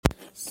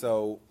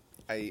So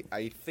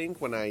I think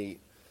when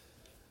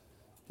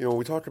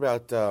we talk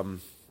about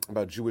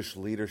Jewish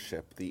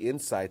leadership, the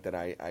insight that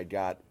I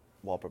got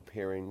while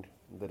preparing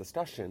the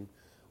discussion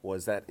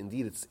was that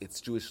indeed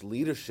it's Jewish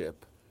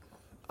leadership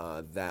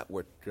that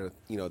we're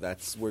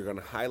going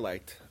to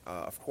highlight,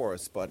 of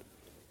course, but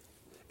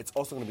it's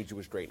also going to be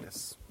Jewish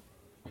greatness,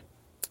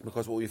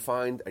 because what we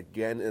find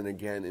again and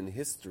again in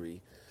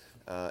history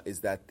is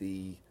that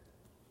the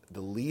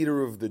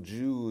leader of the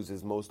Jews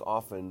is most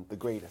often the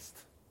greatest,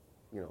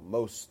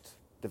 most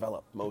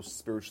developed, most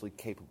spiritually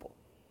capable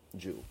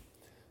Jew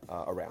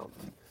around.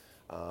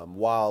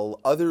 While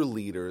other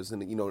leaders,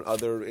 and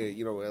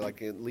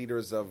like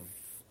leaders of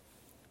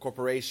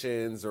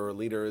corporations or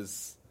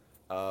leaders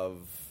of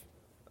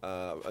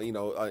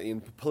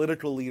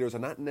political leaders are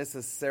not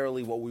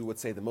necessarily what we would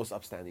say the most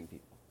upstanding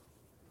people.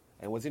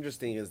 And what's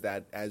interesting is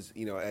that as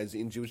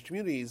in Jewish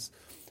communities,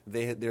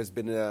 there's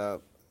been I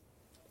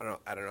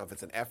don't know if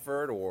it's an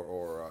effort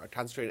or a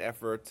concentrated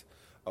effort,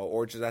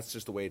 or that's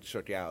just the way it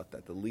shook out,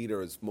 that the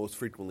leader is most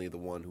frequently the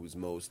one who's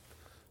most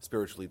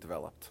spiritually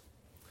developed.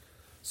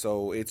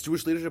 So it's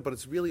Jewish leadership, but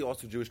it's really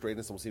also Jewish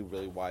greatness, and we'll see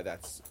really why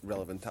that's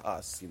relevant to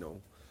us,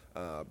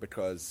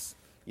 because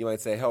you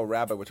might say, "Oh,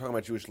 Rabbi, we're talking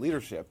about Jewish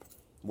leadership.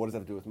 What does that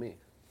have to do with me?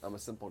 I'm a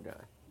simple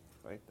guy,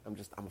 right? I'm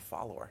a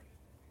follower."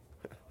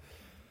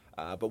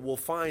 But we'll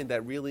find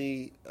that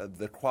really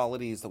the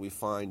qualities that we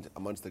find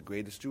amongst the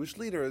greatest Jewish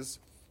leaders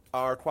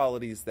are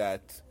qualities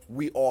that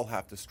we all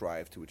have to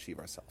strive to achieve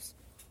ourselves.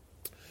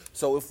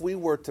 So if we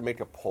were to make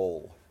a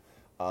poll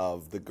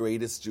of the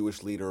greatest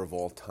Jewish leader of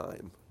all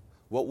time,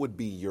 what would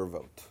be your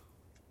vote?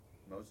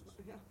 Moses?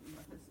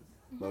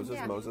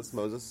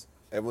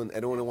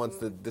 Anyone who wants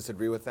to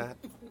disagree with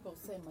that? People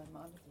say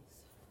Maimonides.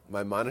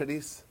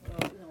 Maimonides?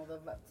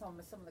 Some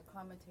of the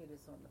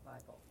commentators on the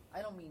Bible.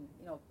 I don't mean,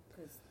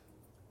 because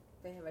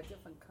they have a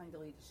different kind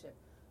of leadership,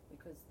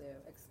 because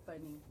they're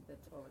explaining the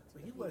Torah to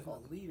But the he people. wasn't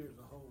a leader of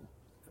the whole.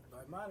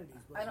 Maimonides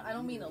wasn't I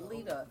don't mean a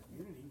leader.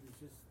 Community. He was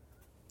just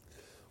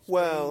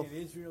in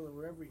Israel or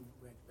wherever he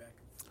went back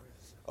and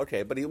forth.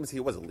 Okay, but he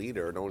was a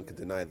leader. No one can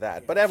deny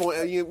that. But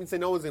everyone, you say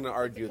no one's going to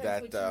argue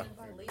Depends that.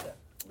 what you mean by leader.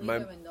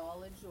 Leader in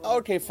knowledge.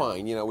 Okay,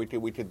 fine. We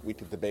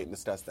could debate and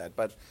discuss that.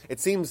 But it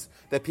seems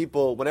that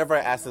people, whenever I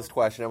ask this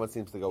question, everyone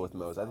seems to go with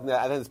Moses.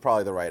 I think it's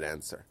probably the right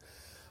answer.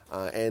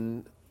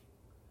 And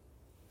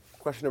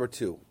question number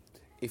 2: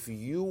 if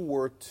you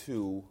were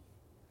to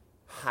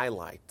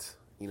highlight,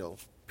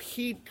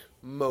 peak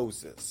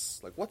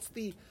Moses, like what's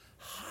the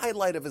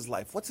highlight of his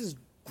life? What's his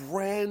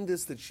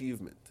grandest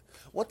achievement?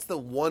 What's the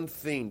one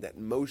thing that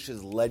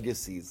Moshe's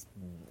legacy is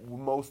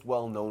most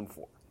well known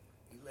for?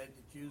 He led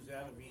the Jews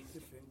out of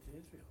Egypt into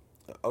Israel.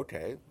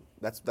 Okay,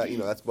 that's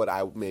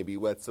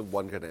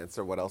one good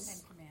answer. What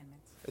else?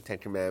 The Ten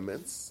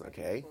Commandments.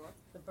 Okay.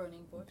 The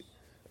burning bush.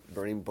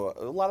 Burning bush.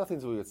 A lot of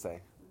things we would say.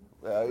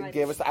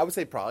 I would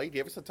say probably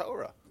gave us the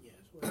Torah. Yes.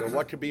 So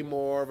what could be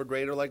more of a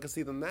greater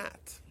legacy than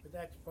that? But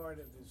that's part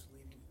of this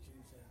leading the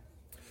Jews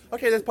out.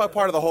 Okay, that's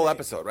part of the whole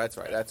episode. That's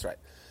right.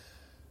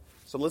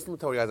 So listen to the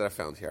Torah guys that I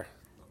found here.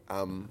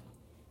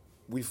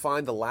 We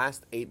find the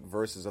last 8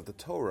 verses of the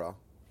Torah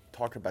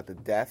talk about the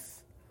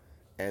death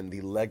and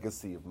the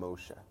legacy of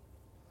Moshe.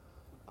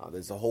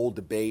 There's a whole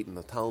debate in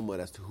the Talmud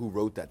as to who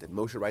wrote that. Did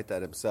Moshe write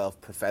that himself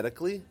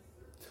prophetically?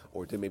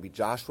 Or did maybe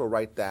Joshua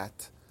write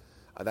that?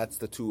 That's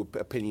the 2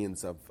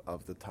 opinions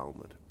of the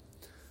Talmud.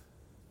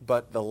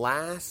 But the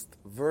last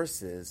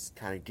verses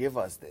kind of give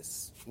us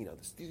this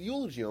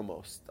eulogy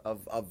almost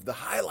of the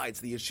highlights,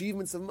 the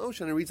achievements of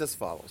Moshe, and it reads as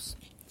follows.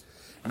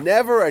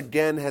 Never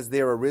again has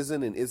there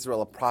arisen in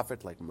Israel a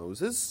prophet like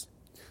Moses,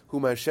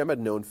 whom Hashem had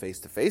known face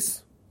to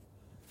face.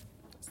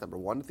 That's number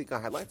 1. I think I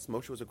highlights.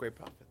 Moshe was a great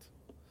prophet.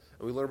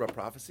 And we learn about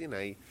prophecy, and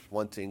I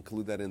want to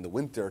include that in the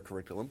winter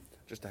curriculum,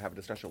 just to have a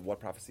discussion of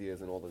what prophecy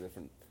is and all the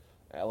different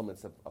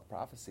elements of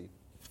prophecy.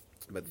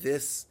 But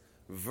this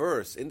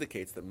verse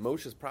indicates that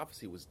Moshe's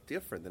prophecy was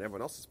different than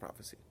everyone else's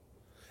prophecy.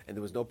 And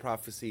there was no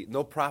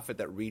prophet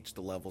that reached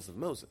the levels of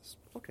Moses.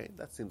 Okay,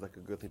 that seems like a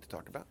good thing to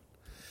talk about.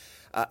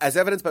 As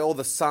evidenced by all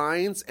the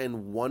signs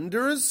and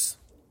wonders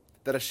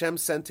that Hashem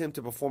sent him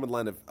to perform in the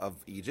land of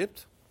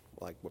Egypt,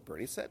 like what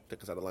Bernie said,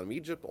 took us out of the land of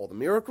Egypt, all the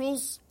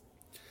miracles,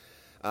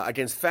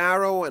 against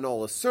Pharaoh and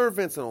all his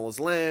servants and all his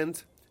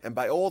land, and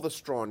by all the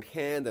strong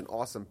hand and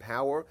awesome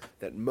power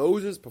that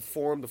Moses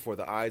performed before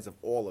the eyes of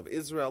all of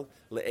Israel,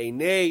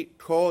 le'enei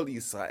kol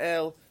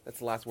Yisrael. That's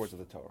the last words of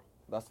the Torah.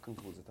 Thus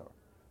concludes the Torah.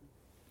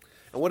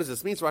 And what does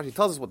this mean? So Rashi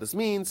tells us what this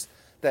means,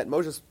 that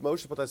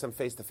Moshe put Hashem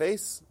face to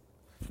face.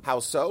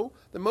 How so?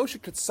 That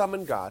Moshe could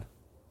summon God.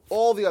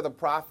 All the other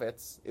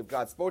prophets, if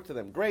God spoke to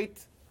them,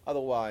 great.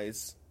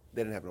 Otherwise,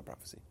 they didn't have no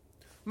prophecy.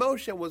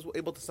 Moshe was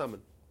able to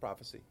summon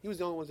prophecy. He was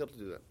the only one who was able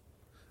to do that.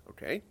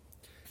 Okay?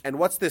 And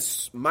what's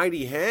this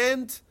mighty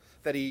hand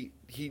that he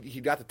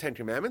got the 10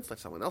 Commandments, like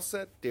someone else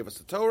said, gave us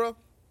the Torah?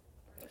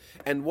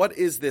 And what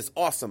is this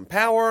awesome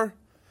power?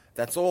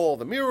 That's all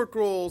the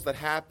miracles that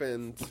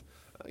happened.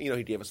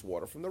 He gave us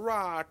water from the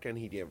rock, and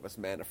he gave us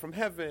manna from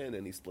heaven,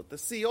 and he split the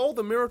sea, all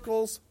the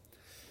miracles.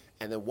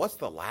 And then what's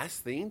the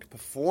last thing to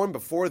perform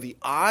before the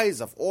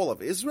eyes of all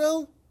of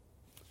Israel?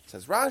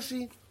 Says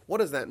Rashi, what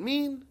does that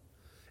mean?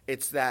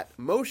 It's that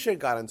Moshe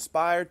got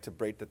inspired to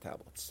break the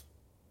tablets.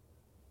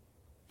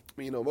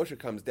 Moshe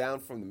comes down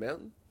from the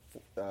mountain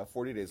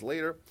 40 days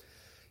later.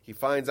 He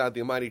finds out the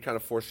Almighty kind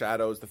of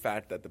foreshadows the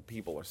fact that the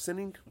people are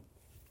sinning.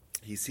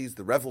 He sees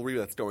the revelry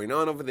that's going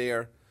on over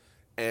there,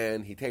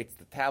 and he takes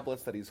the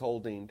tablets that he's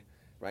holding,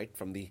 right,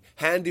 from the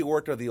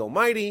handiwork of the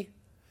Almighty,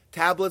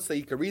 tablets that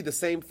you can read the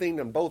same thing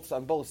on both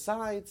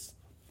sides,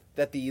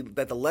 that the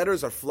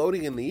letters are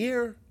floating in the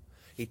air.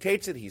 He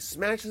takes it, he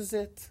smashes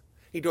it.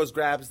 He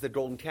grabs the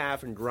golden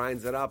calf and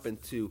grinds it up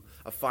into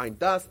a fine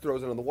dust,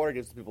 throws it in the water,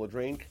 gives the people a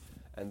drink,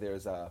 and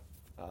there's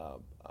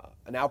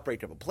an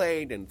outbreak of a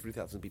plague, and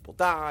 3,000 people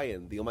die,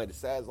 and the Almighty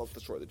says, let's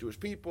destroy the Jewish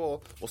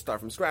people, we'll start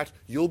from scratch,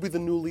 you'll be the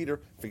new leader,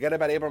 forget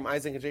about Abraham,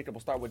 Isaac, and Jacob,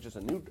 we'll start with just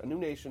a new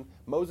nation,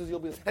 Moses, you'll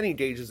be, and he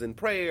engages in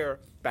prayer,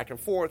 back and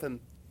forth, and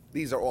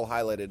these are all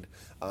highlighted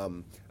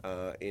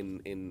in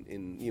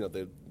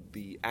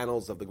the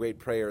annals of the great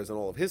prayers and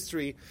all of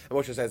history, and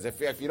Moshe says,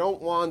 if you're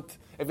not going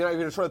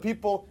to destroy the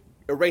people,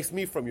 erase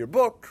me from your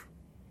book,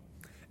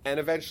 and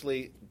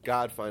eventually,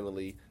 God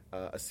finally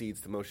accedes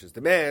to Moshe's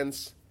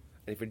demands,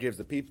 and he forgives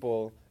the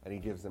people, and he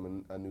gives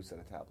them a new set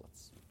of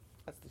tablets.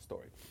 That's the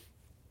story.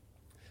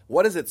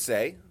 What does it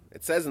say?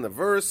 It says in the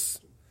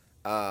verse,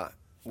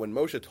 when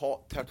Moshe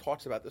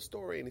talks about the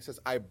story, and he says,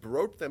 I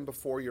broke them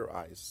before your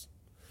eyes.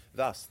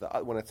 Thus,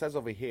 when it says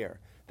over here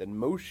that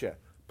Moshe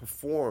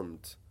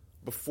performed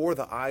before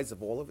the eyes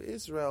of all of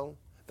Israel,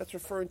 that's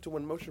referring to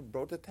when Moshe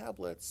broke the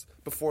tablets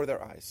before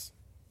their eyes.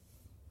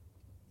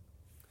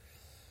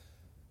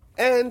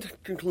 And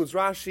concludes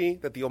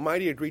Rashi that the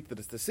Almighty agreed to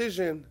this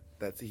decision,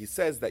 that he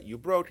says that you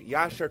broke,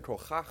 Yasher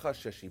Kochacha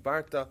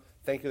Sheshibarta,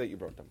 thank you that you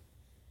broke them.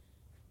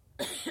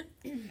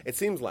 It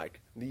seems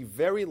like the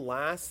very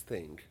last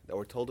thing that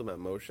we're told about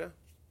Moshe,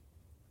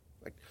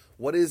 like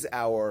what is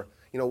our,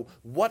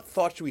 what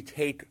thought should we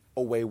take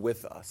away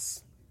with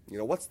us?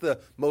 What's the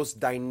most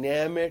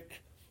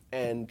dynamic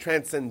and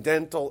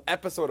transcendental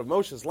episode of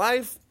Moshe's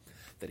life?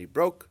 That he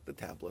broke the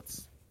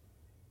tablets.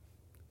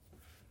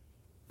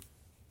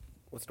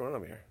 What's going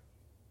on here?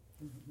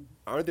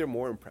 Aren't there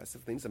more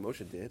impressive things that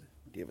Moshe did?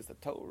 He gave us the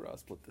Torah,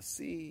 split the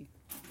sea.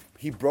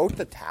 He broke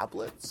the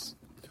tablets.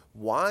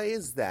 Why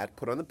is that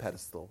put on the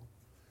pedestal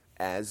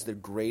as the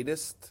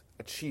greatest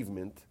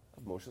achievement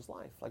of Moshe's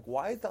life? Like,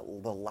 why is that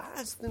the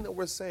last thing that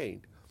we're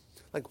saying?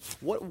 Like,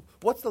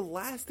 what's the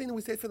last thing that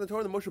we say from the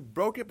Torah that Moshe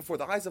broke it before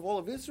the eyes of all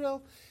of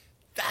Israel?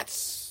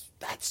 That's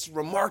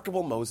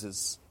remarkable,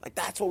 Moses. Like,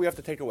 that's what we have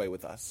to take away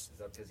with us. Is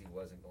that because he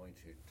wasn't going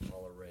to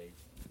tolerate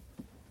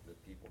the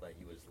people that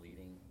he was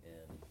leading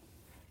and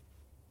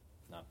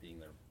not being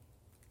their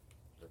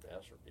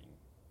best or being...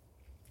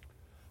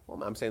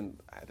 Well, I'm saying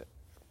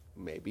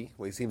maybe.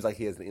 Well, he seems like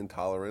he has an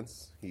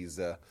intolerance. He's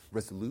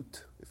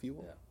resolute, if you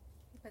will. Yeah.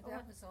 But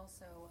that was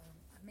also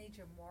a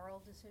major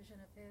moral decision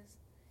of his,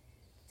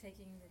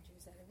 taking the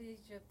Jews out of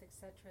Egypt,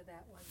 etc.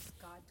 That was,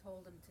 God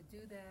told him to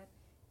do that.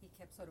 He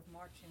kept sort of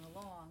marching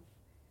along.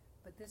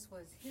 But this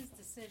was his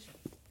decision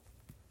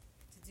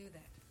to do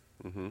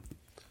that. Mm-hmm.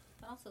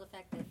 But also the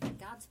fact that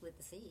God split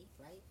the sea,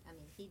 right? I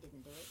mean, he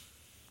didn't do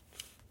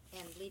it.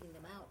 And leading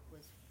them out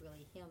was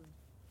really him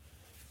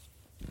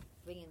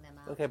bringing them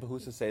out. Okay, but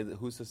who's to say?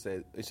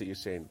 So you're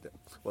saying that?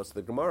 Well, so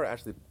the Gemara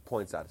actually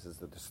points out, it says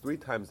that there's 3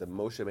 times that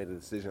Moshe made a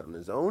decision on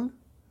his own,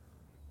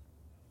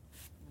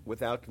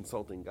 without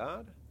consulting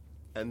God,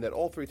 and that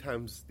all 3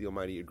 times the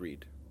Almighty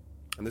agreed,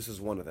 and this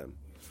is one of them.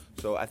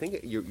 So I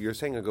think you're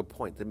saying a good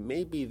point. That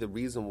may be the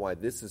reason why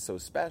this is so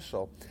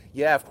special.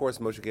 Yeah, of course,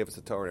 Moshe gave us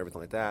the Torah and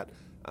everything like that.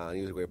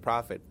 He was a great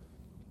prophet,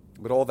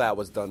 but all that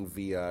was done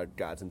via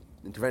God's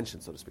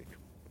intervention, so to speak.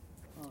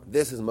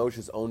 This is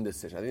Moshe's own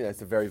decision. I think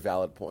that's a very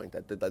valid point.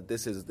 That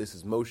this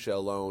is Moshe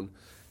alone,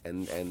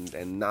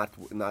 and not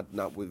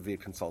via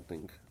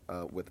consulting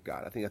with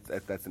God. I think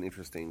that's an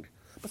interesting.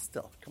 But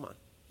still, come on.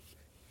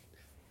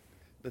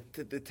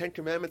 The 10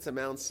 Commandments at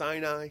Mount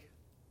Sinai,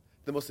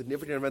 the most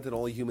significant event in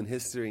all of human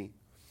history,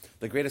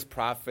 the greatest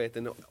prophet,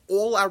 and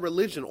all our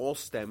religion all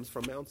stems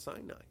from Mount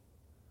Sinai.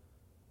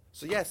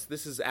 So yes,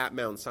 this is at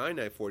Mount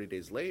Sinai 40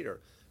 days later,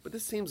 but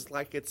this seems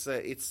like it's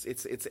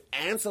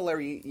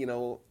ancillary,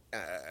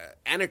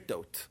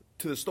 anecdote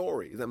to the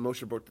story that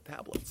Moshe broke the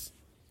tablets.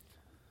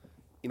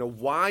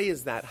 Why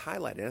is that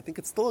highlighted? I think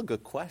it's still a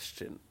good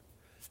question.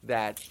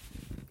 That,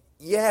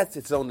 it's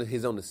his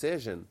own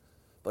decision,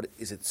 but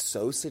is it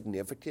so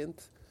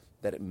significant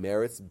that it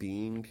merits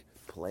being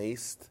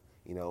placed,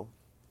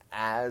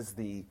 as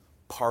the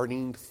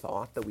parting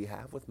thought that we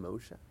have with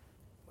Moshe?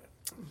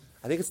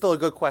 I think it's still a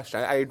good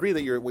question. I agree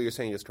that what you're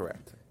saying is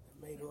correct.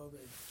 It made all the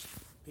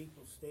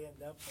people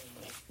stand up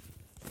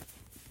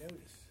and notice.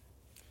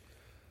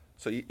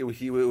 So it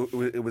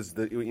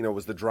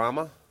was the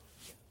drama.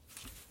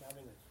 I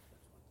mean,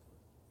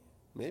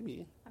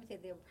 Maybe. I would say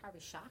they were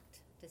probably shocked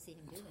to see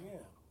him do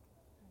that.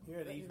 yeah.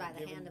 Written by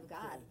the hand of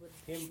God. Would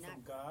Him not-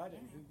 from God,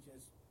 and yeah. he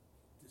just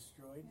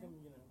destroyed them.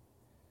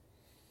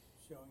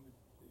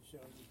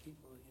 Showing the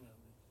people,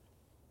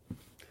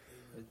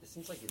 It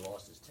seems like he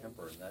lost his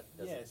temper, and that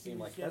doesn't Yes, seem it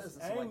like was that just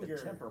doesn't seem like the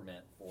anger.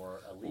 temperament for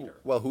a leader.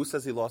 Well, who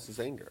says he lost his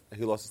anger?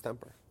 He lost his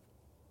temper.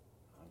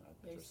 I'm not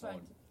Yeah, sure he's someone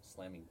trying to-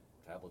 slamming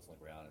tablets on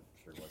the ground.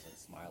 I'm sure wasn't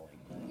smiling.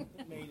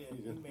 He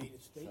made a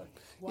statement.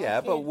 Why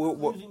Yeah, but can't we're-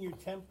 losing your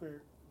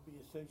temper be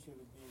associated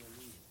with being a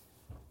leader?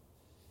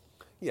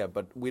 Yeah,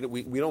 but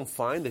we don't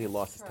find that he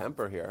lost his Right.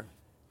 temper here.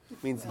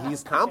 It means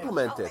he's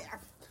complimented.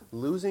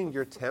 Losing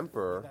your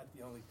temper Not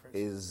the only person.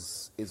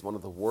 is one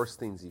of the worst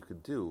things you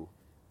could do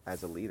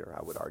as a leader,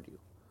 I would argue.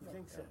 You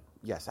think so?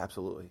 Yes,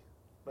 absolutely.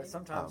 But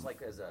sometimes,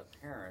 like as a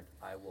parent,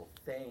 I will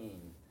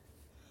feign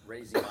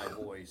raising my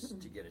voice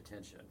to get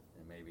attention,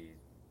 and maybe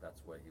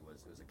that's what he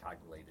was. It was a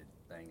calculated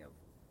thing of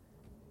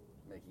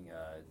making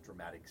a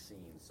dramatic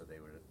scene so they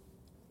would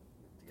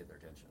to get their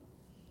attention.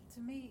 To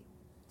me,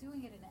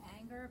 doing it in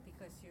anger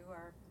because you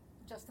are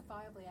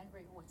justifiably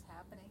angry at what's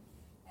happening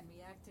and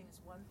reacting is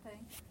one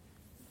thing,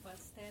 but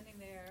standing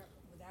there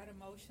without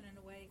emotion in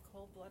a way,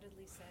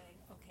 cold-bloodedly saying,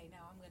 okay,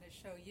 now I'm going to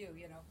show you,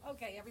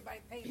 okay, everybody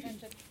pay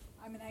attention,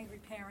 I'm an angry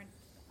parent,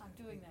 I'm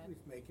doing that, He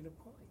was making a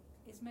point.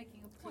 is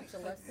making a point. Teach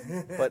a But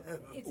lesson. But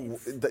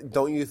It's-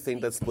 don't you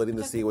think that splitting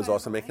the sea was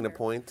also making a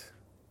point?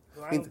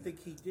 Well, I don't think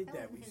he did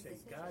that. We say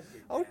God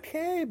did that.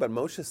 Okay, but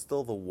Moshe's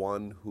still the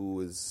one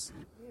who is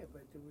Yeah,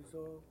 but it was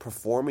all.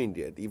 performing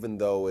it, even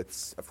though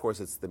it's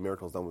the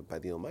miracles done by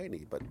the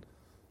Almighty. But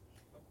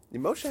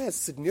Moshe has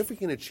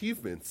significant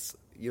achievements.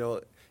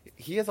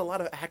 He has a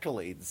lot of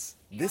accolades.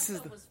 He This also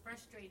is the, was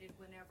frustrated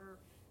whenever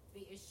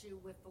the issue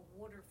with the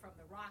water from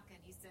the rock, and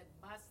he said,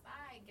 "Must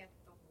I get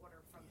the water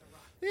from the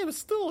rock?" yeah, but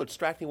still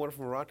extracting water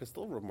from a rock is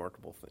still a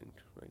remarkable thing,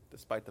 right?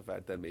 Despite the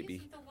fact that He maybe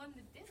isn't the one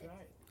that did it.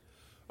 Right.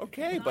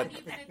 okay, God but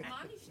even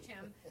admonished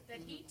him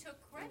that he took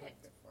credit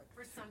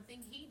for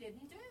something he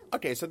didn't do.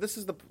 okay. So this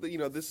is the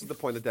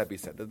point that Debbie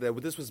said that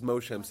this was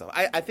Moshe himself.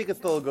 I think it's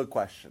still a good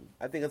question.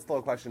 I think it's still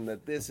a question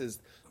that this is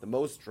the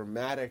most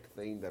dramatic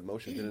thing that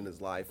Moshe did in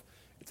his life.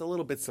 It's a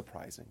little bit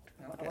surprising.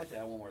 I'd like to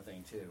add one more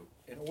thing too.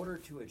 In order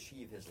to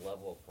achieve his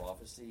level of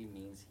prophecy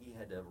means he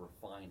had to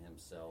refine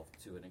himself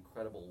to an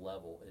incredible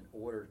level in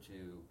order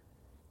to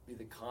be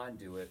the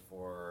conduit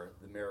for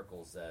the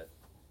miracles that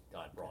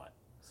God brought.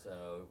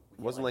 So we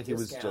can't, Wasn't like he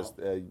was discount-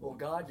 just, well,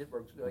 God did.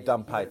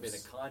 dumb he would have been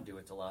pipes. a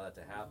conduit to allow that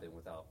to happen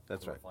without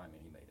That's the right.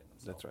 refinement he made in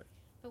himself. That's right.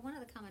 But one of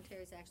the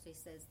commentaries actually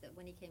says that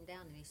when he came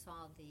down and he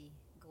saw the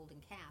golden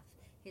calf,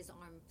 his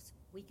arms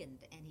weakened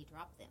and he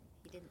dropped them.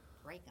 He didn't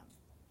break them.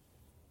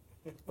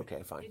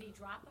 Okay, fine. Did he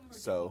drop him or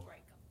So- did he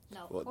break him?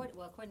 No,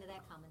 Well- according to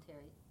that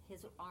commentary,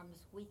 his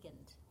arms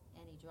weakened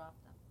and he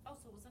dropped them. Oh,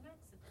 so it was an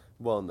accident.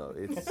 Well, no,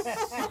 it's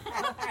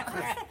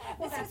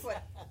Well, that's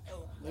what.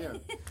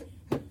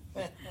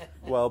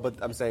 well, but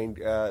I'm saying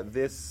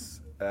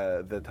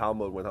the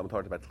Talmud, when Talmud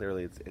talked about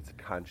clearly, it's a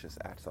conscious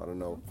act. So I don't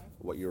know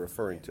what you're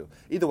referring to.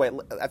 Either way,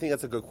 I think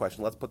that's a good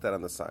question. Let's put that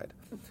on the side.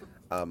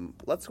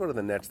 Let's go to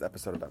the next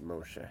episode about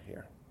Moshe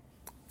here.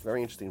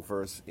 Very interesting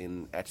verse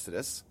in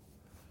Exodus.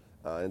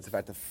 And it's in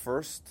fact the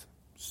first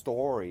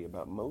story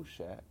about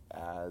Moshe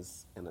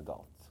as an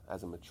adult,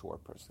 as a mature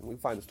person. We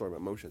find the story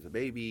about Moshe as a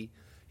baby.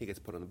 He gets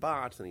put in a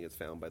box, and he gets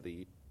found by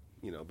the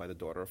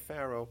daughter of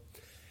Pharaoh.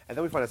 And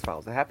then we find as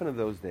follows. It happened in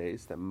those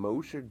days that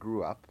Moshe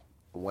grew up,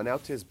 went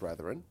out to his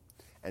brethren,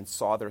 and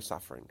saw their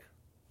suffering.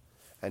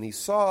 And he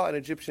saw an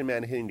Egyptian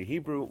man hitting the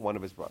Hebrew, one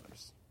of his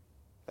brothers.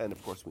 And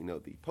of course we know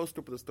the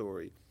postscript of the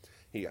story.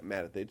 He got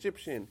mad at the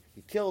Egyptian,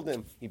 he killed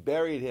him, he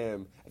buried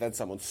him, and then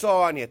someone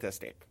saw and he had to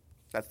escape.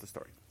 That's the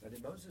story. Now,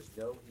 did Moses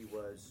know he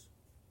was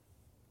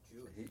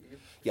Jew?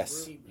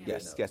 Yes,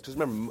 yes. Just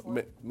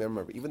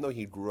remember, even though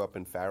he grew up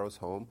in Pharaoh's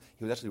home,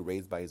 he was actually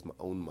raised by his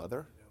own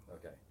mother.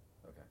 Okay.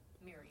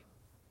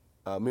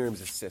 Miriam. Miriam's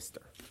his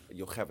sister.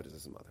 Yocheved is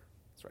his mother.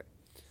 That's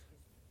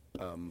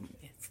right.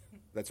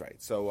 That's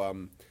right.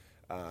 So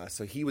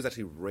he was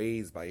actually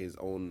raised by his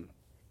own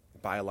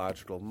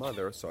biological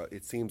mother. So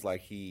it seems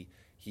like he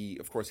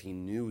of course, he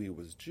knew he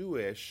was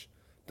Jewish.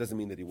 Doesn't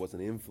mean that he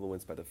wasn't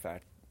influenced by the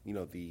fact,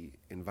 the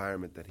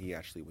environment that he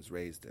actually was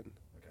raised in.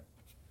 Okay.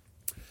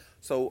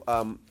 So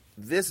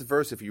this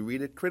verse, if you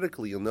read it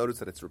critically, you'll notice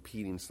that it's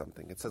repeating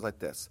something. It says like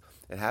this: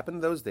 It happened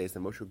in those days that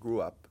Moshe grew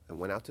up and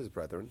went out to his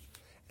brethren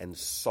and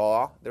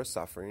saw their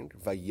suffering,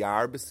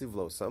 vayar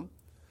b'sivlosam.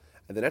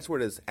 And the next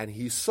word is, and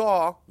he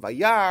saw,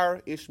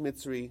 vayar ish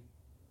mitzri,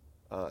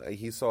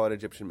 he saw an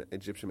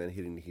Egyptian man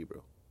hitting the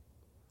Hebrew.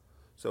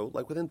 So,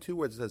 like within 2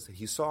 words, it says,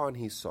 he saw and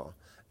he saw.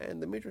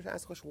 And the Midrash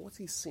asks the question, what's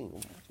he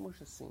seeing? What's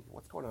Moshe seeing?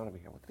 What's going on over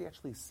here? What did he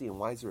actually see, and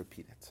why does he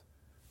repeat it?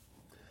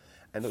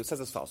 And it says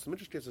as follows. The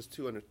Midrash gives us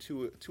two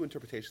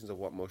interpretations of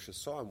what Moshe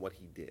saw and what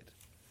he did.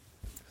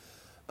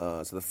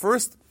 So the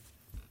first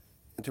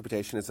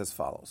interpretation is as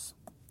follows.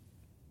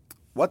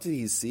 What did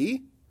he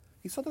see?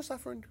 He saw their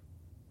suffering.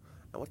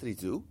 And what did he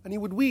do? And he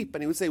would weep,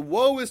 and he would say,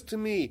 woe is to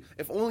me,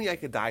 if only I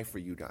could die for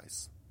you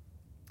guys.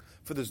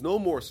 For there's no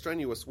more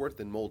strenuous work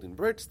than molding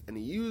bricks, and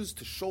he used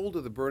to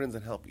shoulder the burdens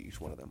and help each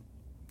one of them.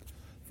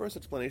 First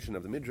explanation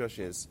of the Midrash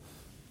is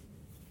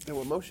that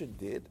what Moshe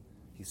did,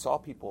 he saw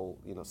people,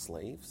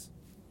 slaves,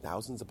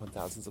 thousands upon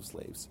thousands of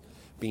slaves,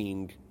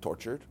 being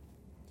tortured,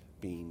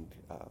 being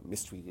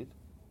mistreated,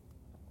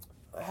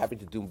 having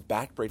to do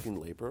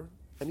back-breaking labor,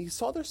 and he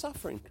saw their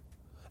suffering.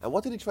 And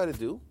what did he try to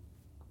do?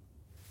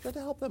 He tried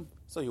to help them.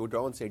 So he would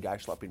go and see a guy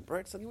schlepping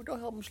bricks, and he would go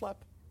help him schlep.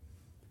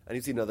 And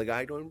he'd see another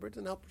guy doing bricks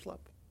and help him schlep.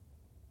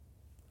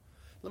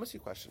 Let me ask you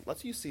a question.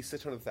 Let's say you see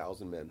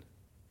 600,000 men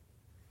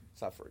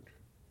suffering.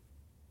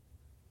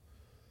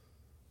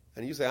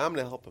 And you say, I'm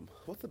going to help him.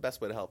 What's the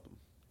best way to help him?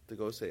 To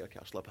go say, okay,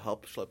 I'll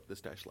help schlep this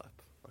guy schlep.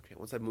 Okay,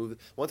 once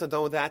I'm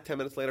done with that, 10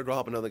 minutes later, go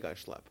help another guy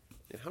schlep.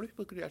 And how many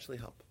people could you actually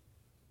help?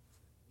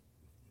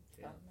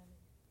 Yeah.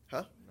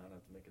 Huh? Not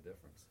enough to make a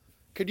difference.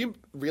 Could you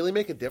really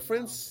make a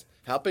difference?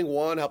 Helping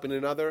one, helping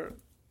another?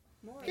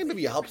 Okay,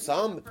 maybe you help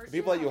some. The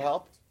people that you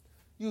help.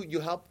 You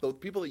help those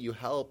people that you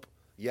help.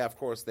 Yeah, of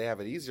course, they have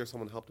it easier.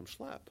 Someone helped them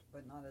schlep.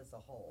 But not as a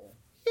whole.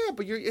 Yeah,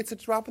 but it's a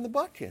drop in the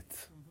bucket.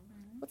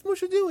 What's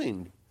Moshe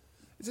doing?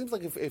 It seems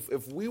like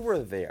if we were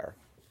there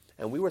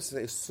and we were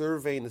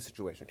surveying the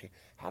situation, okay,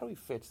 how do we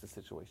fix the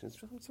situation? There's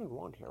something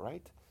wrong here,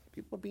 right?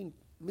 People are being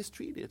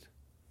mistreated.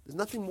 There's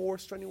nothing more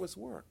strenuous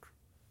work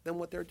than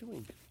what they're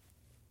doing.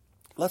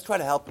 Let's try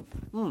to help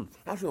them.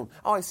 Actually,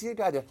 I see a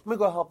guy there. Let me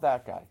go help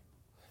that guy.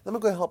 Let me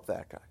go help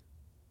that guy.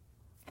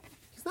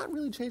 He's not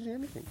really changing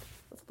anything.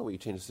 That's not the way you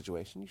change a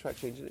situation. You try to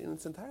change it in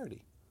its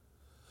entirety.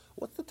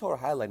 What's the Torah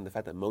highlighting? The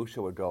fact that Moshe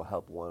would go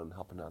help one and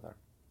help another.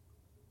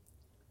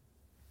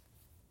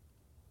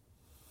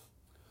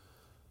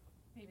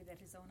 Maybe that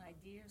his own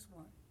ideas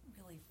weren't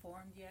really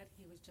formed yet.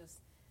 He was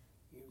just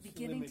He was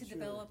beginning to immature.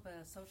 develop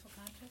a social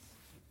conscience.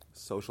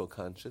 Social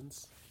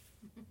conscience.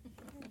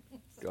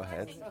 Go I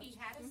ahead. think he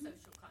had a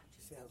social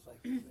conscience. Sounds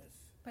like this.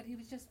 But he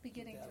was just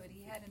beginning to it.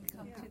 He hadn't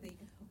come to the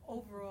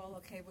overall,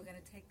 okay, we're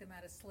going to take them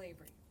out of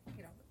slavery,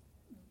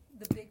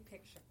 the big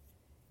picture.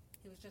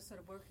 He was just sort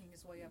of working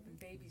his way up in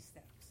baby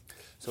steps.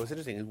 So it's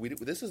interesting.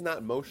 This is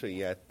not Moshe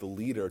yet, the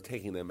leader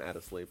taking them out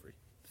of slavery.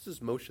 This is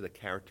Moshe, the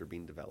character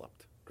being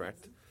developed,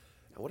 correct?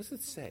 And what does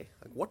it say?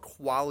 Like, what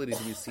quality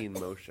do we see in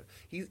Moshe?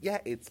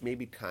 It's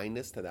maybe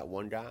kindness to that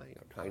one guy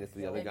or kindness to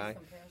the other guy.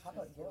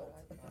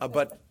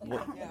 But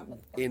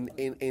in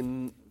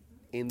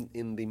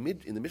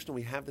the Mishnah,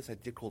 we have this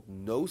idea called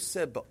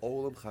Noseh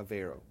Ba'olam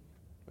Chavero,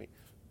 right?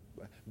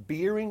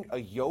 Bearing a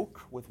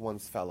yoke with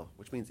one's fellow,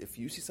 which means if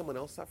you see someone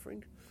else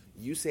suffering,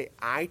 you say,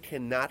 I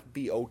cannot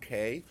be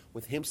okay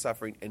with him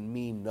suffering and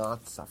me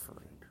not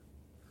suffering.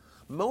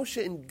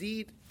 Moshe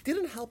indeed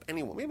didn't help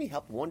anyone. Maybe he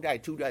helped one guy,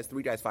 2 guys,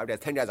 3 guys, 5 guys,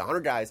 10 guys, 100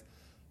 guys,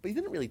 but he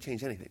didn't really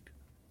change anything.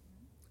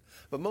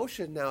 But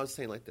Moshe now is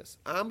saying like this,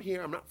 I'm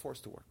here, I'm not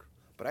forced to work,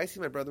 but I see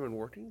my brethren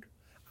working.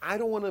 I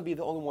don't want to be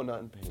the only one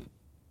not in pain.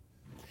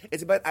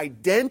 It's about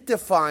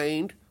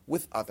identifying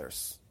with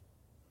others.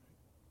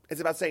 It's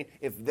about saying,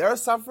 if they're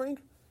suffering,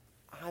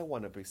 I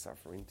want to be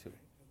suffering too.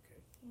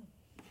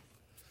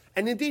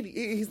 And indeed,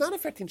 he's not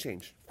affecting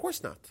change. Of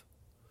course not.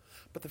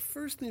 But the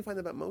first thing you find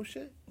about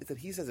Moshe is that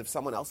he says, if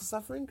someone else is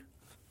suffering,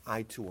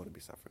 I too want to be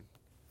suffering.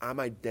 I'm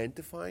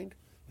identifying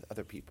with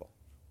other people.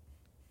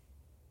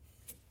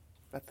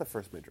 That's the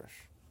first midrash.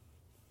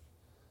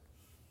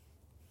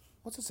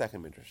 What's the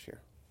second midrash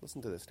here?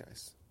 Listen to this,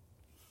 guys.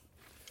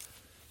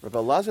 Rabbi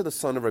Elazar, the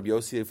son of Rabbi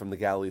Yossi from the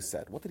Galilee,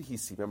 said, what did he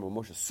see? Remember,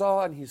 Moshe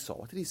saw and he saw.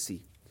 What did he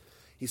see?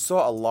 He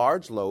saw a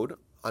large load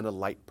on a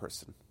light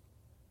person.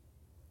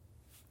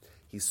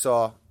 He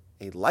saw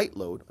a light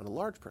load on a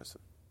large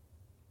person.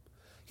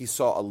 He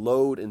saw a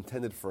load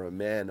intended for a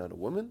man on a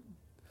woman,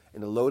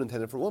 and a load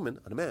intended for a woman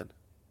on a man.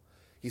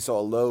 He saw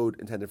a load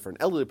intended for an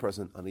elderly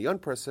person on a young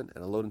person,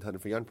 and a load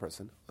intended for a young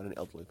person on an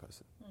elderly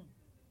person.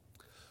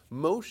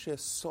 Moshe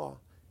saw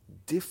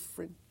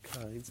different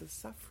kinds of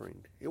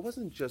suffering. It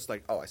wasn't just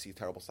like, I see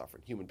terrible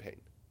suffering, human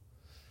pain.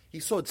 He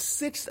saw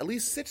at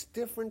least six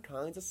different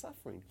kinds of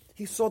suffering.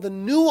 He saw the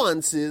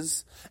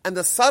nuances and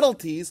the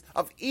subtleties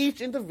of each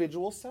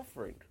individual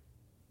suffering.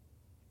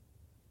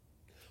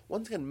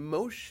 Once again,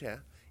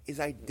 Moshe is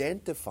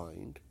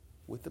identifying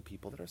with the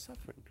people that are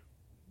suffering.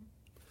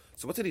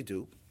 So what did he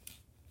do?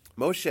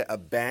 Moshe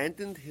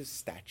abandoned his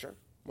stature.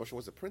 Moshe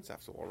was a prince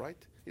after all, right?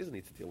 He doesn't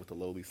need to deal with the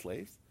lowly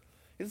slaves.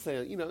 He doesn't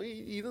say,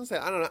 he doesn't say,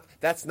 I don't know,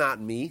 that's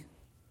not me.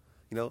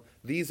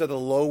 These are the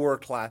lower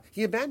class.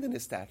 He abandoned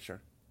his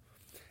stature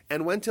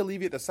and went to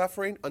alleviate the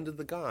suffering under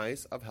the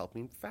guise of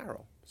helping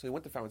Pharaoh. So he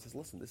went to Pharaoh and says,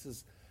 listen, this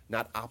is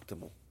not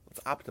optimal. Let's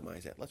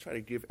optimize it. Let's try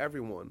to give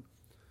everyone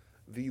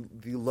the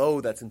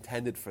load that's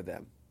intended for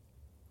them.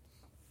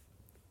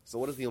 So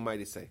what does the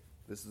Almighty say?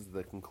 This is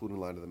the concluding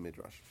line of the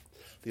Midrash.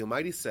 The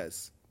Almighty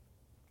says,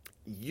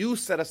 you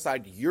set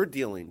aside your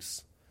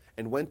dealings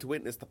and went to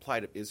witness the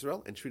plight of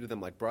Israel and treated them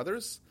like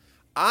brothers.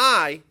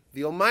 I,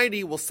 the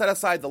Almighty, will set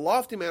aside the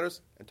lofty matters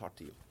and talk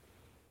to you.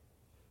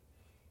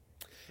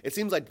 It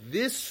seems like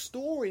this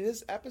story,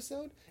 this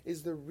episode,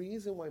 is the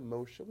reason why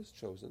Moshe was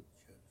chosen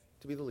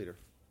to be the leader.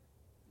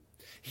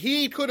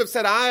 He could have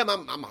said,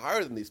 I'm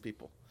higher than these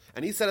people.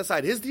 And he set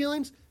aside his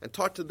dealings and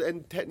talked to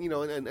and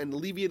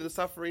alleviated the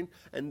suffering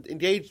and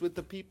engaged with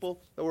the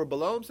people that were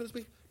below him, so to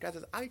speak. God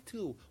says, I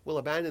too will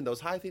abandon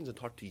those high things and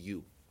talk to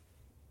you.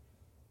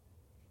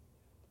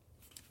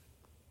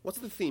 What's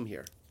the theme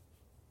here?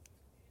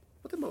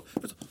 What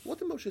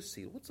did Moshe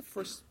see? What's the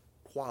first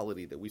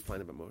quality that we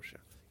find about Moshe?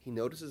 He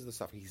notices the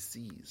suffering. He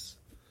sees.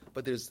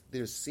 But there's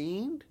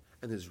seeing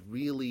and there's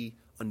really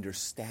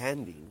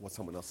understanding what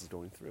someone else is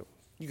going through.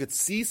 You could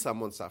see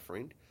someone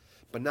suffering,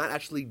 but not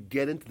actually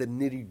get into the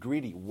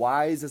nitty-gritty.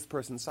 Why is this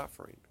person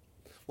suffering?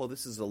 Well,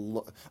 this is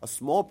a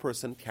small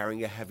person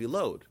carrying a heavy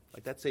load.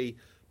 Like that's a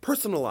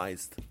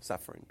personalized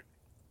suffering.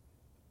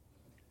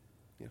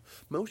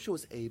 Moshe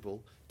was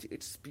able to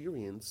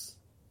experience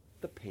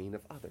the pain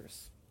of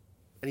others.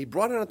 And he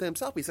brought it onto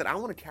himself. He said, I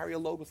want to carry a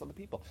load with other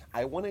people.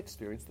 I want to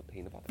experience the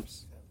pain of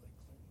others.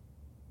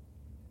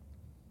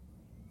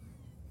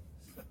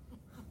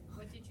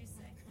 What did you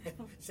say?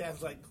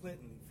 Sounds like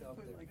Clinton felt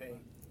their pain.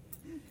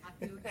 I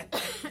feel you.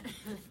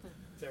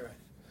 It's all right.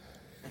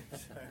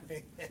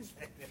 Sorry.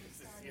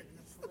 Started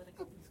the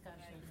political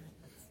discussion.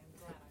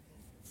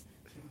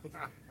 I'm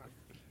glad I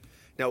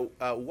did.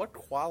 Now, what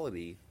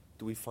quality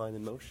do we find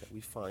in Moshe? We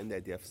find the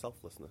idea of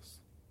selflessness.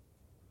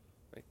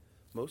 Right?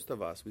 Most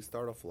of us, we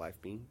start off life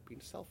being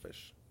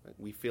selfish. Right?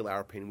 We feel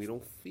our pain. We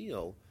don't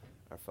feel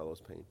our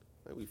fellow's pain.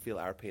 Right? We feel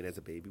our pain as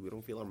a baby. We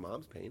don't feel our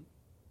mom's pain.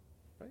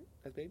 Right?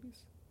 As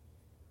babies.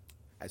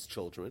 As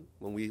children,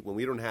 when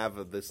we don't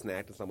have this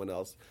snack to someone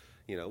else,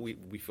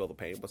 we feel the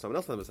pain. But someone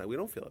else on the other side, we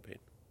don't feel the pain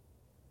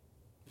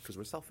because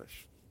we're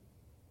selfish.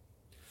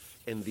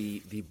 And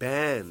the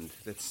band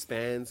that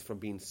spans from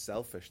being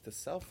selfish to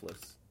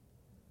selfless,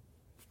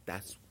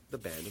 that's the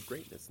band of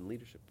greatness and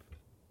leadership.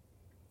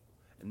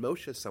 And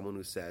Moshe is someone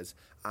who says,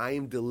 I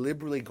am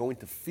deliberately going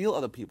to feel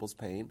other people's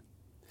pain,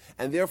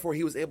 and therefore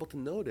he was able to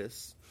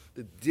notice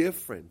the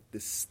different,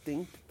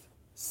 distinct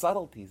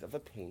subtleties of the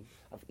pain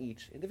of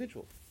each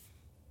individual.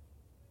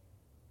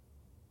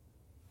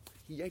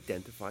 He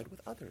identified with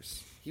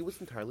others. He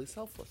was entirely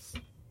selfless. I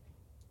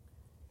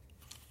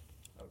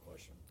have a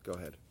question. Go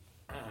ahead.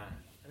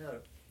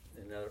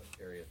 Another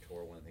area of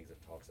Torah, one of the things it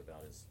talks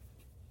about is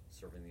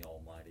serving the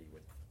Almighty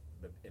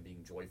and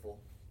being joyful.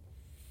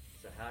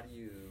 So how do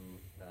you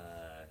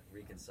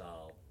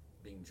reconcile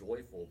being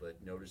joyful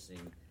but noticing,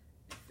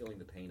 feeling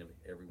the pain of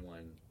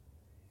everyone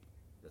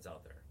that's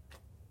out there?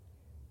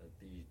 That'd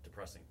be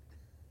depressing.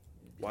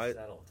 You'd be Why?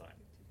 sad all the time.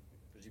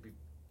 Because you'd be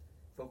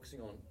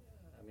focusing on.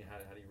 I mean, how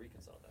do you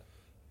reconcile that?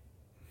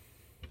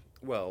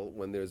 Well,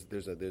 when if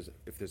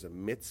there's a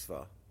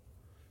mitzvah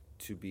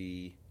to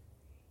be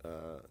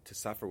to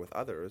suffer with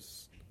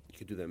others, you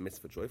could do the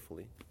mitzvah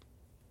joyfully.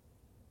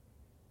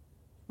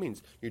 It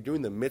means you're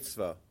doing the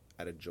mitzvah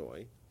out of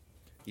joy,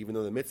 even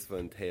though the mitzvah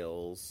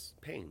entails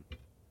pain.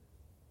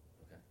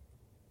 Okay.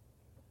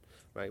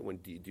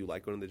 Right? Do you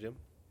like going to the gym?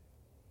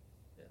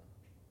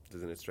 Yeah.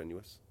 Isn't it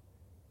strenuous?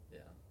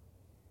 Yeah.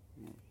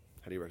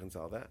 How do you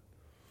reconcile that?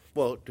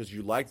 Well, because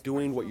you like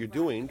doing what you're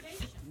doing.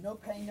 No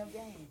pain, no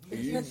gain.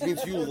 It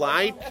means you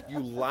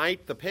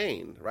like the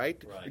pain, right?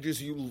 Right.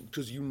 Because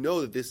you know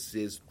that this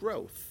is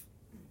growth,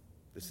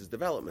 this is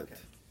development.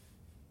 Okay.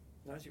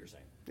 No, that's what you're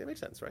saying. That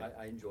makes sense, right?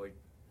 I enjoyed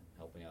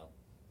helping out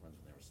friends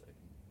when they were sick.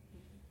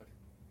 Okay,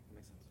 that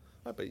makes sense.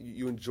 Right, but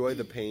you enjoy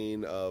the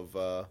pain of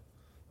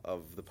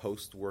the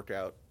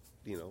post-workout,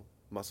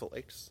 muscle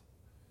aches.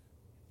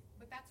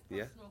 But that's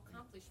Yeah. personal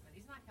accomplishment.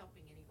 He's not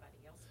helping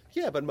anybody else.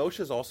 Yeah, but Moshe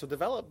is also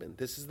development.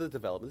 This is the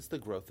development. This is the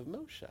growth of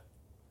Moshe.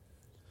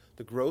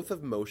 The growth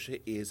of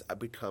Moshe is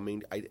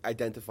becoming,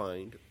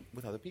 identifying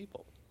with other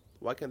people.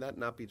 Why can that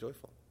not be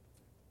joyful?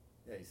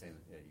 Yeah, he's saying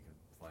that.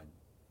 Yeah,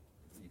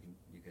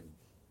 you can.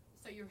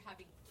 So you're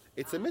having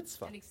It's a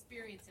mitzvah. an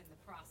experience in the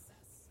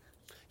process.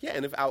 Yeah,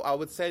 and if I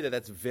would say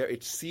that's very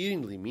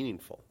exceedingly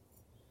meaningful.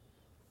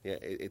 Yeah,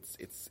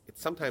 it's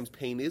sometimes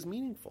pain is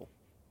meaningful,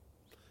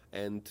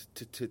 and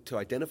to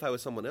identify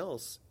with someone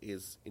else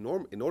is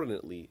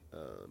inordinately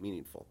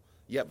meaningful.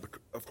 Yeah, but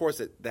of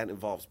course that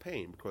involves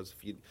pain, because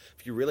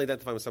if you really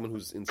identify with someone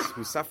who's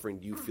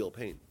suffering, you feel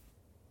pain.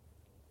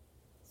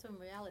 So in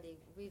reality,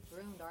 we've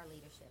ruined our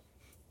leadership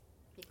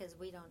because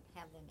we don't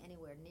have them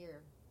anywhere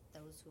near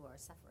those who are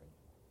suffering.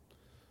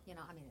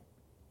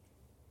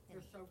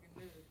 You're so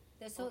removed.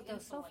 They're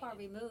so far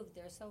removed.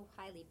 They're so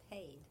highly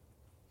paid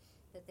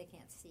that they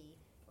can't see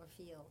or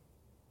feel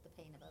the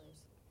pain of others.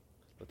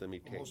 Let them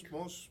eat cake.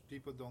 Most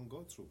people don't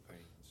go through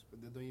pains,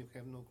 but they don't even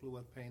have no clue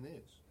what pain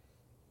is.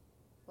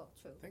 Well,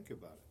 true. Think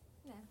about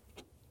it.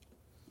 Yeah.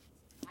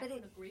 I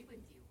don't agree with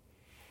you.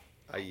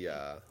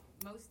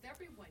 Most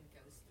everyone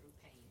goes through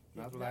pain.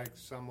 Not like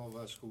some of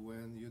us who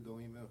when you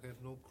don't even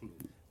have no clue.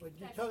 But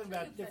you're That's talking true,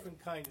 about but different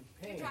kind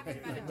of pain. You're talking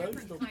about a There's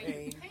different emotional kind of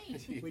pain,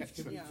 pain. which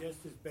can be Yeah.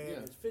 just as bad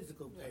Yeah. as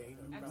physical pain,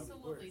 or probably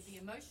Absolutely. worse. The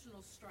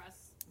emotional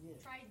stress. Yeah.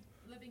 Try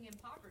living in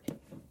poverty.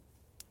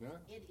 Yeah,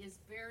 It is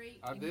very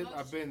I've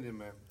been there,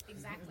 man.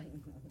 Exactly.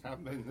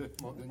 I've been there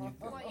more than you.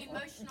 Well,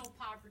 emotional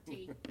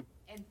poverty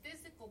and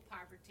physical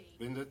poverty,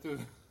 Been there too.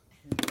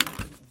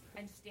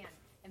 understand,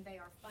 and they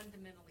are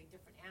fundamentally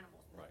different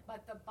animals. Right.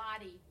 But the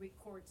body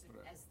records it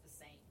Right. as the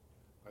same.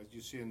 As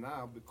you see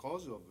now,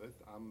 because of it,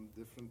 I'm a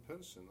different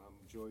person.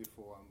 I'm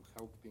joyful. I'm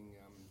helping.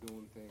 I'm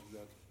doing things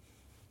that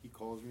He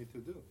calls me to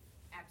do.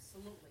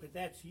 Absolutely. But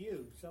that's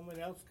you. Someone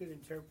else could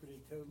interpret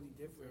it totally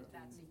different.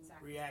 That's and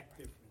exactly react right.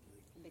 differently.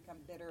 become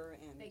bitter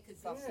They and could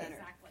be self-centered.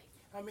 exactly.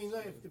 I mean,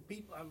 look, if the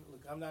people,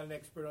 I'm not an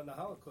expert on the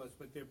Holocaust,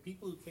 but there are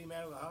people who came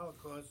out of the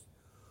Holocaust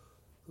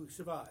who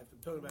survived. I'm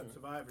talking about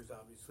survivors,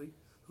 obviously,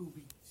 who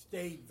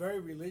stayed very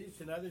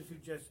religious, and others who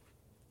just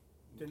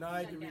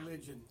denied the Shut down.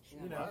 religion.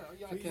 Yeah. You know,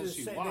 I So can the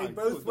see sa- why. They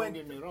both Don't went.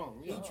 get me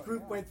wrong. Yeah. Each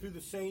group went through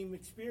the same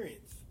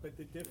experience, but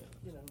the different,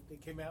 they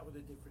came out with a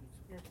different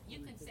experience. You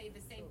can say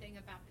the same thing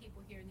about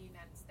people here in the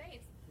United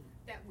States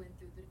that went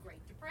through the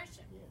Great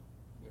Depression.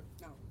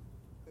 No.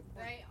 Good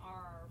point. They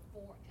are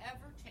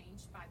forever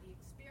changed by the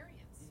experience.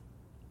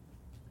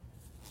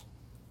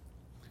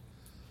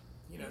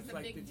 You know, It's it's a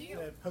like big the deal.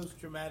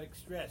 post-traumatic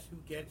stress. Who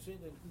gets it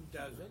and who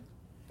doesn't?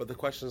 But the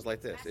question is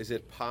like this: is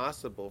it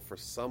possible for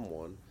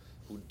someone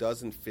who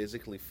doesn't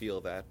physically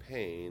feel that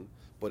pain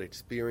but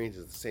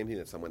experiences the same thing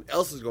that someone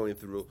else is going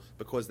through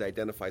because they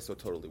identify so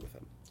totally with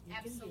them? You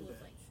can do Absolutely.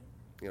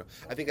 You know,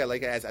 I think I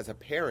like it as a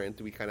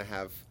parent, we kind of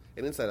have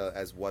an insight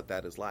as what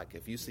that is like.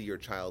 If you see your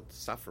child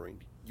suffering,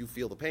 you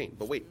feel the pain.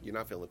 But wait, you're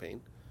not feeling the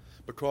pain.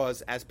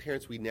 Because as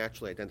parents, we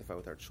naturally identify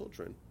with our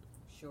children.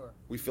 Sure.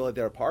 We feel that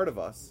they're a part of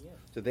us. Yeah.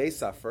 So they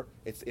suffer,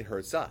 it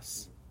hurts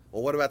us.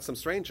 Well, what about some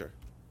stranger?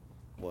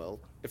 Well,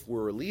 if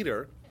we're a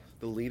leader,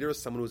 the leader is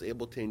someone who's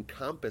able to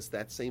encompass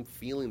that same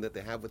feeling that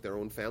they have with their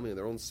own family and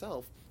their own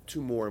self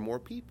to more and more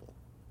people.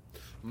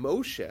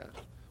 Moshe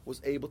was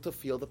able to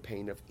feel the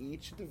pain of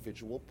each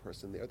individual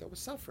person there that was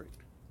suffering.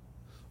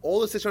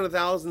 All the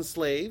 600,000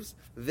 slaves,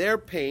 their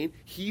pain,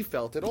 he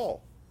felt it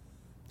all.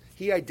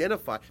 He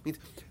identified. I mean,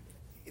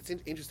 it's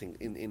interesting.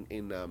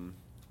 In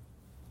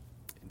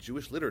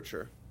Jewish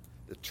literature,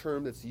 the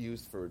term that's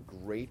used for a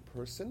great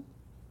person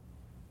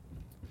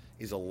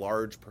is a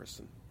large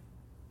person.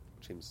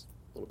 Which seems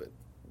a little bit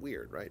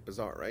weird, right?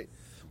 Bizarre, right?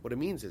 What it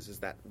means is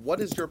that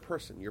what is your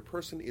person? Your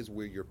person is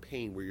where your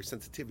pain, where your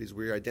sensitivity is,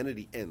 where your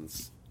identity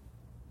ends.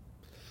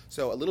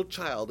 So a little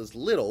child is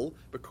little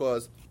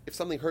because if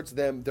something hurts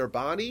them, their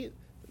body,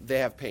 they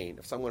have pain.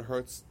 If someone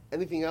hurts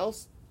anything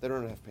else, they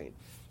don't have pain.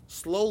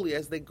 Slowly,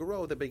 as they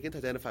grow, they begin to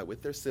identify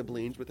with their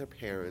siblings, with their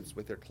parents,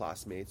 with their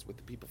classmates, with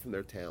the people from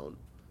their town,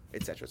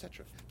 etc.,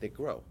 etc. They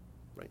grow,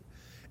 right?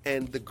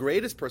 And the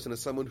greatest person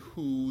is someone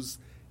whose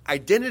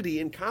identity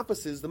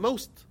encompasses the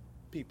most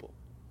people.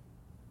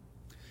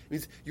 It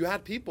means you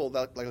had people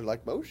that,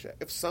 like Moshe.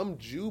 If some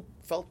Jew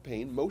felt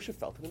pain, Moshe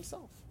felt it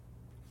himself.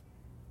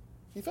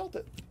 He felt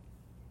it.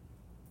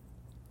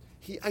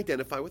 He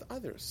identified with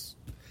others.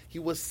 He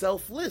was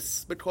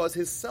selfless because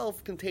his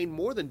self contained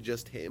more than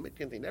just him. It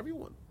contained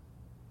everyone.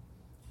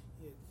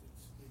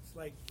 It's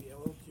like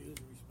all Jews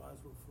are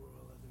responsible for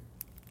all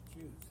other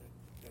Jews.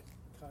 That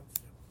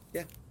concept.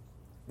 Yeah.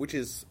 Which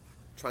is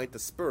trying to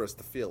spur us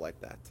to feel like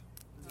that.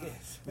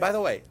 Yes. By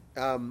the way,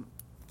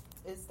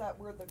 Is that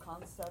where the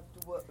concept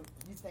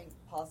you think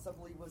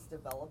possibly was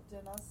developed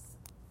in us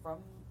from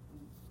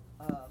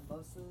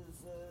Moses'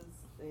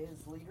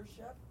 his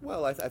leadership?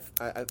 well,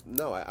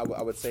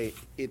 I would say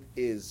it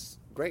is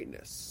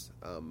greatness.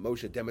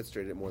 Moshe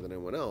demonstrated it more than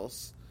anyone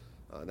else.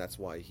 That's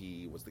why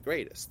he was the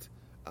greatest.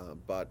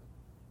 But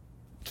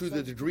to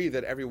the degree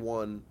that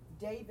everyone...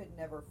 David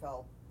never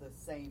felt the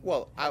same.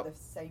 Well, had the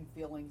same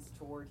feelings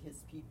toward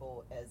his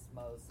people as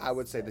Moses. I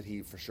would say did. that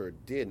he for sure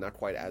did, not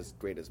quite as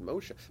great as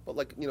Moshe. But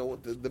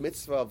the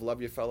mitzvah of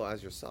love your fellow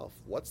as yourself,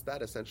 what's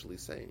that essentially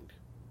saying?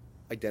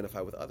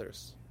 Identify with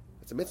others.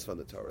 It's a mitzvah in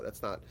the Torah.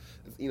 That's not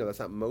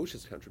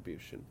Moshe's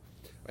contribution,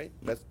 right?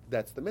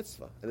 That's the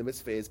mitzvah. And the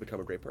mitzvah is become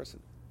a great person.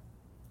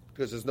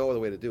 Because there's no other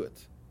way to do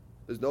it.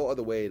 There's no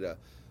other way to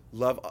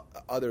love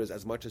others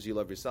as much as you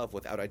love yourself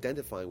without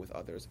identifying with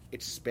others,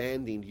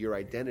 expanding your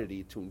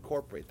identity to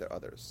incorporate the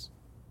others.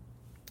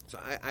 So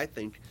I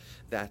think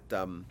that,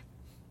 I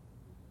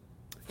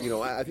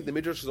think the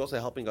Midrash is also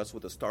helping us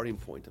with the starting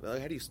point. How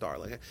do you start?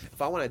 Like, if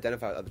I want to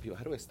identify with other people,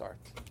 how do I start?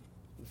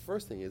 The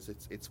first thing is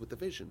it's with the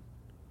vision.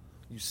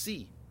 You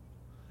see.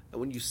 And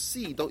when you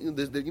see,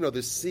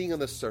 there's seeing on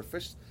the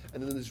surface,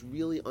 and then there's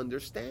really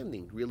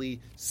understanding,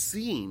 really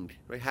seeing,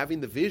 right?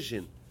 Having the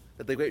vision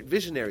that the great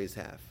visionaries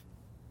have.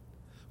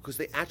 Because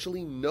they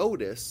actually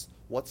notice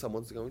what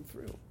someone's going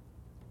through.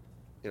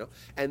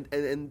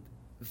 And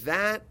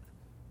that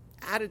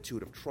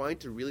attitude of trying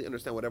to really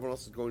understand what everyone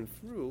else is going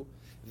through,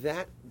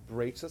 that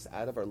breaks us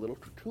out of our little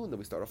cocoon that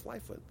we start off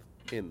life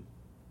in.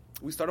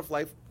 We start off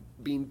life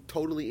being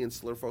totally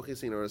insular,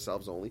 focusing on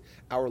ourselves only.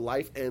 Our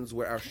life ends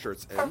where our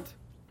shirts end.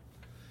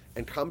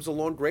 And comes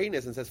along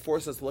greatness and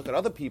forces us to look at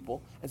other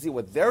people and see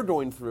what they're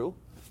going through,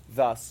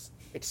 thus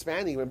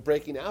expanding and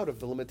breaking out of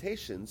the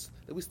limitations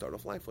that we start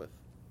off life with.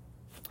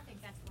 I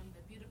think that's one of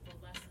the beautiful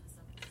lessons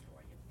of the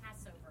story of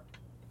Passover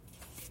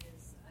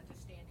is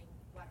understanding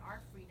what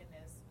our freedom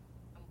is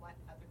and what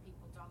other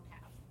people don't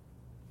have.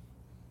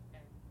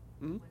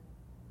 And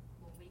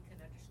when we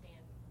can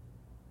understand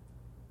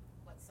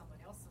what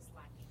someone else is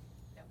lacking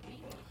that we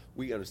need.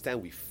 We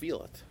understand, we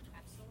feel it.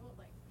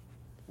 Absolutely.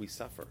 We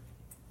suffer.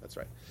 That's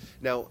right.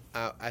 Now,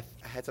 I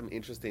had some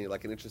interesting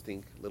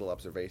little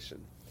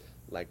observation.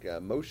 Like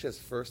Moshe's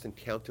first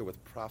encounter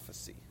with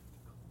prophecy.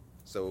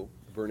 So,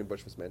 the burning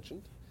bush was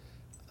mentioned.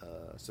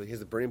 So he has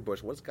the burning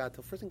bush. What does God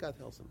tell? First thing God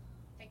tells him,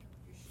 Take off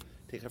your shoes.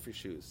 take off your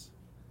shoes.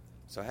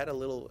 So I had a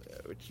little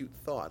acute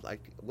thought,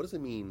 like, what does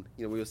it mean?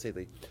 We would say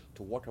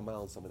to walk a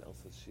mile in someone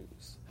else's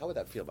shoes. How would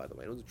that feel, by the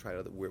way? I don't try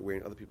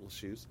wearing other people's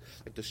shoes.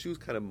 Like the shoes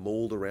kind of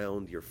mold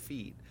around your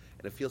feet,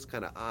 and it feels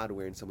kind of odd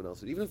wearing someone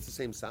else's. Even if it's the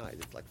same size,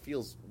 it like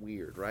feels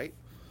weird, right?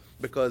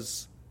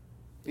 Because,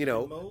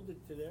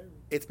 Molded to their.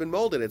 it's been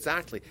molded,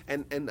 exactly.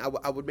 And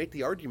I would make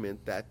the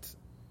argument that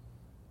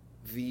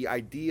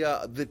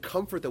the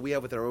comfort that we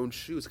have with our own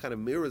shoes kind of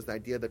mirrors the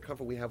idea of the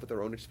comfort we have with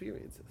our own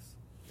experiences.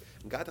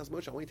 And God tells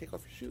Moshe, I want you to take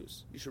off your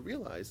shoes. You should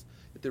realize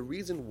that the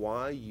reason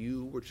why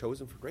you were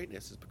chosen for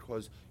greatness is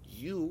because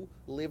you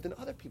lived in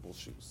other people's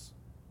shoes.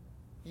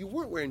 You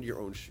weren't wearing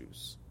your own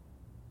shoes.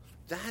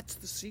 That's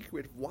the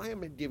secret of why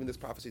I'm giving this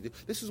prophecy to you.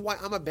 This is why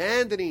I'm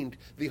abandoning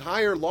the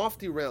higher,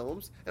 lofty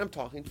realms, and I'm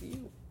talking to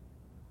you.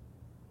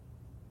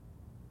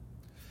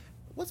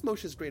 What's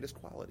Moshe's greatest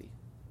quality?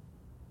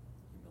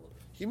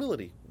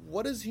 Humility.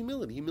 What is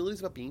humility? Humility is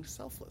about being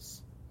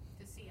selfless.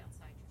 To see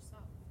outside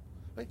yourself.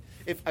 Right?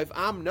 If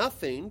I'm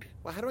nothing,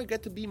 well, how do I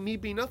get to be me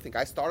being nothing?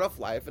 I start off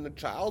life, and a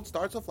child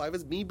starts off life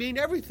as me being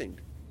everything.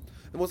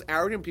 The most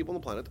arrogant people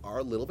on the planet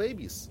are little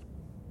babies.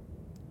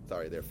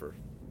 Sorry, they're for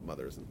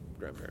mothers and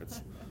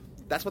grandparents.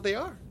 That's what they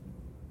are.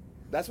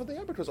 That's what they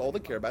are, because all they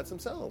care about is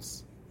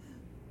themselves.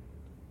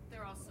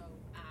 They're also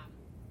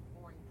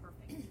born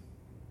perfect.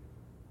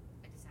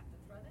 I just have to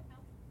throw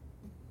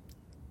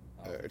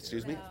that out.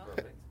 Excuse me? No. A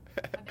baby.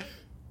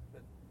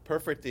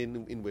 Perfect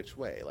in which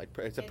way? Like,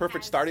 it's a It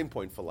perfect has- starting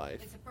point for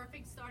life. It's a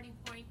perfect starting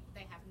point.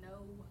 They have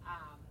no.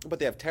 But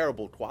they have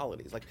terrible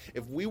qualities. Like,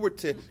 if we were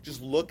to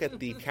just look at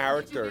the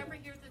character... Did you ever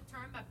hear the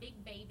term a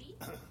big baby?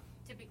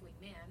 Typically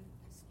men.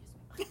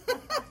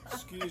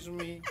 Excuse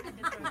me. Excuse me. I can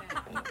throw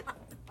that out.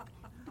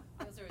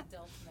 Those are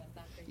adult men,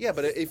 not babies. Yeah,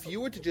 but if you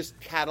were to just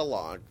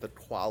catalog the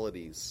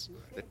qualities,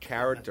 the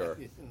character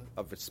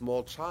of a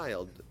small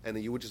child, and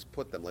then you would just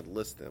put them, like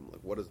list them,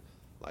 like what is,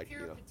 like,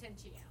 Pure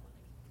potentiality.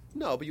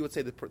 No, but you would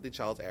say the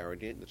child's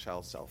arrogant, the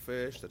child's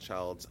selfish, the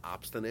child's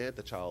obstinate,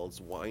 the child's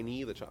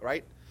whiny,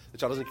 right? The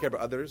child doesn't care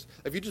about others.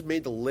 If you just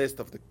made the list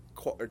of the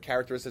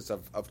characteristics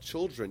of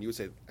children, you would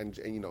say, and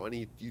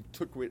you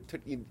took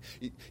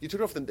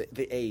off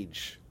the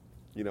age.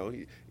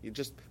 You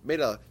just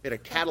made a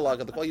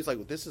catalog of the qualities.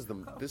 Like, this is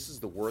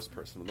the worst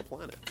person on the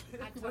planet.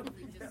 I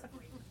totally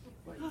disagree.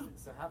 Wait,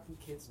 so how can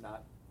kids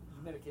not?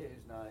 You met a kid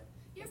who's not.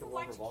 You into ever world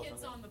watch revolves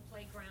kids on on the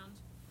playground?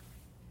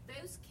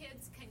 Those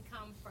kids can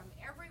come from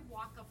every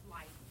walk of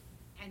life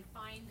and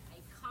find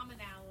a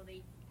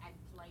commonality and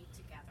play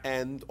together.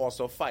 And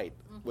also fight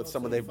with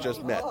someone they've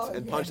just met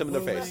and punch them in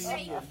the face.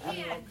 They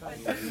can,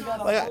 but there's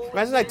not Like,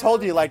 imagine I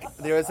told you, like,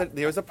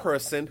 there's a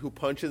person who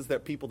punches their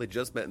people they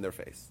just met in their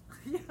face.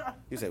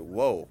 You say,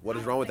 whoa, what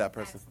is I wrong with think that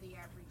person? That's the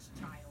average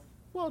child.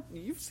 Well,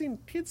 you've seen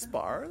kids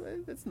spar.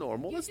 It's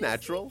normal. You It's do see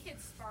natural.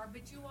 kids spar,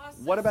 but you also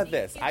What about see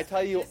this? kids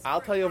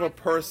I'll tell you of a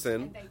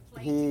person and they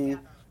play who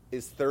together.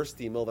 is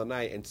thirsty in the middle of the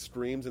night and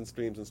screams and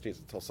screams and screams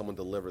until someone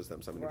delivers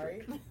them something to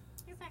Right? drink.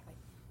 Exactly.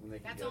 When they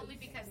can That's get- only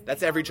because That's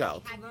they've every already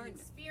child. had an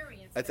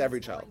experience That's that every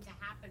is going child. to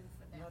happen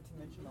for them. Not to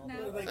mention all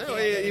No. the They Oh, can't yeah,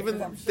 get it even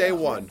themselves. day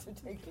one. to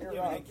take care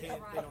Yeah, of. they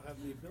can't. They don't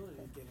have the ability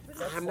to get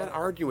it. I'm not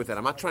arguing with it.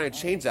 I'm not trying to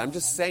change it. I'm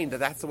just saying that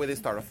that's the way they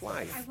start off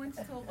life. I once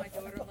told my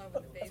daughter-in-law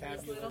when the baby was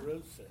Tabula little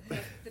rasa.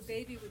 that the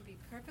baby would be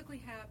perfectly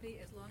happy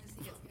as long as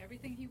he gets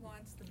everything he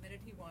wants the minute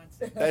he wants.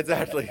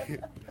 Exactly.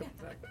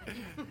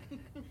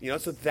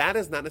 So that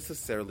is not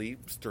necessarily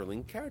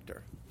sterling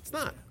character. It's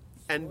not.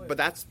 But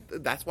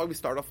that's why we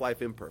start off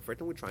life imperfect,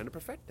 and we're trying to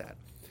perfect that.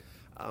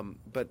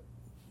 But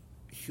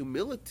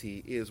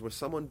humility is where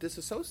someone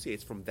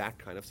disassociates from that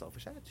kind of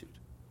selfish attitude.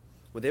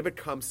 When they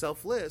become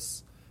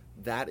selfless,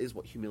 that is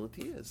what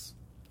humility is.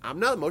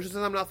 Moshe says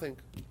I'm nothing.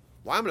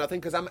 Why I'm nothing?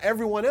 Because I'm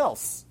everyone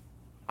else.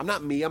 I'm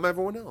not me, I'm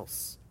everyone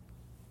else.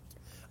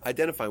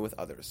 Identifying with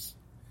others.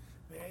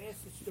 May I ask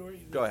a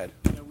story? Go ahead.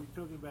 We're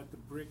talking about the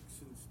bricks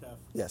and stuff.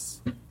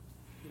 Yes.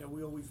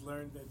 We always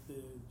learned that the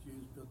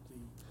Jews built the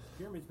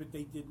pyramids, but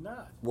they did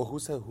not. Well, who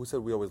said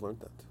we always learned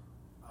that?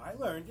 I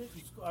learned it.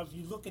 If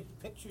you look at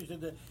the pictures in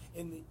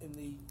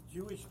the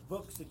Jewish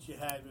books that you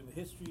have in the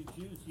history of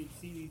Jews, you'd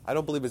see these. I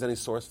don't believe there's any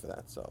source for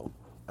that, so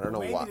I don't know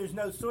Maybe why. there's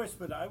no source,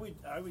 but I would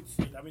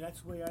see it. I mean,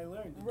 that's the way I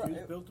learned. The Jews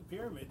Right. built the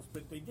pyramids,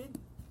 but they didn't.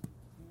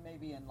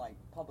 Maybe in like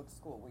public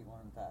school we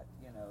learned that,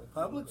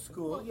 Public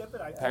school, yeah,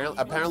 but I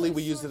Apparently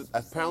we used it.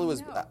 Apparently it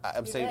was. No.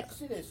 I'm in saying.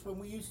 Exodus when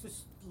we used to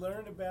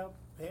learn about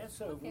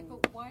Passover. Okay,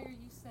 but why are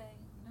you saying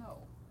no?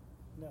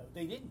 No,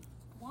 they didn't.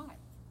 Why?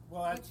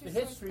 Well, that's the What's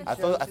your history source? I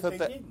shows thought. I that thought they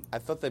that. didn't. I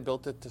thought they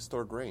built it to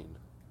store grain.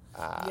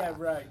 Yeah,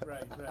 right.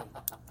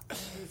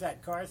 Who's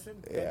that, Carson?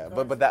 Ben Yeah,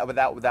 Carson?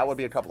 but that would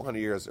be a couple hundred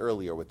years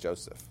earlier with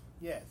Joseph.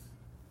 Yes.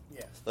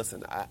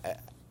 Listen,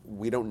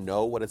 we don't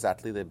know what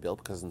exactly they built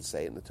because it doesn't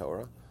say it in the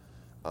Torah.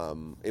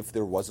 If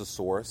there was a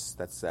source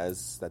that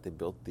says that they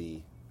built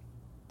the,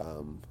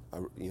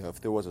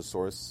 if there was a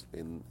source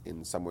in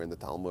somewhere in the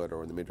Talmud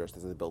or in the Midrash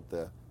that says they built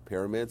the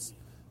pyramids,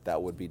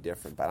 that would be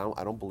different. But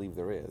I don't believe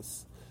there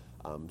is.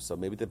 So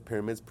maybe the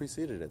pyramids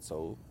preceded it.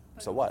 So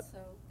But So what? also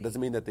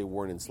Doesn't mean that they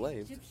weren't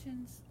enslaved. The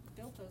Egyptians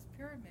built those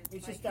pyramids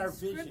It's by just our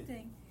vision.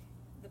 conscripting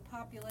the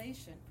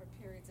population for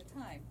periods of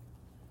time.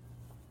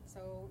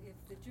 So if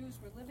the Jews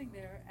were living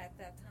there at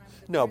that time,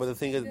 No, but the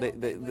thing is, pyramids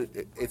were built, they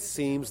wouldn't it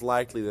seems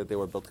likely that they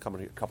were built a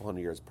couple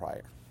hundred years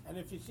prior. And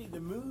if you see the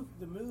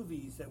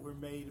movies that were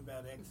made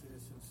about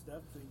Exodus and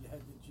stuff, so you had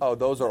the Jews. Oh,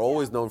 those are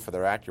always known for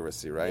their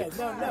accuracy, right?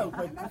 Yeah, no,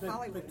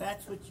 Right. but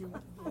that's what you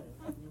remember.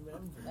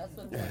 That's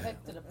what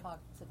depicted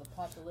to the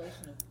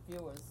population of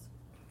viewers.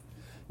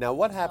 Now,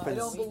 what I happens?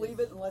 don't believe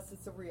it unless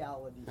it's a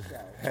reality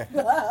show.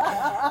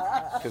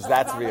 Because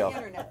that's On real. the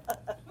internet.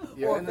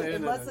 Yeah, Or in the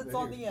unless internet, it's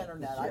on the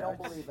internet, I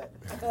don't believe it.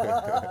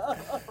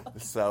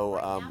 So,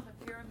 Right now,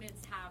 the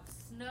pyramids have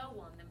snow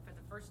on them for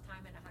the first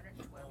time in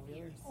 112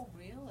 years. Oh,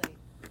 really?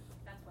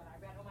 That's what I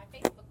read on my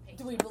Facebook page.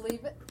 Do we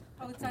believe it?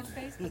 Oh, it's on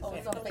Facebook. Oh,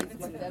 it's on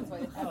Facebook, that's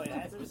why. Oh,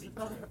 yeah.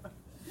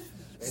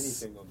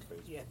 Anything on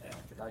Facebook. Yeah.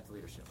 Back to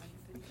leadership.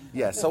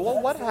 yeah. So,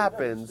 what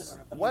happens?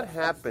 What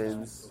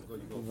happens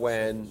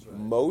when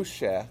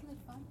Moshe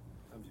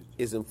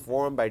is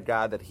informed by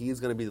God that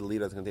he's going to be the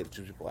leader that's going to take the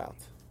Jewish people out?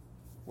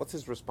 What's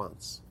his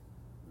response?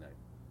 No.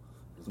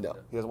 No,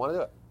 he doesn't want to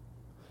do it.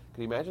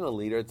 Can you imagine a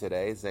leader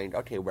today saying,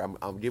 "Okay, well,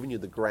 I'm giving you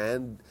the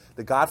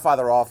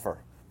Godfather offer.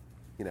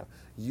 You know,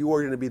 you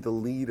are going to be the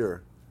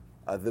leader,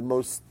 the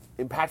most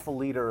impactful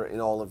leader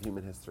in all of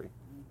human history.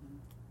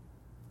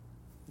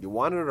 You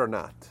want it or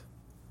not?"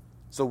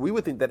 So we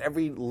would think that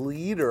every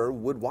leader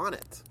would want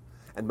it.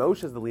 And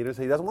Moshe is the leader,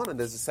 so he doesn't want it.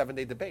 There's a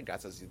 7-day debate.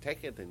 God says, "You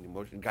take it," and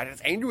God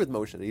gets angry with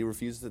Moshe that he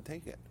refuses to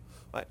take it.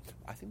 Right?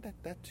 I think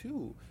that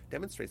too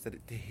demonstrates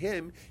that to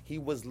him, he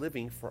was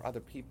living for other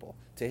people.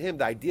 To him,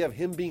 the idea of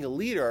him being a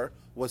leader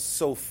was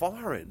so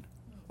foreign.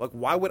 Like,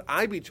 why would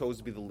I be chosen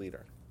to be the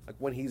leader? Like,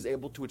 when he's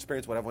able to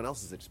experience what everyone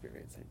else is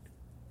experiencing.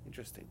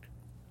 Interesting.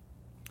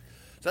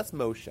 So that's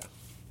Moshe.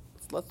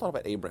 Let's talk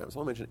about Abraham. So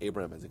I want to mention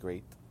Abraham as a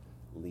great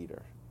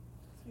leader.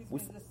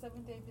 Excuse me, the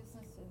 7-day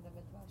business in the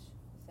Midrash,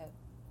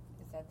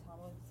 is that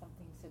Talmud?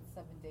 Something said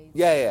 7 days?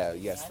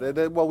 Yes.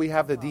 Well, we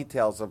have the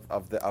details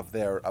of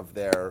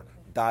their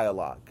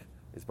dialogue.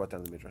 It's brought down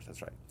in the Midrash.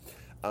 That's right.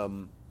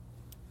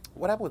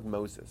 What happened with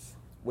Moses,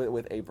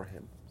 with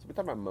Abraham? So we're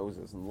talking about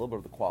Moses and a little bit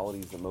of the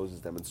qualities that Moses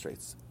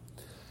demonstrates.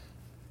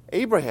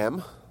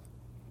 Abraham,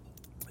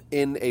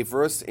 in a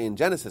verse in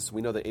Genesis,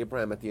 we know that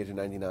Abraham at the age of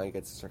 99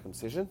 gets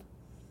circumcision,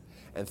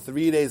 and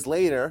 3 days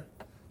later,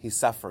 he's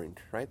suffering,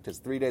 right? Because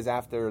 3 days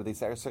after the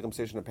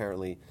circumcision,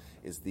 apparently,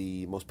 is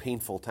the most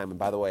painful time. And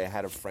by the way, I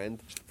had a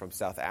friend from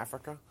South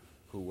Africa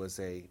who was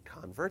a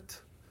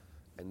convert,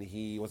 and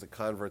he was a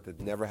convert that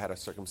never had a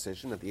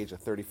circumcision. At the age of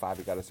 35,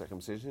 he got a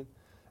circumcision,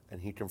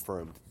 and he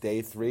confirmed.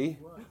 Day 3.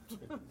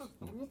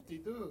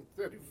 Whoop-de-doo,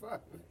 35.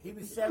 He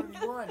was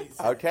 71. He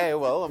said. Okay,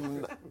 well,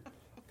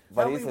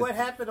 but Tell he me said, what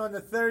happened on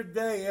the third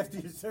day after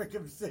your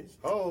circumcision.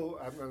 Oh,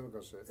 I'm not going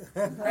to say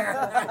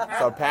it.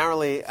 so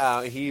apparently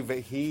he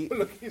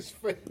Look at his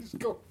face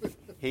going.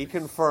 he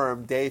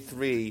confirmed day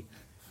 3.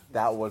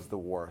 That was the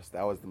worst.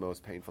 That was the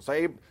most painful.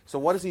 So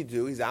what does he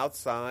do? He's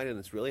outside and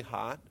it's really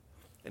hot,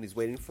 and he's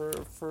waiting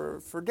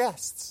for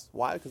guests.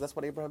 Why? Because that's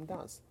what Abraham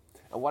does.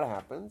 And what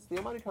happens? The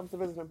Almighty comes to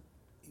visit him,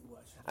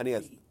 and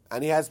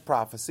he has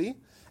prophecy.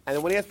 And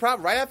then when he has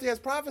right after he has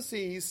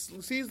prophecy, he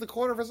sees the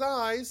corner of his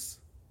eyes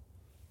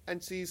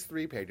and sees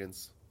 3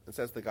 pagans and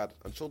says to God,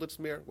 "Unshuldet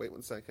mir, wait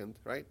 1 second,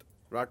 right?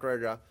 Rak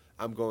rega,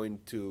 I'm going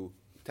to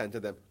tend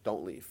to them.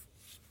 Don't leave."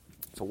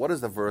 So what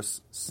does the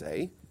verse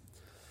say?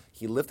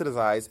 He lifted his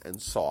eyes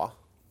and saw.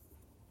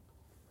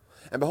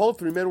 And behold,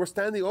 3 men were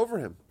standing over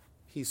him.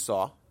 He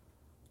saw,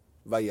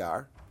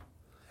 Vayar,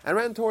 and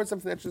ran towards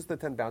them, and just the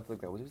 10 bowed to the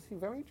ground. Which is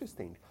very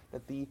interesting,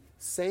 that the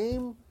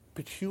same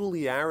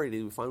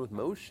peculiarity we find with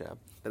Moshe,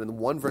 that in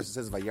one verse it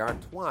says Vayar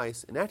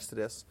twice, in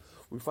Exodus,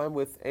 we find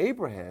with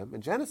Abraham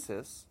in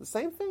Genesis, the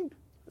same thing.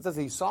 It says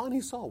he saw and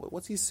he saw.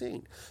 What's he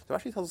seeing? So it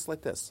actually tells us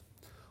like this.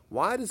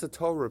 Why does the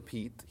Torah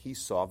repeat he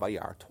saw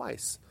Vayar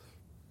twice?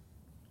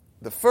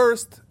 The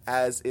first,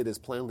 as it is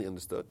plainly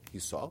understood, he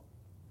saw.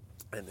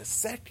 And the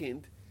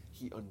second,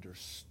 he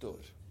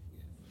understood.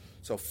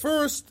 So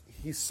first,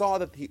 he saw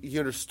that he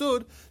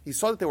understood. He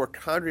saw that they were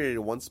congregated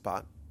in one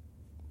spot,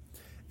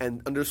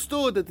 and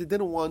understood that they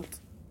didn't want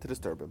to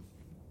disturb him.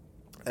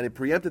 And he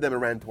preempted them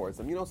and ran towards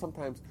them. You know,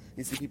 sometimes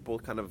you see people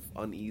kind of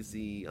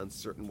uneasy,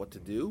 uncertain what to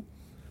do.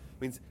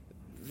 It means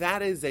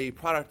that is a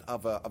product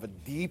of a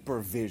deeper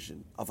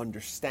vision, of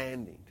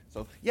understanding.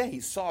 So, yeah, he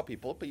saw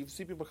people, but you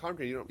see people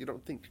congregate, you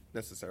don't think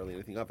necessarily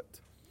anything of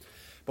it.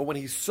 But when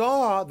he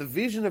saw, the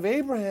vision of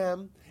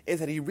Abraham is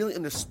that he really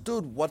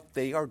understood what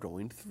they are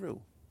going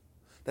through.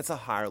 That's a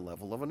higher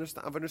level of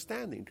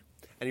understanding.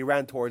 And he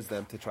ran towards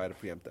them to try to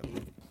preempt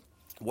them.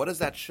 What does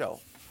that show?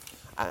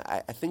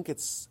 I think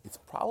it's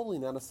probably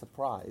not a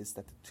surprise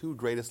that the 2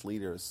 greatest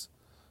leaders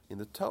in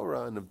the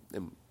Torah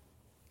and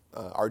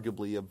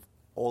arguably of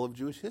all of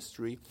Jewish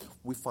history,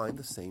 we find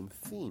the same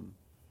theme.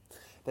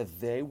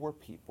 That they were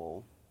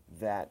people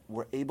that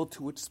were able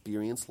to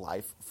experience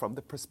life from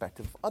the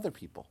perspective of other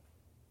people.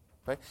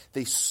 Right?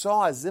 They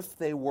saw as if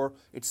they were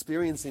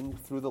experiencing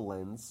through the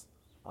lens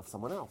of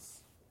someone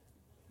else.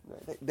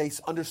 They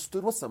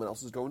understood what someone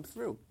else was going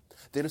through.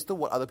 They understood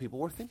what other people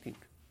were thinking.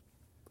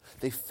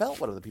 They felt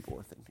what other people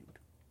were thinking.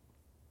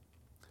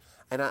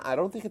 And I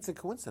don't think it's a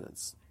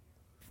coincidence.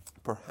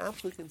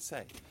 Perhaps we can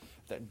say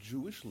that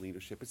Jewish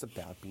leadership is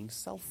about being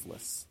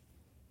selfless.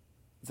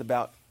 It's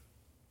about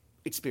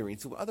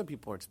experiencing what other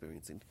people are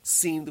experiencing,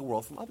 seeing the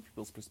world from other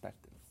people's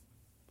perspective,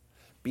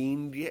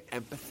 being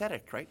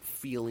empathetic, right?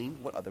 Feeling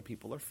what other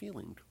people are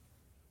feeling.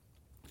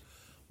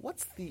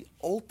 What's the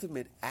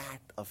ultimate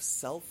act of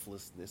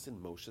selflessness in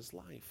Moshe's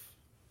life?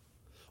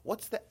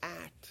 What's the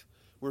act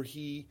where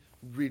he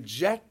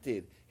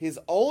rejected his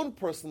own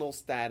personal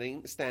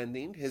standing,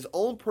 his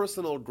own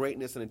personal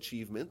greatness and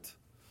achievement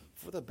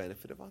for the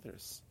benefit of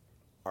others?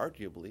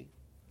 Arguably,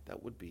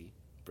 that would be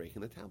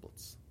breaking the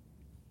tablets.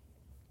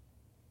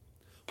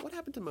 What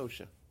happened to Moshe?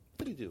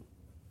 What did he do?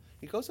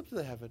 He goes up to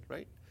the heaven,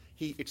 right?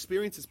 He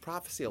experiences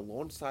prophecy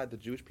alongside the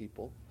Jewish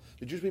people.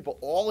 The Jewish people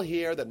all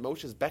hear that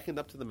Moshe is beckoned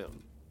up to the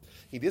mountain.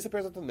 He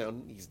disappears up to the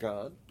mountain. He's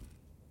gone.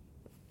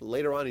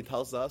 Later on, he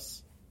tells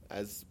us,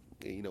 as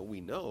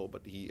we know,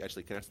 but he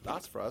actually connects the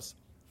dots for us.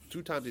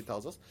 2 times he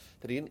tells us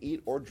that he didn't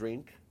eat or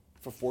drink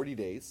for 40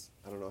 days.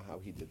 I don't know how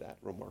he did that.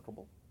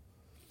 Remarkable.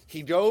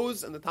 He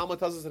goes, and the Talmud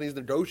tells us that he's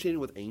negotiating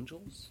with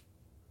angels.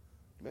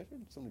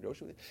 Imagine some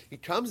negotiating. He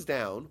comes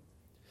down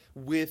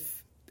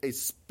with a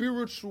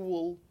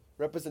spiritual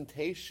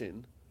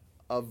representation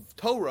of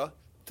Torah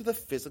to the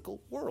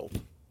physical world.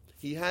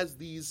 He has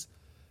these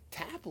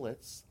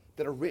tablets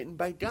that are written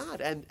by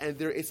God, and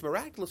it's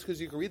miraculous because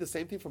you can read the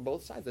same thing from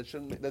both sides.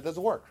 That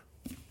doesn't work,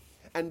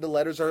 and the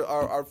letters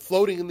are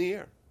floating in the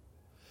air.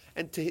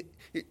 And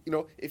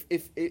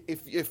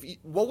if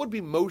what would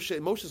be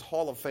Moshe's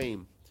Hall of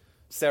Fame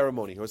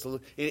ceremony?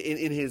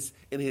 In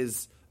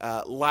his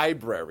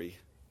library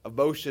of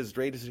Moshe's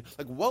greatest,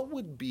 like what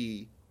would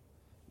be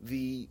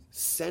the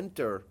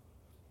center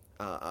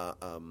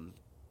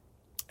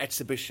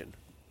exhibition?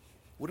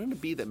 Wouldn't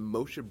it be that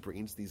Moshe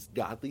brings these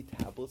godly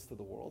tablets to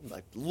the world?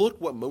 Like, look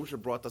what Moshe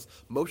brought us.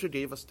 Moshe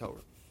gave us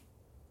Torah.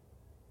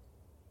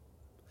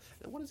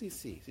 And what does he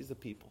see? He sees the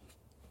people.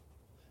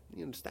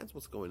 He understands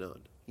what's going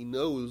on. He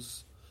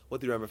knows what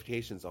the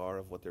ramifications are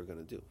of what they're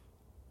going to do.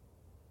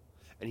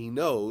 And he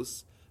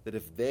knows that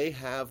if they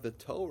have the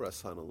Torah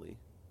suddenly,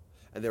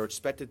 and they're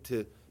expected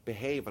to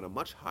behave on a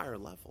much higher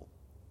level,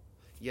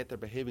 yet they're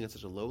behaving at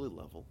such a lowly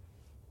level,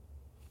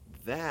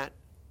 that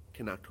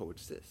cannot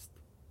coexist.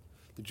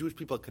 The Jewish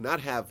people cannot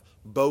have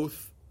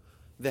both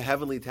the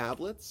heavenly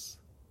tablets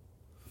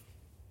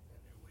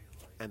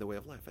and the way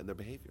of life and their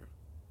behavior.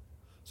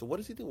 So what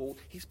does he do? Well,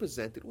 he's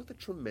presented with a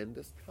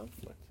tremendous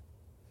conflict.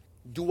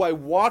 Do I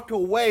walk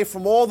away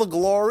from all the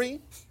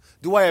glory?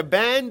 Do I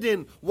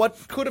abandon what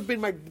could have been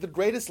the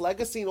greatest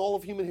legacy in all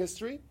of human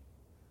history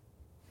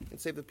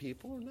and save the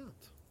people or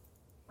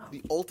not?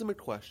 The ultimate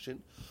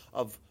question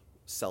of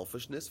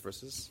selfishness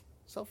versus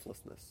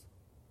selflessness.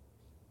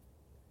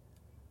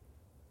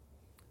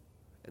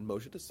 And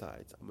Moshe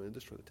decides, I'm going to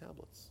destroy the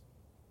tablets.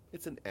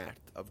 It's an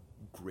act of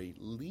great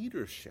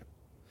leadership.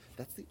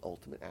 That's the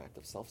ultimate act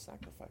of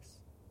self-sacrifice.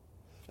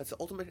 That's the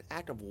ultimate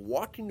act of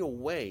walking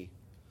away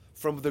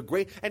from the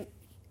great... And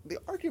the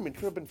argument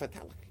could have been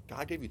fantastic.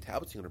 God gave you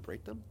tablets, you're going to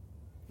break them?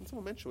 And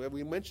someone mentioned,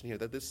 we mentioned here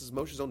that this is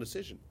Moshe's own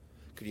decision.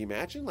 Could you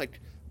imagine,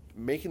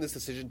 making this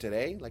decision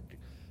today?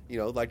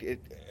 Imagine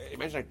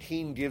a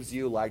team gives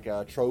you,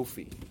 a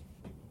trophy.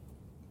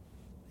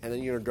 And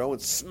then you're going to go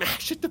and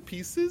smash it to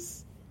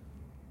pieces?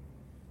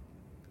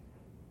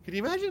 Can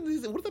you imagine?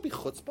 Wouldn't that be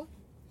chutzpah?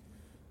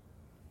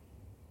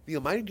 The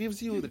Almighty gives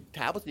you the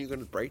tablets and you're going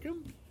to break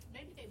them?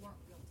 Maybe they weren't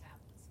real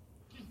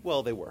tablets.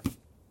 Well, they were. I didn't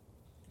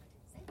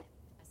say that.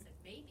 I said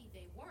maybe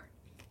they weren't.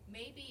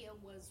 Maybe it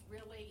was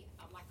really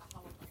like a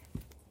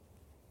hologram.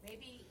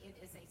 Maybe it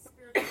is a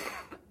spiritual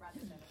tablet rather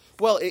than a...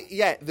 Well,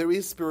 there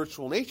is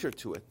spiritual nature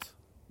to it,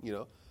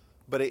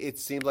 but it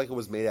seemed like it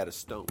was made out of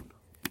stone.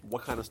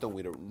 What kind of stone,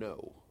 we don't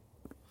know.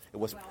 It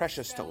was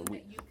precious stone.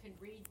 That you can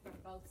read from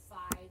both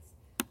sides,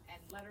 and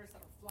letters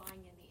that are flying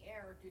in the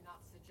air do not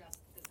suggest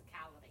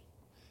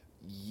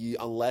physicality.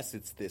 Unless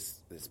it's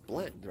this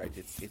blend, right?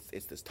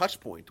 It's this touch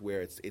point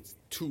where it's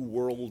 2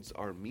 worlds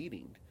are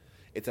meeting.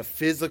 It's a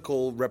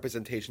physical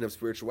representation of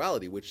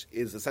spirituality, which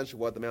is essentially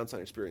what the Mount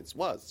Sinai experience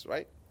was,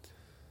 right?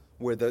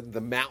 Where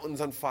the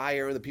mountain's on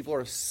fire and the people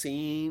are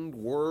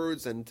saying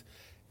words and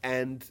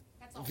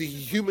That's all the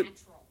human.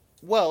 supernatural.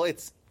 Well,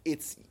 it's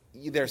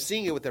they're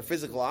seeing it with their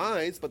physical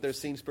eyes, but they're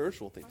seeing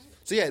spiritual things.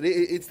 So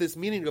it's this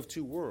meaning of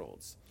 2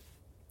 worlds.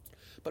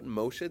 But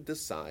Moshe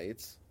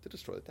decides to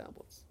destroy the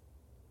tablets.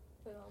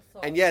 But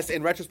also, And yes,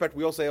 in retrospect,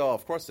 we all say, "Oh,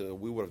 of course,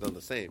 we would have done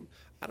the same."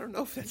 I don't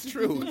know if that's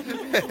true.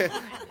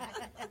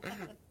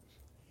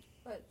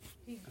 but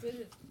he did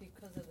it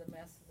because of the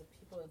masses of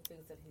people and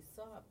things that he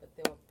saw. But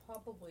there were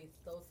probably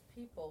those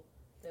people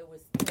that were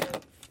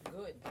still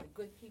good, the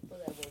good people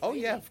that were Oh,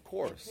 yeah, waiting of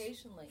course.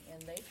 patiently,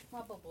 and they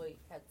probably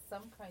had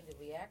some kind of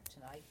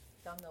reaction. I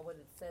don't know what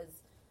it says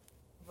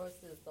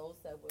versus those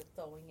that were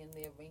throwing in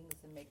their rings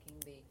and making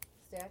the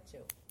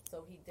statue.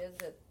 So he does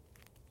it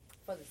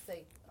for the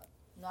sake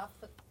not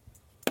for,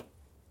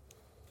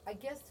 I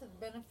guess to the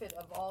benefit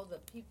of all the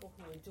people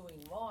who are doing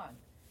wrong,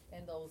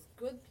 and those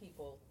good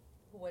people,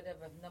 who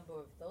whatever number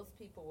of those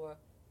people were,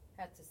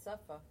 had to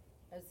suffer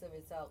as a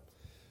result.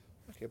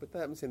 Okay, but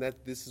I'm saying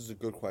that this is a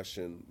good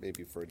question,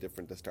 maybe for a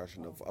different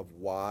discussion of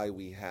why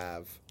we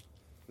have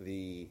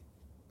the.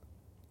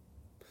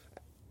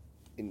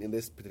 In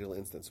this particular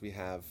instance, we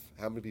have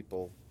how many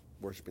people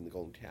worshiping the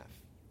golden calf?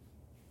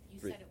 You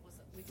said it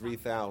was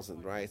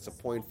 3,000, right? It's a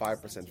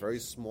 0.5%, very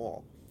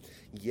small.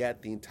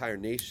 Yet the entire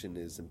nation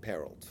is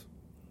imperiled.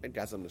 And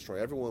God's going to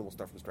destroy everyone. We'll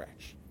start from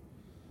scratch.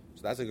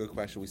 So that's a good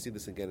question. We see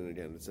this again and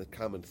again. It's a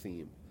common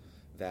theme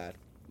that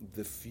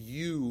the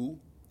few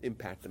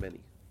impact the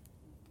many.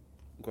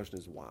 The question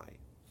is why.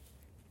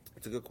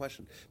 It's a good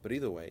question. But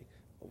either way,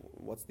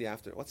 what's the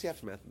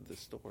aftermath of this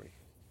story?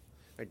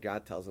 Right,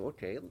 God tells them,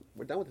 okay,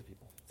 we're done with the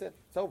people. That's it.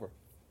 It's over.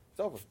 It's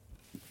over.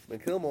 We're going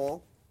to kill them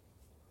all.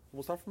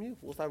 We'll start from you.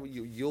 We'll start with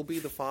you. You'll be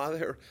the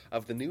father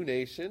of the new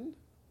nation.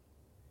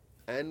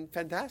 And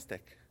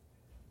fantastic.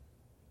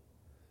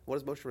 What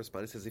does Moshe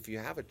respond? He says, if you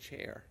have a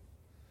chair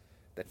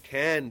that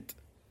can't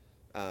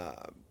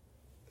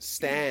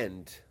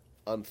stand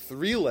on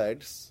 3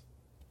 legs,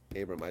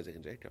 Abraham, Isaac,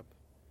 and Jacob,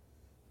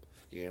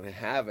 you're going to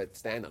have it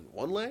stand on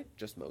 1 leg,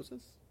 just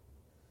Moses?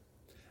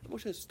 And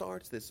Moshe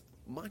starts this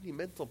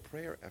monumental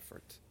prayer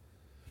effort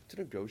to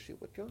negotiate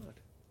with God.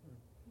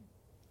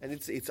 And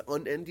it's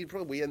unending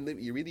program.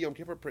 You read the Yom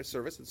Kippur prayer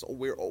service.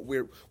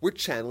 We're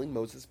channeling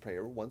Moses'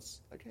 prayer once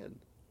again.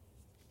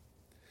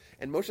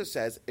 And Moshe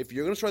says, if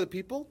you're going to destroy the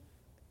people,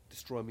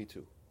 destroy me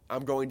too.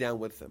 I'm going down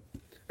with them.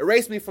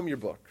 Erase me from your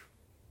book.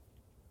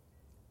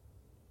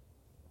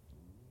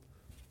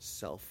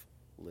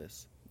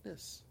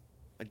 Selflessness.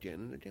 Again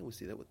and again, we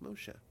see that with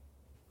Moshe.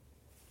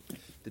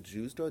 The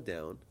Jews go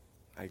down,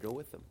 I go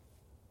with them.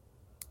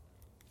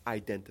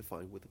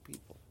 Identifying with the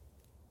people.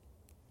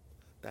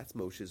 That's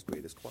Moshe's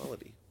greatest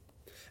quality.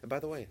 And by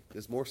the way,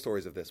 there's more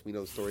stories of this. We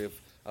know the story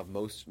of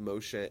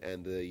Moshe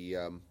and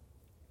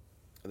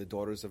the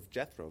daughters of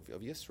Jethro,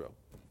 of Yisro,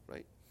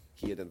 right?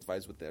 He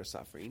identifies with their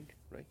suffering,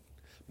 right?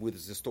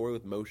 There's a story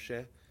with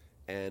Moshe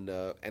and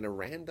a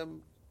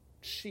random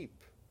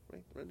sheep,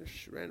 right?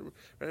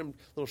 Random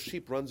little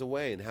sheep runs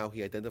away, and how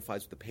he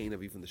identifies with the pain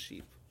of even the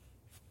sheep.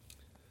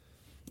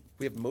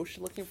 We have Moshe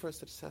looking for a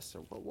successor.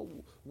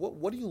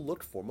 What do you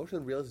look for?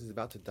 Moshe realizes he's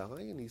about to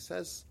die, and he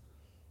says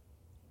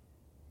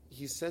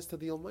to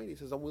the Almighty, he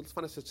says, let's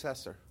find a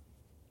successor.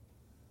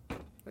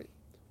 Right?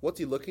 What's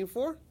he looking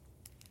for?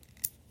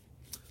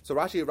 So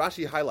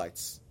Rashi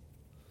highlights,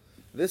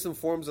 this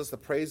informs us the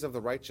praise of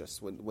the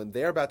righteous. When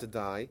they're about to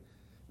die,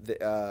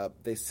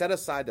 they set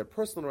aside their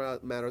personal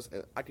matters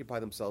and occupy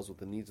themselves with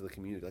the needs of the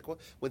community.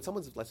 When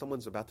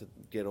someone's about to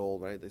get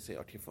old, right? They say,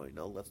 okay, fine,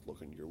 now let's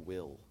look on your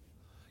will.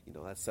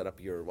 Let's set up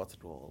your,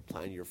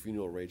 plan your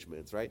funeral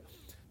arrangements, right?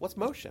 What's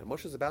Moshe?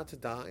 Moshe's about to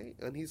die,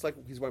 and he's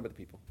worried about the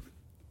people.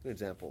 An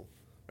example,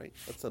 right?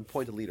 Let's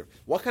point a leader.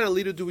 What kind of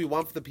leader do we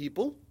want for the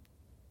people?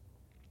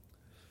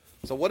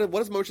 So what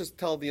does Moshe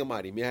tell the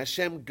Almighty? May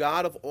Hashem,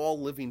 God of all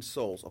living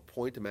souls,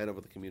 appoint a man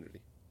over the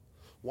community.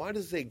 Why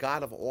does it say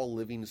God of all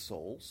living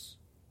souls?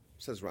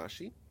 Says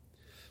Rashi.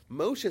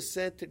 Moshe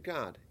said to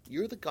God,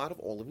 you're the God of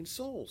all living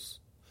souls.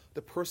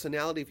 The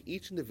personality of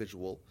each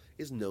individual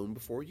is known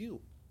before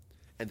you,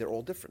 and they're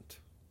all different.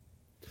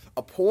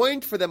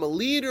 Appoint for them a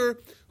leader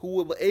who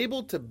will be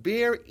able to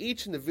bear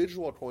each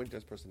individual according to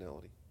his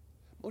personality.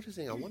 Moshe is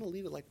saying, I want a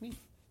leader like me.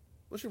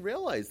 Moshe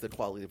realized the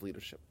quality of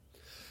leadership.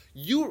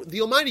 You,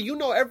 the Almighty, you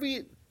know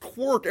every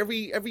quirk,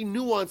 every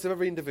nuance of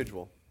every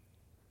individual.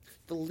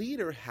 The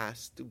leader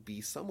has to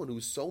be someone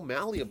who's so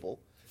malleable,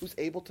 who's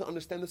able to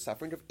understand the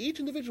suffering of each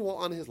individual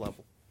on his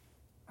level.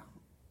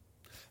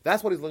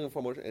 That's what he's looking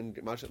for, Moshe,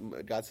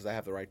 and God says, I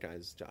have the right guy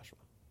as Joshua.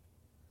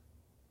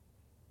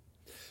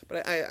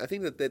 But I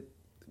think that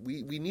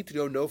we need to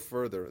go no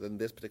further than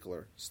this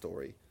particular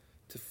story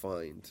to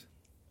find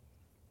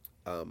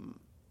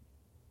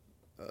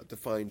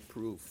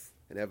proof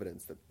and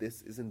evidence that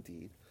this is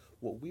indeed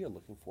what we are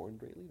looking for in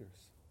great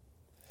leaders.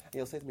 And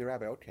you'll say to me,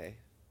 Rabbi, okay,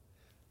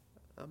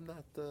 I'm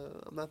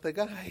not the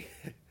guy.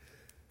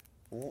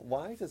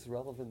 Why is this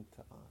relevant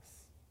to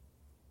us?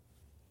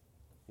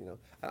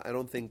 I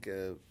don't think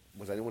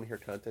was anyone here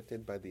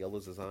contacted by the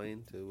Elders of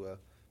Zion to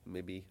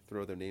maybe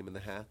throw their name in the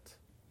hat?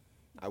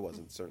 I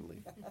wasn't,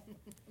 certainly.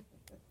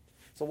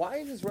 So why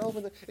is this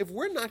relevant? If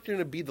we're not going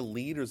to be the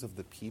leaders of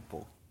the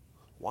people,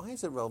 why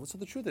is it relevant? So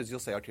the truth is, you'll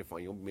say, okay,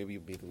 fine, maybe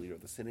you'll be the leader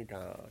of the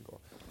synagogue, or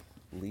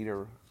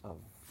leader of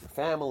your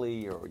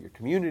family, or your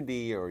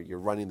community, or you're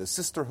running the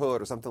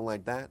sisterhood, or something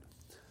like that.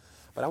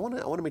 But I want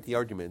to make the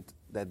argument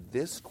that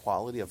this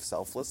quality of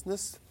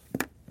selflessness,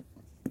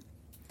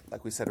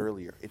 like we said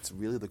earlier, it's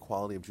really the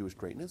quality of Jewish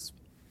greatness.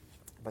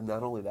 But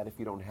not only that, if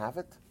you don't have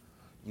it,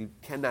 you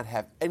cannot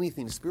have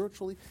anything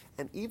spiritually,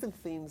 and even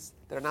things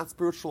that are not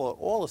spiritual at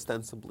all,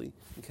 ostensibly,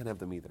 you can't have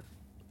them either.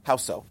 How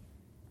so?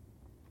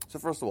 So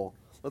first of all,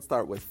 let's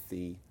start with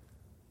the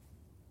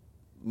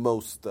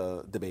most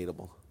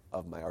debatable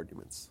of my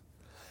arguments.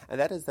 And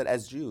that is that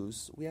as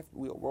Jews,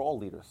 we're all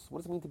leaders. What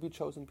does it mean to be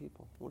chosen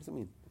people? What does it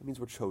mean? It means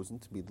we're chosen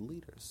to be the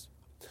leaders.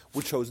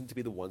 We're chosen to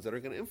be the ones that are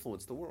going to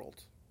influence the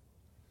world.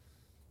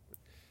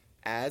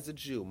 As a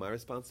Jew, my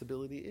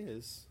responsibility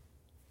is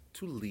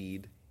to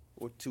lead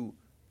or to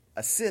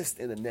assist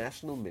in the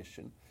national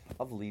mission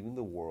of leading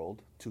the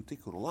world to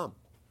Tikkun Olam.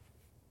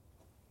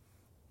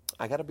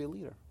 I got to be a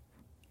leader.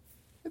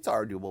 It's an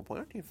arguable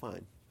point. Okay,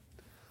 fine.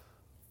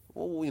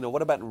 Well,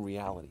 what about in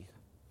reality?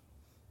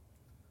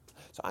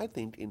 So I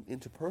think in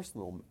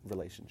interpersonal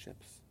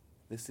relationships,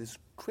 this is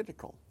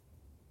critical.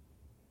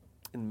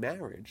 In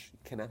marriage, you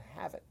cannot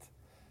have it.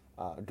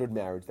 A good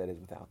marriage, that is,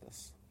 without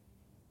this.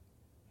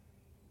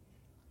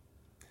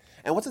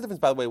 And what's the difference,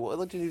 by the way? Well,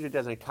 let's use it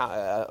as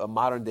a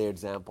modern-day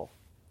example.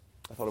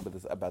 I thought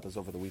about this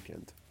over the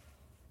weekend.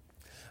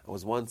 I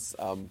was once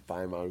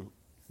by my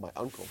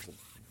uncle,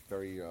 a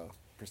very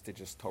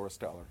prestigious Torah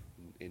scholar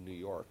in New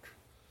York,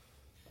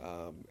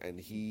 and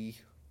he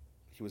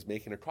was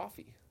making a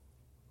coffee.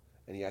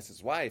 And he asked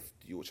his wife,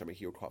 should I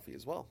make you a coffee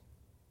as well?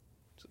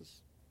 Which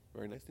is a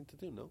very nice thing to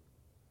do, no?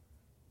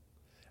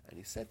 And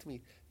he said to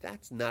me,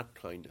 that's not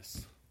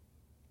kindness.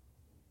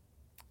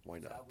 Why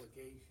not?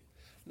 Obligation.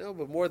 No,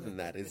 but more than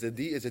that. It's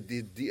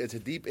a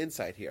deep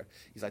insight here.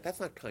 He's like,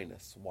 that's not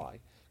kindness. Why?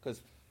 Because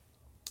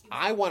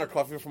I want a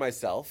coffee for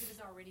myself. He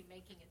was already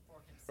making it for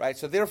himself. Right,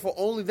 so therefore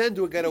only then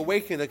do I get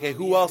awakened, okay,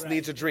 who else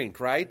needs a drink,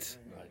 right?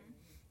 Right.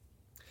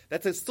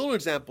 That's still an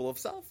example of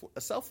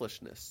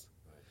selfishness.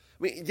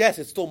 I mean, yes,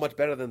 it's still much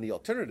better than the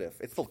alternative.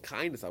 It's still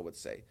kindness, I would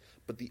say.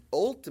 But the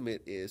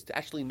ultimate is to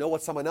actually know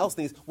what someone else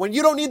needs when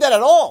you don't need that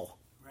at all.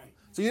 Right.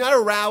 So you're not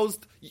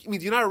aroused.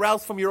 You're not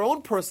aroused from your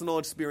own personal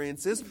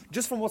experiences,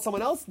 just from what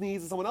someone else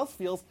needs and someone else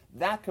feels.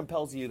 That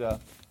compels you to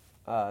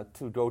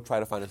go try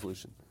to find a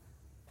solution.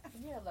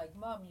 Yeah, like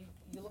Mom,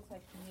 you look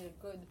like you need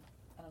a good,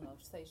 I don't know,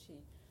 say she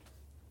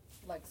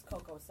likes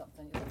cocoa or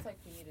something. It looks like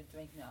you need a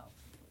drink now.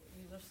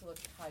 You just look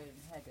tired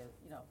and haggard.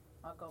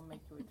 I'll go make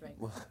you a drink.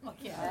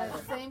 Okay. At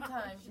the same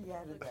time, She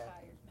added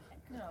that.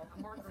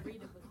 A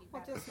margarita would be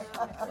Well, better. just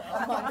now,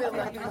 I'm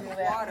really you gonna do had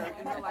that. water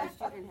and realized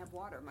you didn't have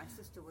water. My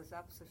sister was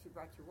up, so she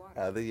brought you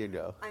water. There you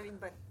go. I mean,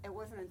 but it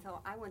wasn't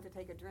until I went to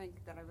take a drink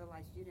that I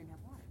realized you didn't have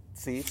water.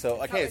 See,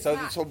 so okay, it's so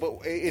not.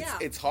 but it's Yeah.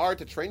 it's hard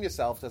to train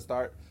yourself to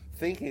start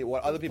thinking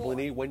what other people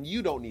Before. need when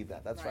you don't need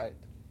that. That's right. Right.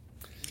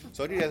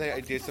 So what do you guys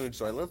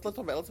think? Let's talk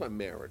about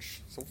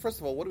marriage. So first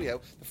of all, what do we have?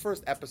 The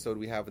first episode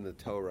we have in the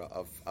Torah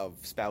of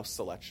spouse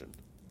selection.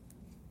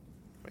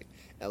 Right,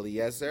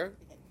 Eliezer,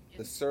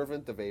 the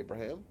servant of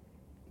Abraham.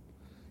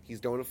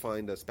 He's going to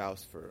find a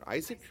spouse for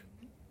Isaac.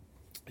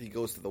 He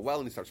goes to the well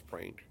and he starts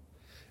praying,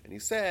 and he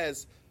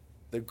says,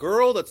 "The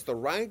girl that's the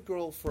right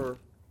girl for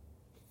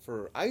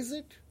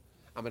Isaac,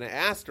 I'm going to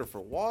ask her for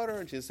water,"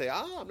 and she'll say,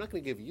 I'm not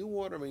going to give you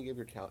water. I'm going to give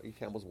your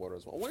camels water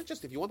as well. Why not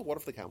just, if you want the water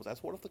for the camels,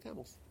 ask water for the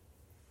camels.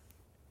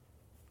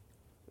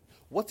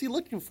 What's he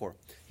looking for?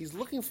 He's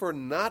looking for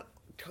not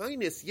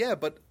kindness,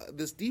 but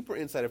this deeper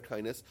insight of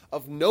kindness,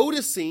 of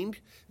noticing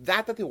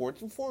that they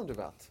weren't informed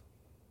about.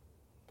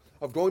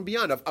 Of going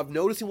beyond, of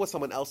noticing what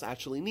someone else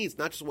actually needs,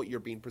 not just what you're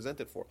being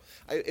presented for.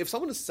 If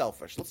someone is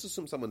selfish, let's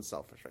assume someone's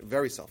selfish, right?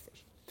 Very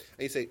selfish.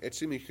 And you say,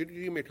 "Excuse me, could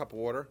you give me a cup of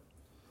water?"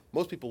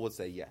 Most people would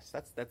say yes.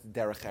 That's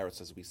derech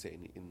eretz, as we say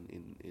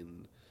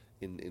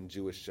in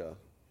Jewish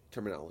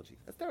terminology.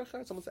 That's derech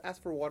eretz. Someone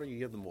asks for water, you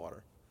give them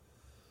water.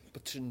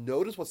 But to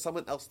notice what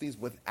someone else needs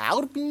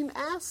without being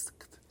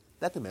asked,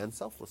 that demands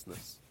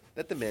selflessness.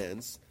 That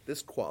demands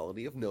this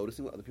quality of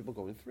noticing what other people are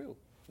going through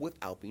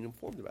without being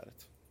informed about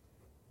it.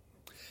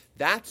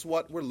 That's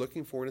what we're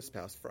looking for in a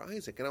spouse for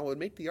Isaac. And I would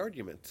make the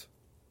argument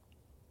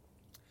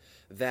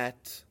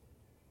that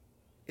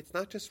it's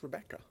not just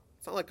Rebecca.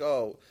 It's not like,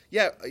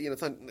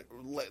 it's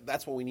not,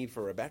 that's what we need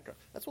for Rebecca.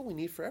 That's what we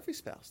need for every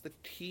spouse. The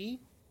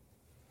key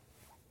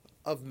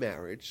of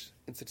marriage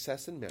and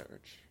success in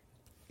marriage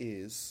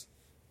is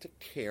to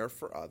care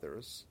for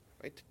others,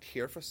 right? To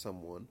care for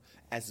someone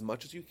as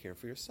much as you care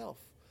for yourself.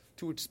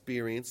 To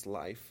experience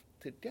life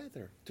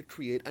together. To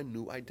create a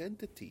new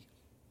identity.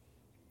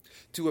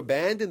 To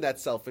abandon that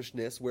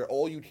selfishness where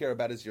all you care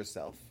about is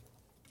yourself.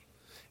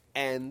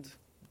 And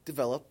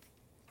develop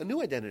a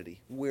new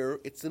identity where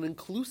it's an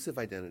inclusive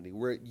identity,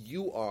 where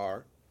you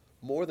are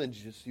more than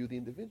just you, the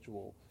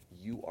individual.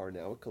 You are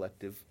now a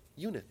collective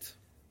unit.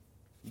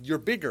 You're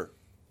bigger.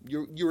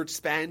 You're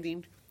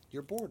expanding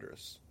your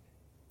borders.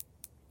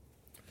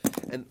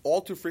 And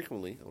all too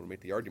frequently, I want to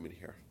make the argument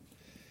here,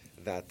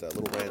 that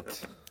little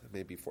rant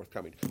may be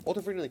forthcoming. All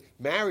too frequently,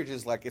 marriage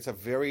is like, it's a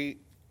very,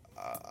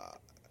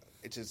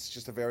 it's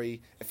just a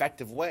very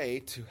effective way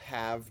to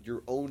have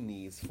your own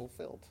needs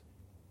fulfilled.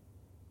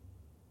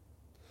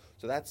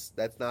 So that's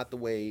not the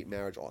way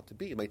marriage ought to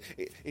be. I mean,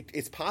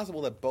 it's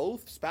possible that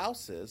both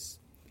spouses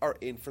are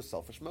in for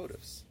selfish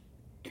motives.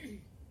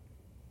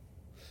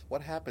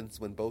 What happens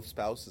when both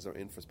spouses are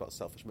in for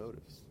selfish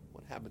motives?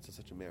 What happens in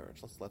such a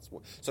marriage? Let's.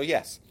 So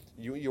yes,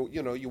 you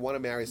want to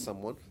marry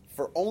someone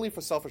only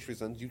for selfish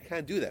reasons. You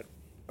can't do that.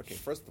 Okay,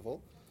 first of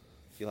all,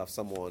 you'll have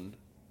someone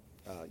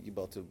you'll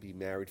be able to be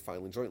married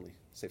finally jointly,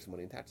 save some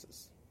money in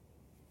taxes.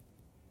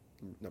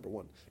 Number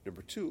one.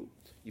 Number two,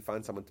 you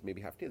find someone to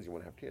maybe have kids. You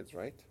want to have kids,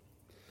 right?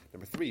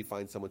 Number three, you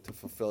find someone to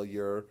fulfill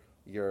your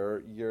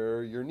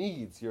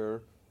needs,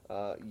 your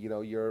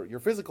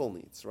physical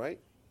needs, right?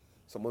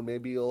 Someone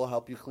maybe will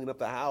help you clean up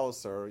the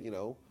house, or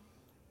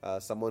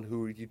someone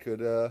who you could,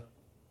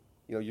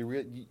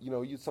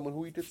 someone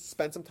who you could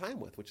spend some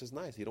time with, which is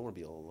nice. You don't want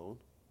to be all alone.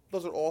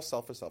 Those are all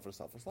selfish,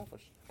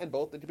 and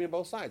both it can be on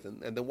both sides.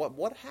 And then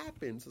what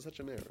happens in such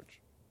a marriage?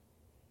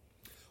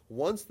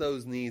 Once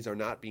those needs are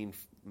not being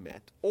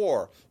met,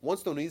 or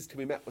once those needs can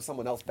be met with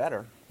someone else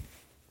better,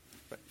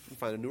 you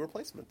find a new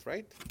replacement,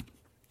 right?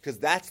 Because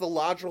that's the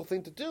logical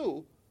thing to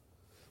do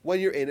when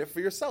you're in it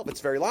for yourself.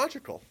 It's very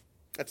logical.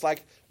 It's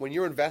like when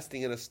you're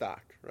investing in a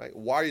stock, right?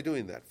 Why are you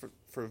doing that?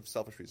 For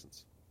selfish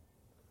reasons.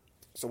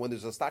 So when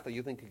there's a stock that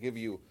you think could give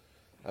you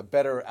a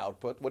better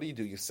output, what do?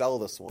 You sell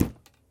this one,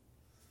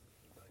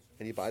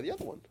 and you buy the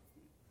other one.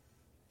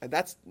 And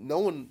no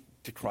one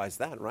decries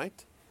that,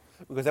 right?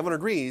 Because everyone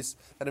agrees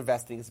that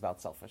investing is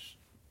about selfish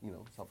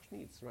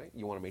needs, right?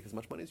 You want to make as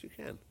much money as you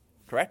can.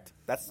 Correct?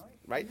 That's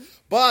right.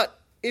 But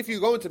if you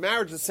go into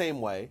marriage the same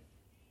way,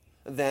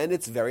 then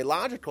it's very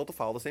logical to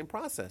follow the same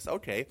process.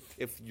 Okay,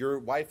 if your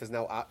wife is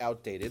now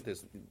outdated,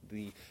 there's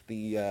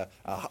the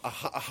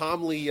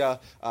homely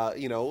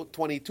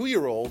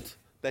 22-year-old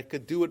that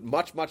could do it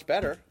much, much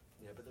better.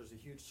 Yeah, but there's a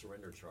huge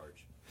surrender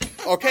charge.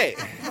 Okay.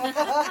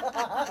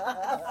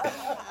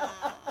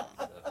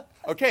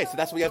 Okay, so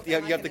that's what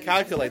you have to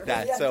calculate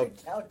that. So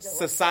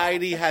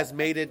society has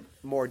made it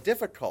more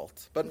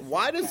difficult. But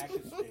why does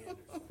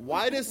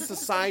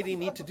society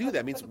need to do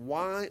that? It means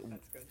why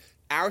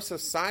our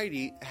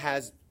society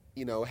has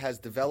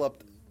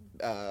developed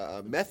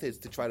methods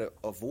to try to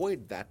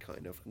avoid that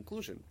kind of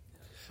conclusion.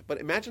 But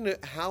imagine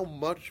how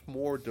much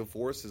more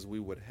divorces we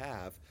would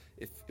have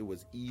if it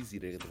was easy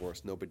to get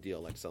divorced, no big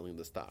deal, like selling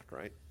the stock,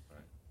 right?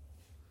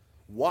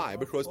 Why?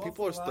 Because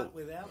people are still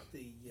without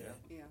the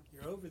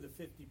you're over the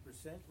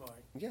 50% mark.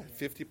 Yeah,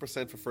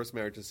 50% for first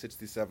marriages,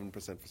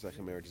 67% for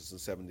second marriages, and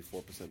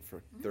 74%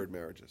 for third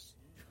marriages.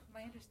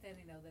 My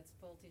understanding, though, that's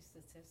faulty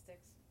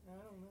statistics. I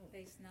don't know.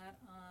 Based not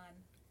on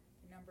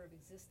the number of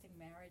existing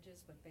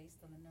marriages, but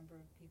based on the number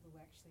of people who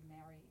actually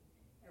marry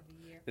every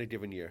year. In a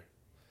given year.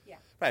 Yeah.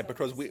 Right, So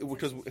because the we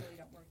statistics really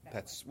don't work that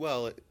that's way.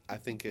 well, I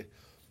think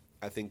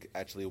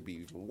actually it'll be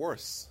even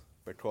worse,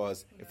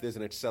 because if there's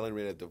an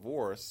accelerated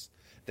divorce,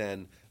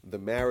 then the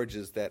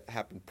marriages that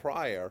happened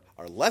prior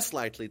are less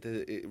likely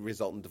to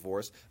result in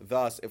divorce.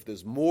 Thus, if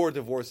there's more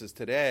divorces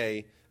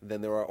today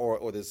than there are,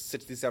 or there's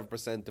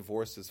 67%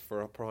 divorces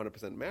per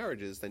 100%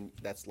 marriages, then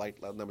that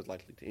number is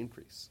likely to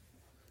increase.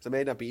 So it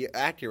may not be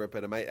accurate,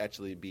 but it might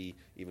actually be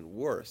even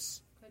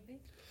worse. Could be.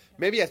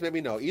 Maybe yes,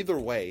 maybe no. Either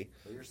way.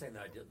 So you're saying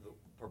that the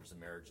purpose of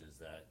marriage is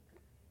that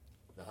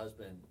the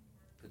husband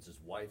puts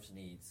his wife's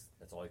needs,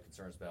 that's all he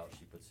concerns about.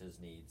 She puts his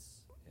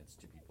needs, and it's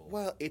two people.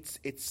 Well, it's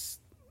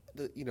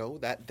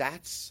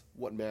that's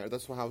what marriage.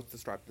 That's how it's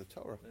described in the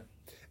Torah,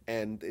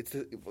 and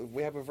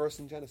we have a verse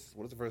in Genesis.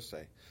 What does the verse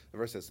say? The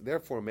verse says,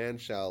 "Therefore, a man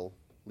shall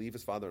leave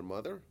his father and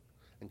mother,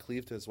 and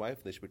cleave to his wife,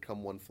 and they shall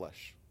become one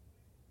flesh."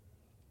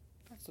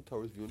 That's the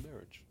Torah's view of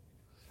marriage.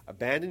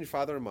 Abandon your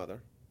father and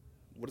mother.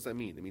 What does that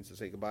mean? It means to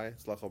say goodbye.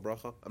 Slach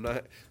bracha.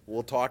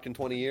 We'll talk in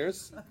 20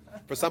 years.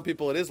 For some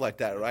people, it is like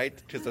that, right?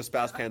 Because their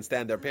spouse can't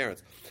stand their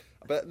parents.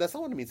 But that's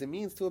not what it means. It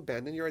means to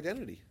abandon your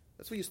identity.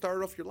 That's why you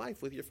started off your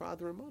life with your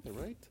father and mother,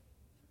 right?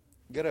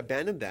 You got to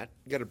abandon that.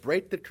 You got to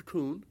break the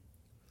cocoon,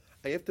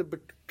 and you have to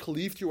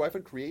cleave to your wife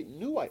and create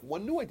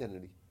one new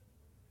identity.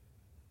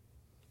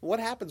 What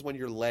happens when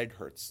your leg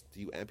hurts? Do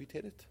you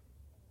amputate it?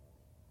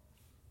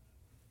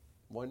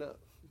 Why not?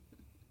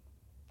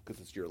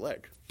 Because it's your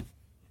leg.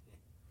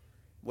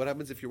 What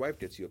happens if your wife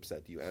gets you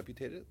upset? Do you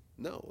amputate it?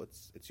 No,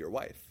 it's your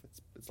wife.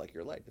 It's like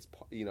your leg. That's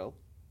what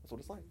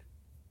it's like.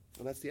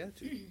 And that's the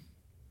attitude.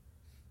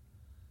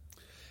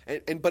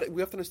 But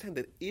we have to understand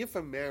that if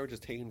a marriage is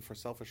taken for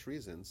selfish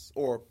reasons,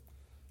 or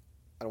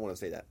I don't want to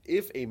say that,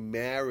 if a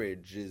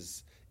marriage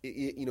is,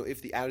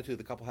 if the attitude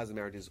the couple has in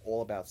marriage is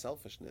all about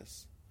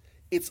selfishness,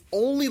 it's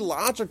only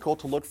logical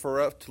to look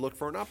for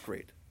an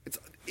upgrade.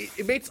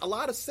 It makes a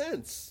lot of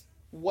sense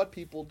what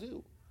people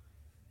do.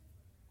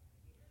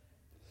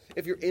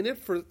 If you're in it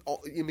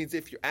it means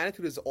if your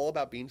attitude is all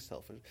about being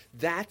selfish,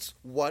 that's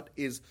what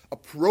is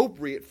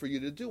appropriate for you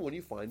to do when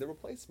you find a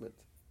replacement.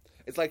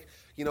 It's like,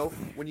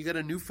 when you get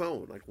a new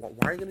phone, like,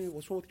 why are you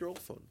what's wrong with your old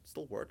phone? It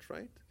still works,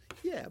 right?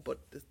 Yeah, but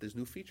there's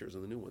new features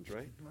in the new ones,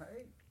 right?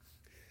 Right.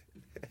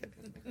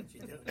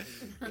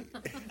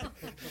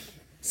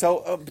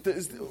 So,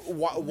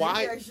 why?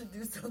 Maybe I should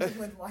do something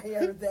with my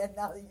hair then,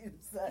 now that you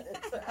said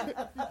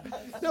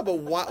it. No, but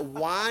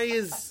why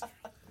is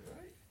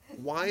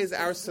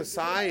our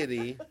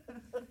society?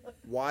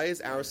 Why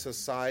is our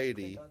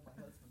society?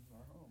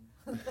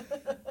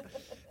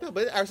 No,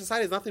 but our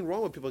society has nothing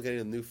wrong with people getting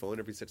a new phone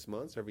every 6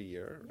 months, every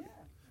year,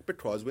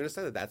 because we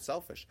understand that that's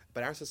selfish.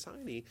 But our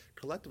society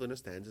collectively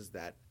understands is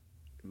that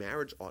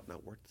marriage ought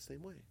not work the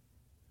same way,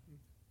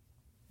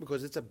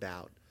 because it's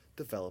about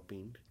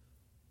developing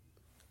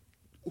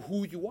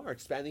who you are,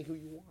 expanding who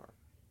you are.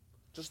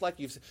 Just like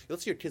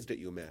let's see your kids get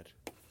you mad.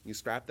 You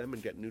scrap them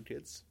and get new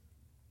kids.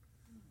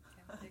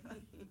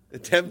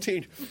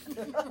 Tempting.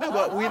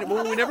 But we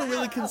never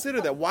really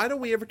consider that. Why don't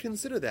we ever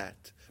consider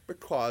that?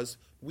 Because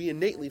we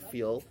innately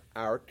feel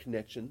our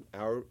connection,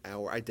 our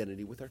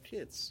identity with our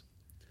kids.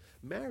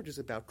 Marriage is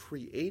about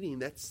creating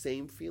that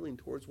same feeling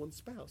towards one's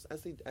spouse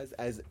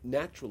as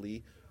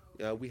naturally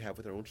we have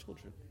with our own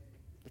children.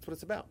 That's what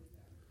it's about.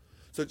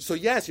 So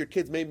yes, your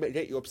kids may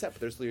get you upset,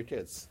 but they're still your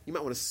kids. You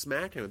might want to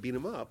smack them and beat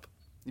them up.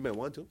 You might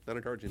want to. Not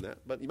encouraging that,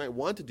 but you might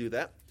want to do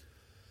that.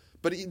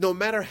 But no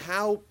matter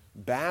how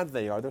bad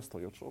they are, they're still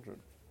your children.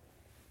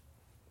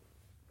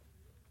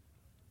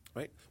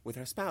 Right? With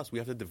our spouse, we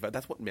have to develop.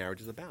 That's what marriage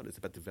is about. It's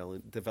about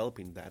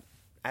developing that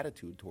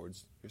attitude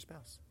towards your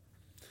spouse.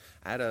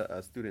 I had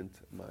a student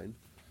of mine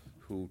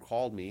who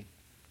called me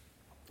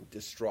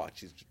distraught.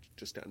 She's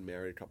just gotten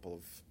married a couple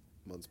of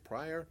months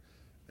prior,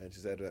 and she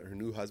said that her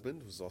new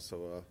husband was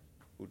also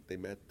who they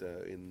met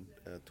in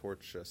a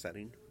torch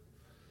setting,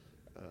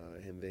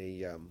 and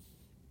they.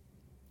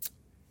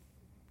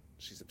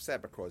 She's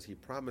upset because he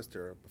promised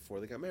her before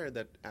they got married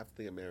that after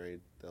they get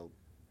married, she'll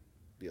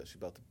be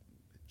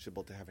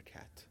able to have a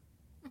cat.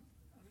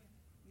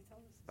 You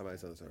told us. Am I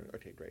telling the story?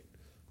 Okay, great.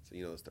 So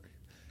you know the story.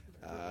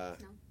 No.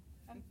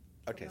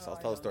 Okay, so I'll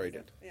tell the story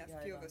again. Yeah,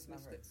 a few of us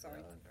missed it, sorry.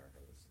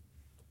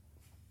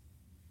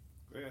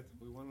 Great.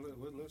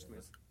 We're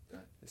listening.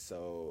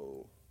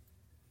 So,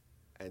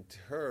 and to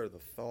her, the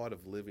thought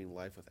of living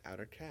life without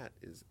her cat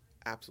is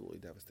absolutely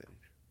devastating.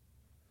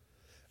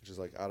 She's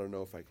like, I don't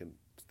know if I can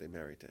stay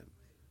married to him.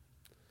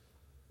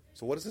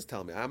 So what does this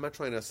tell me? I'm not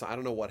trying to. I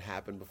don't know what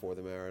happened before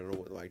the marriage. I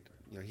don't know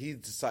what, he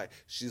decided.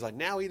 She's like,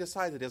 now he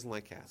decides he doesn't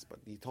like cats, but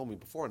he told me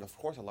before, and of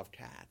course I love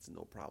cats.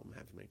 No problem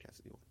having as many cats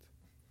as you want.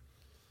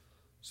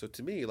 So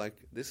to me,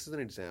 this is an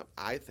example.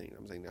 I think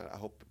I'm saying I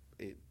hope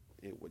it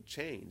would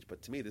change,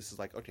 but to me, this is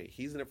okay.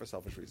 He's in it for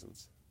selfish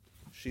reasons.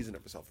 She's in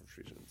it for selfish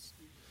reasons.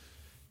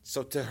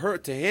 So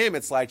to him,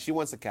 it's like she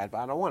wants a cat, but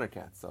I don't want a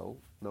cat, so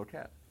no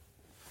cat.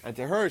 And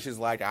to her, she's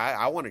like,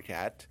 I want a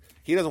cat.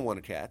 He doesn't want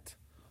a cat.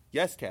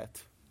 Yes,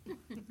 cat.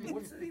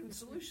 What's the even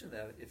solution to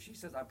that? If she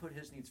says, I put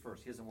his needs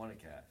first, he doesn't want a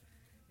cat.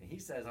 And he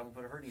says, I'm going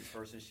to put her needs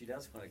first, and she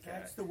does want a cat.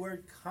 That's the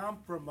word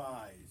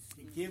compromise.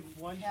 You give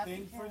one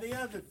thing for the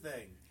other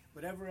thing.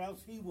 Whatever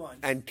else he wants.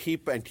 And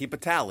keep a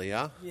tally,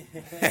 huh? Yeah.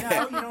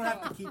 No, you don't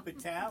have to keep a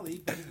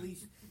tally, but at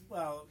least,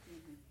 well,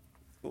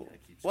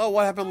 Well,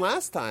 what happened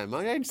last time?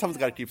 Someone's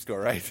got to keep score,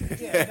 right?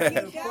 Yeah, You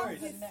of doubt course.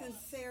 his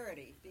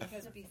sincerity,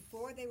 because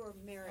before they were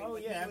married, Oh,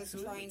 when yeah, he was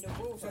absolutely. trying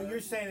to woo her. So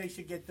you're saying they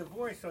should get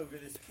divorced over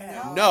this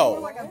cat?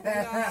 No. I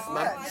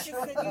just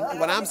said you doubt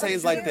What I'm his saying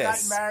is like They got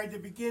this. married to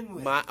begin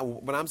with.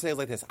 What I'm saying is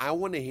like this. I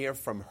want to hear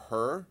from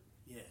her,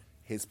 Yeah.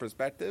 his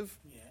perspective.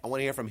 Yeah. I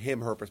want to hear from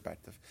him, her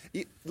perspective.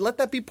 Let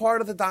that be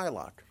part of the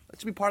dialogue. That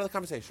should be part of the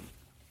conversation.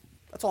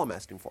 That's all I'm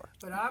asking for.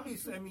 But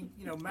obviously, I mean,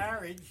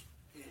 marriage,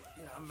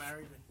 I'm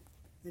married.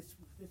 This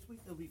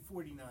week it'll be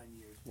 49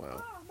 years.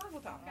 Wow.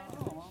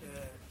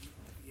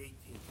 The 18th.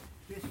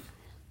 This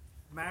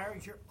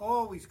marriage, you're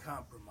always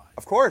compromised.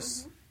 Of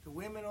course. The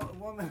woman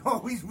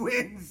always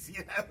wins,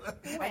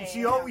 and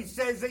she always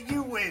says that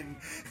you win.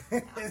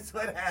 That's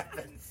what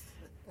happens.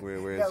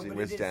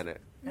 Where's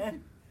Janet? Huh?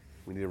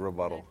 We need a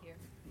rebuttal.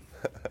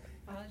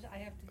 I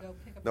have to go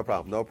pick up. No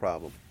problem. No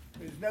problem.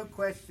 There's no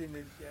question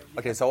that.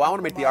 Okay, so I want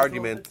to make the compromise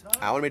all argument. the time.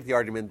 I want to make the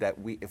argument that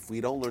if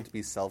we don't learn to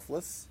be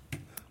selfless,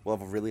 we'll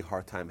have a really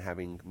hard time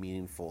having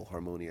meaningful,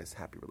 harmonious,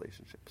 happy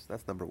relationships.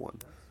 That's number one.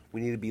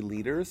 We need to be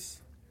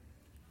leaders,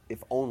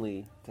 if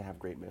only to have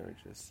great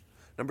marriages.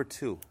 Number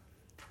two,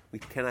 we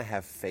cannot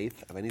have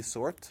faith of any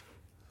sort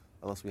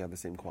unless we have the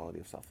same quality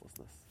of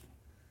selflessness.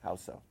 How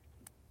so?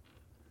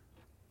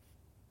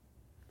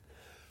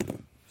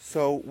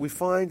 So we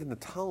find in the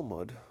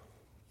Talmud,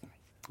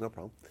 no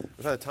problem.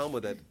 We find the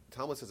Talmud that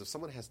Talmud says if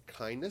someone has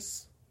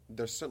kindness,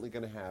 they're certainly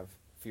going to have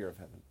fear of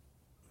heaven.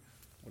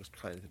 What does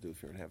kindness do with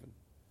fear of heaven?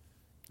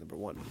 Number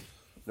one.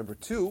 Number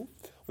two,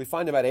 we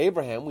find about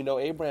Abraham, we know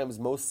Abraham's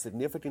most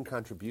significant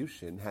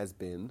contribution has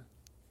been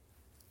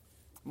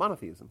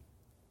monotheism.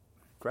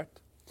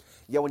 Correct?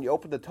 Yet when you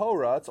open the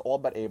Torah, it's all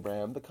about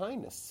Abraham, the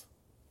kindness.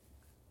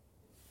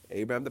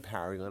 Abraham, the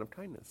paragon of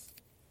kindness.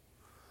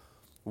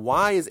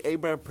 Why is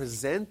Abraham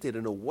presented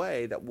in a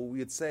way that what we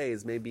would say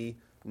is maybe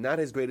not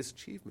his greatest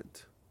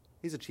achievement?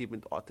 His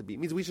achievement ought to be. It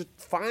means we should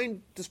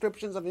find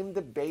descriptions of him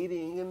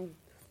debating and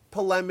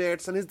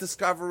polemics and his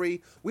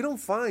discovery. We don't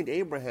find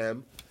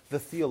Abraham, the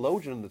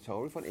theologian in the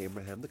Torah. We find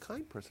Abraham, the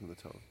kind person in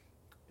the Torah.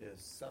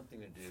 Is something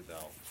to do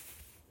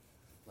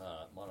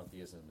about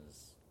monotheism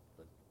is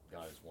that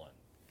God is one.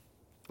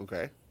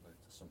 Okay.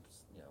 Like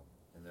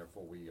and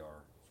therefore we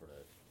are sort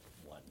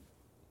of one.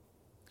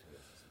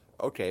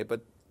 Okay, but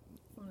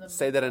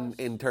say that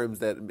in terms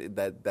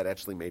that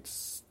actually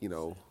makes,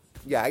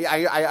 Yeah,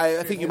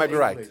 I think you might be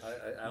right.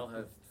 I don't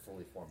have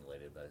fully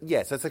formulated, but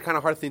Yes, it's a kind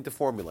of hard thing to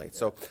formulate.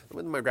 So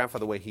my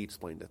grandfather, the way he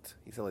explained it,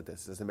 he said like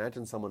this: he says,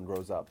 imagine someone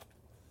grows up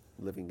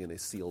living in a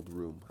sealed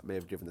room. I may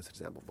have given this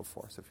example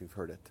before, so if you've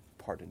heard it,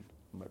 pardon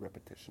my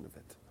repetition of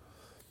it.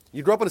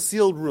 You grew up in a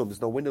sealed room.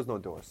 There's no windows, no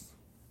doors.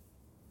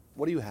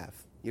 What do you have?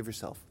 You have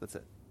yourself. That's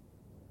it.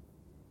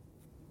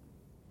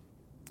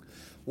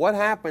 What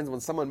happens when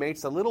someone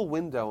makes a little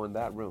window in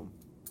that room?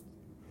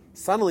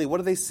 Suddenly, what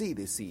do they see?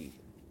 They see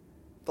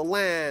the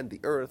land, the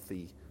earth,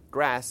 the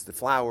grass, the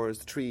flowers,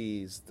 the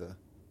trees, the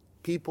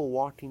people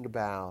walking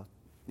about.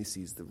 He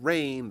sees the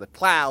rain, the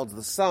clouds,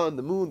 the sun,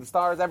 the moon, the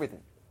stars,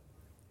 everything.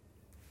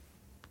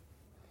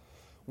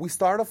 We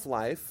start off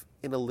life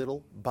in a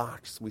little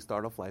box. We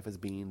start off life as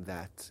being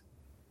that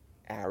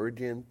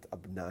arrogant,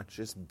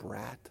 obnoxious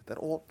brat that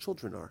all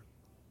children are.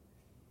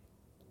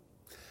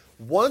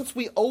 Once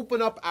we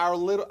open up our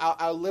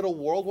little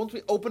world, once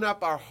we open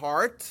up our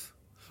heart,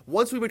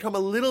 once we become a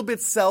little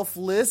bit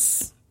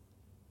selfless,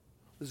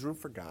 there's room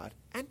for God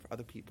and for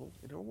other people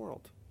in our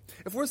world.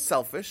 If we're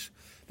selfish,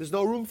 there's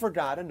no room for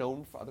God and no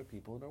room for other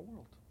people in our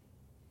world.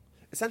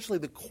 Essentially,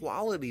 the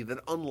quality that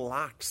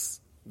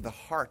unlocks the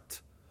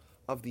heart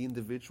of the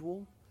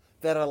individual,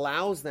 that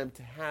allows them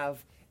to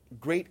have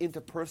great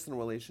interpersonal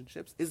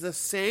relationships, is the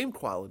same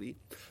quality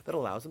that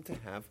allows them to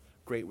have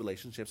great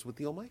relationships with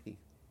the Almighty,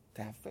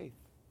 to have faith.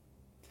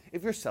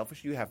 If you're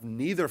selfish, you have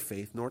neither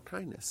faith nor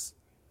kindness.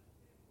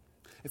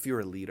 If you're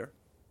a leader,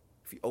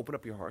 if you open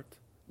up your heart,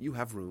 you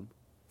have room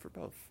for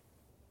both.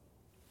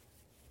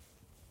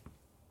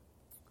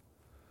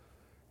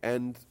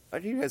 And I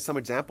give you guys some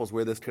examples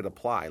where this could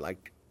apply.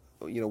 Like,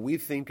 we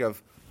think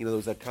of, there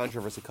was that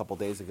controversy a couple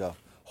days ago,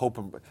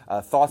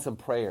 thoughts and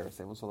prayers.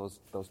 Anyone saw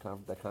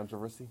that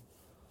controversy?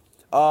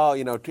 Oh,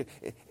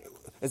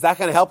 is that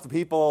going to help the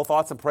people?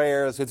 Thoughts and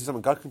prayers, do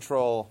some gut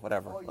control,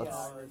 whatever. Oh, yeah,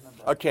 I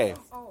remember. Okay.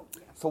 Oh,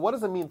 yeah. So what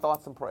does it mean,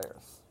 thoughts and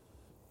prayers?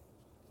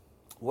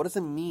 What does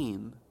it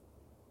mean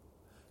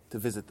to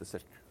visit the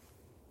sick?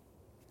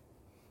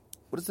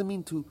 What does it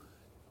mean to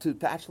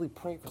actually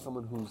pray for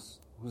someone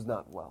who's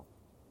not well?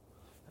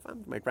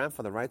 My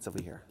grandfather writes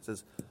over here. It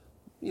says,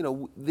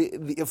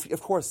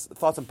 of course,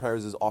 thoughts and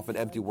prayers is often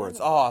empty words.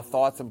 Oh,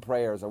 thoughts and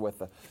prayers are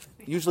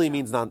usually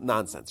means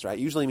nonsense, right?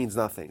 Usually means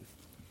nothing.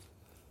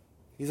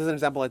 He says an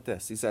example like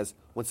this. He says,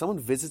 when someone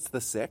visits the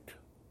sick,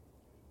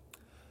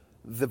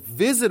 the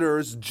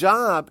visitor's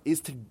job is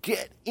to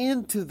get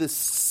into the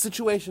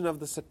situation of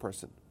the sick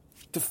person,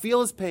 to feel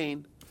his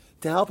pain,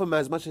 to help him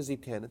as much as he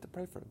can, and to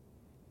pray for him.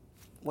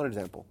 One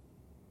example.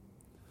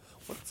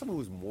 What if someone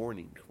who's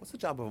mourning? What's the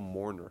job of a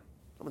mourner?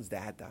 Someone's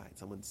dad died.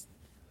 Someone's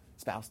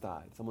spouse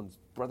died. Someone's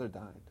brother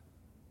died.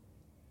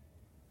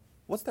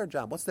 What's their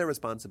job? What's their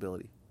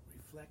responsibility?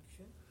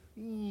 Reflection?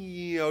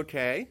 Yeah,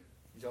 okay.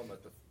 You talking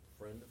about the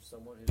friend of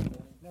someone who's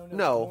mourning?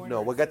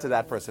 No. We'll get to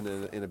that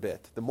person in a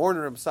bit. The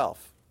mourner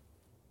himself.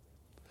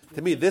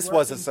 To me, this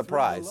was a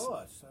surprise.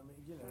 Loss.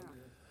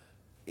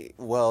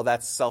 Well,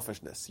 that's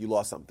selfishness. You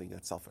lost something.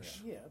 That's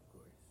selfish. Yeah, of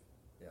course.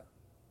 Yeah.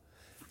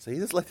 So he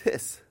says like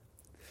this.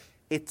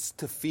 It's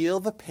to feel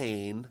the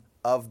pain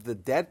of the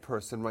dead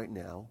person right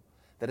now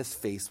that is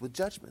faced with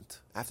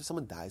judgment. After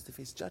someone dies, they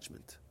face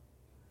judgment.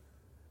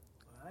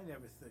 Well, I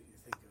never thought you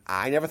think of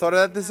I never thought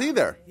of this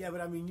either. Yeah,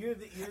 but I mean, you're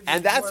the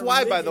and that's more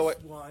why, by the way.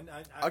 religious one.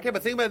 Okay,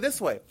 but think about it this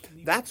way.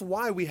 That's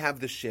why we have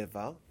the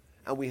Shiva,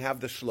 and we have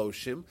the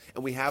Shloshim,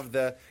 and we have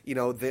the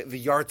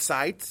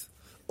Yartzeit.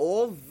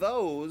 All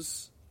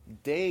those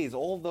days,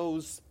 all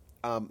those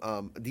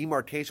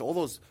demarcation, all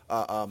those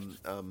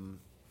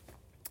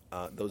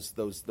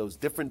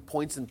different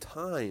points in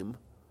time,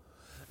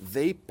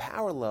 they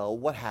parallel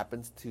what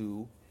happens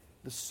to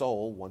the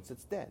soul once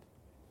it's dead.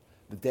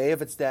 The day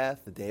of its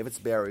death, the day of its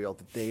burial,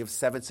 the day of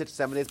 7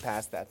 days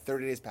past that,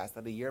 30 days past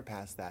that, a year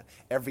past that,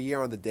 every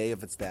year on the day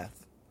of its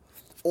death.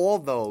 All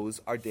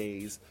those are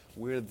days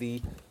where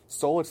the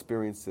soul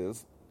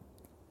experiences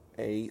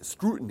a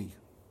scrutiny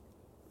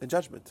and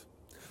judgment.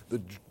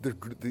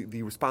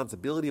 The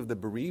responsibility of the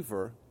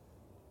bereaver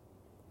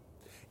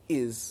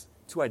is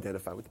to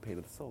identify with the pain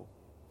of the soul.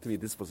 To me,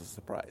 this was a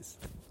surprise.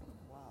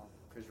 Wow.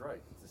 Because you're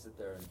right. To sit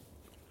there and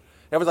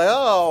Everyone's like,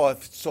 oh,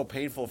 it's so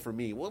painful for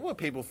me. What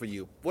painful for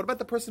you? What about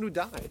the person who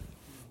died?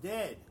 He's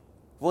dead.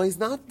 Well, he's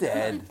not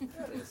dead.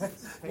 it's Yeah,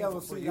 painful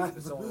well, for see, you not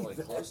if someone believe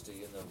that. close to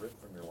you and they're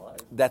ripped from your life.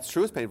 That's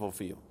true. It's painful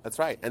for you. That's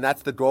right. And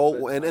that's the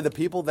goal. And the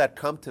people that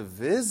come to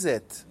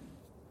visit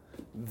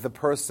the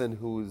person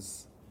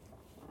who's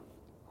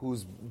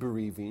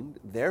bereaving,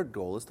 their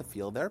goal is to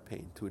feel their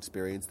pain, to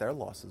experience their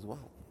loss as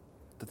well.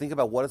 To think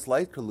about what it's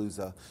like to lose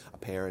a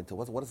parent, or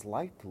what it's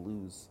like to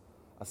lose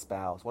a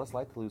spouse, what it's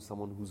like to lose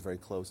someone who's very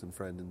close and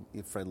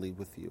friendly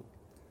with you.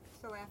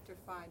 So after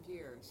 5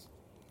 years,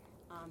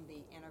 on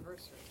the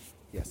anniversary,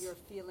 Yes. you're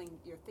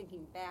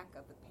thinking back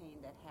of the pain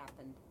that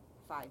happened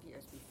 5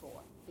 years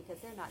before, because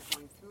they're not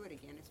going through it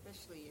again,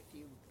 especially if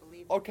you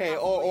believe. Okay,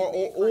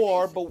 probably in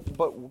or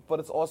reincarnation. but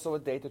it's also a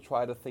day to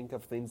try to think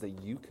of things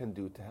that you can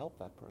do to help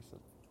that person.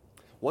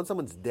 Once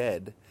someone's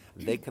dead,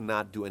 they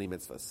cannot do any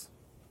mitzvahs.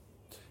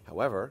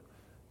 However,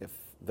 if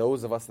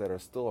those of us that are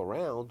still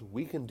around,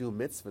 we can do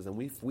mitzvahs,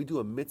 and if we do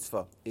a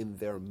mitzvah in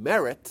their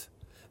merit,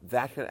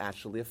 that can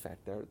actually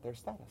affect their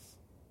status.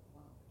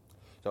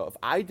 So if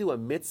I do a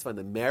mitzvah in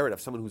the merit of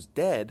someone who's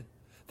dead,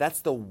 that's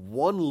the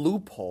one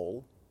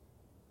loophole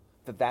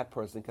that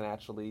person can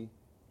actually,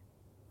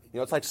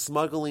 it's like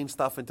smuggling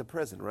stuff into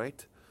prison,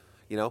 right?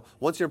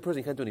 Once you're in prison,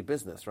 you can't do any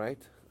business,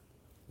 right?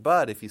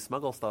 But if you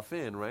smuggle stuff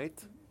in, right?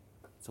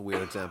 It's a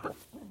weird example.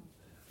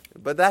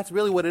 But that's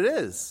really what it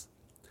is.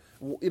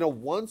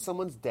 Once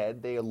someone's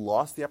dead, they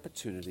lost the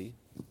opportunity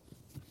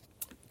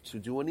to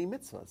do any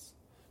mitzvahs.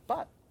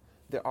 But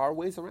there are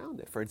ways around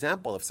it. For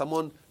example, if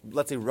someone,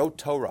 let's say, wrote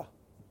Torah,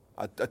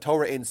 a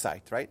Torah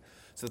insight, right?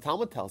 So the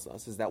Talmud tells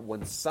us is that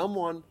when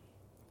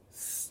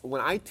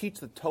I teach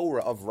the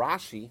Torah of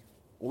Rashi,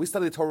 when we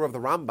study the Torah of the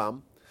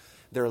Rambam,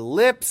 their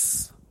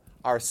lips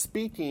are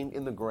speaking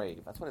in the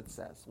grave. That's what it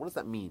says. What does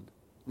that mean?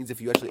 It means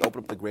if you actually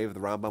open up the grave of the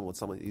Rambam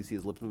when you see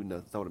his lips moving, no,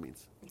 that's not what it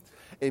means.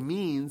 It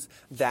means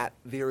that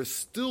there is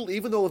still,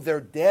 even though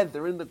they're dead,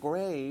 they're in the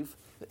grave,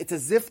 it's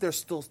as if they're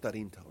still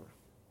studying Torah.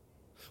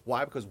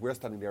 Why? Because we're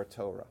studying their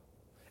Torah.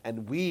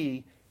 And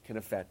we can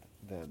affect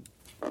them.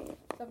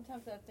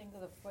 Sometimes I think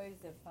of the phrase,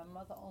 if my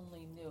mother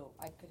only knew.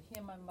 I could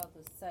hear my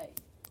mother say,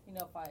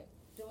 if I'm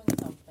doing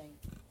something,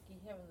 you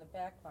hear in the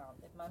background,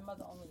 if my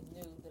mother only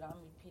knew that I'm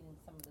repeating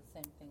some of the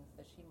same things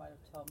that she might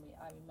have told me,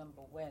 I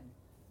remember when.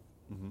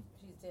 Mm-hmm.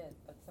 She's dead,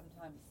 but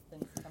sometimes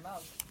things come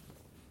out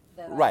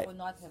that I would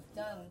not have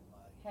done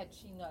had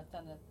she not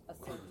done it a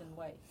certain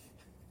way.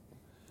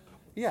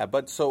 Yeah,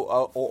 but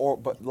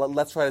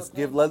let's try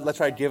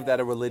to give that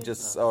a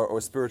religious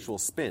or spiritual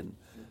spin.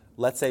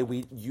 Let's say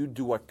you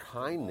do a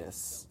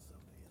kindness,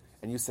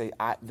 and you say,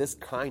 this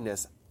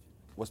kindness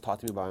was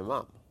taught to me by my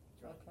mom.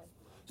 Okay.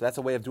 So that's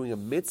a way of doing a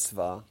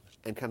mitzvah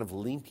and kind of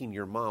linking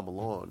your mom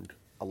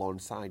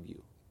alongside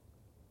you.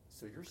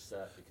 So you're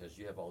set because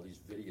you have all these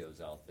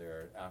videos out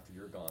there. After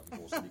you're gone,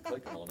 people will be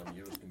clicking on them.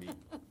 You're just going to be...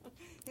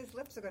 His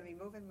lips are going to be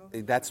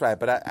moving. That's right,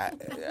 but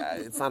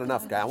it's not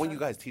enough, guy. I want you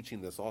guys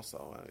teaching this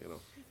also,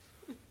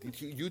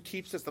 You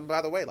teach this, and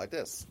by the way, like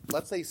this.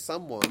 Let's say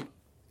someone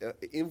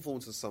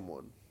influences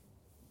someone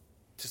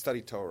to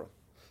study Torah,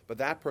 but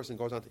that person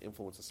goes on to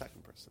influence a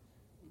second person.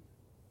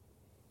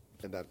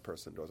 And that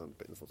person goes on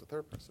to influence a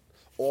third person.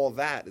 All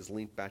that is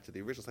linked back to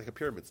the original. It's like a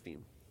pyramid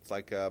scheme. It's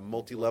like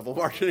multi-level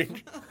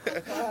marketing.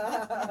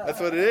 That's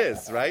what it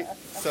is, right?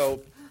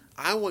 So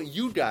I want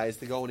you guys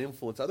to go and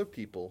influence other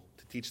people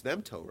to teach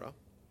them Torah,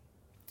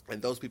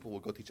 and those people will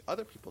go teach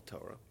other people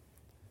Torah.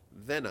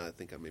 Then I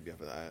think I maybe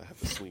have a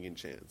swinging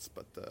chance,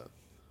 but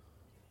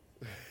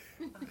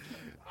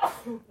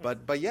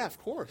yeah, of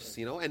course,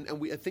 and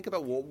we think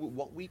about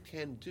what we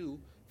can do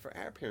for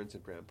our parents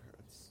and grandparents.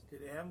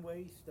 Did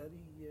Amway study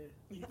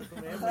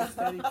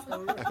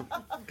Torah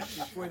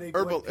before they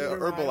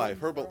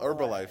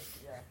Herbalife?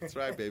 Yeah. That's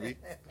right, baby.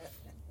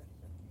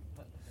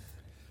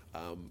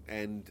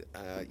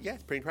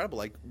 It's pretty incredible.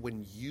 Like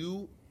when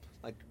you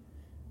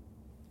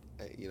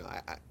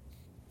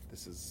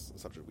this is a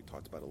subject we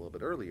talked about a little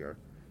bit earlier,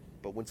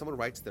 but when someone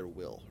writes their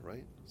will,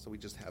 right? So we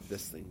just have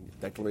this thing,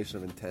 declaration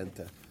of intent.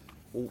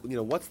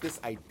 What's this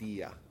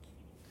idea?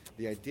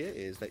 The idea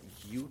is that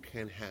you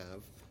can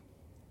have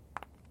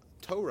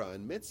Torah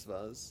and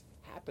mitzvahs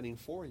happening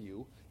for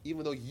you,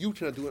 even though you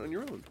cannot do it on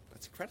your own.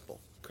 That's incredible,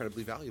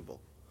 incredibly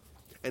valuable.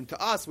 And to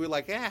us, we're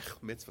like,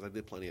 mitzvahs, I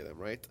did plenty of them,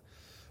 right?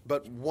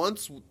 But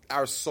once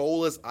our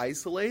soul is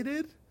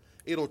isolated,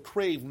 it'll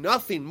crave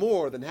nothing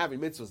more than having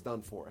mitzvahs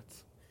done for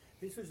it.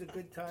 This was a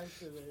good time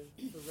for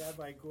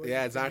Rabbi Gordon.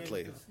 Yeah,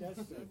 exactly.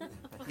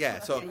 Yeah.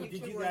 So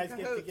did you guys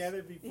get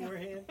together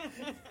beforehand?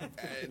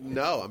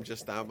 No, I'm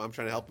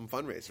trying to help him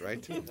fundraise,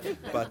 right?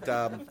 But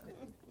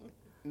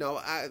no,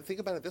 I think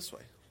about it this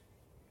way.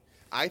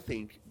 I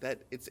think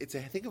that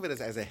think of it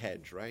as a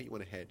hedge, right? You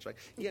want a hedge, like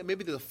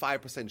maybe there's a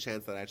 5%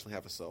 chance that I actually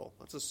have a soul.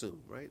 Let's assume,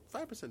 right?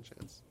 5%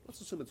 chance. Let's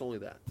assume it's only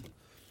that.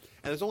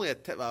 And there's only a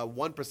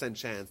 1%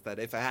 chance that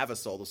if I have a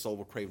soul, the soul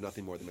will crave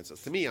nothing more than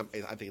mitzvahs. To me, I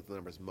think the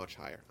number is much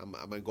higher. I'm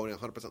going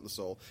 100% on the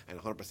soul, and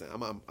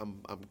 100%.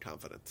 I'm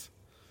confident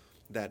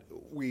that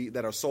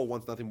our soul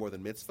wants nothing more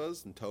than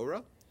mitzvahs and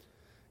Torah,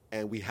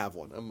 and we have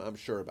one. I'm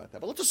sure about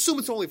that. But let's assume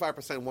it's only 5%,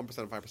 1%, and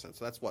 5%.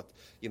 So that's what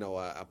a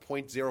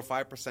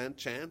 0.05%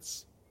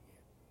 chance.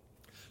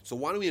 So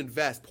why don't we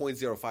invest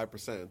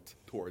 0.05%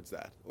 towards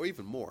that, or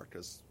even more,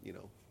 because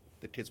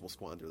the kids will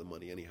squander the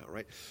money anyhow,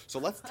 right? So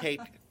let's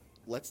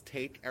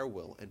take our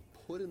will and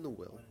put in the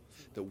will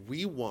that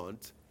we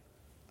want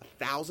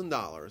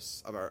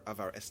 $1,000 of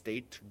our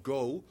estate to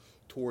go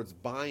towards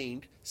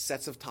buying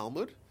sets of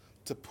Talmud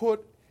to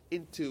put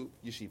into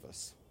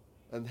yeshivas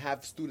and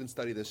have students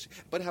study this,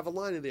 but have a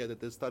line in there that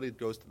the study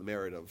goes to the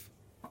merit of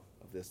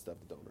the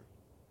donor.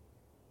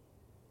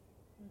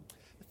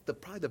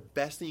 Probably the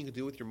best thing you can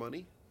do with your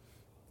money.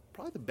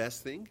 Probably the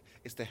best thing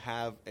is to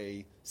have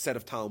a set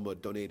of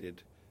Talmud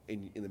donated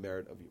in the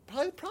merit of you.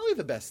 Probably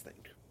the best thing.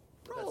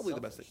 Probably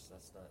the best thing.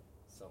 That's not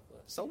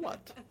selfless. So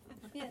what?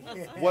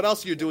 What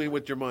else are you doing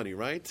with your money,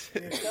 right?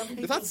 It's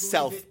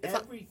not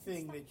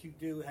everything that you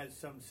do has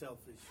some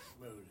selfish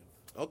motive.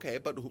 Okay,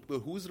 but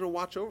who's going to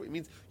watch over? It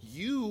means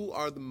you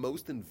are the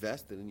most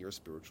invested in your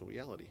spiritual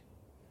reality.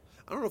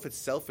 I don't know if it's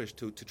selfish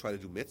to try to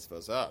do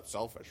mitzvahs. It's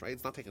selfish, right?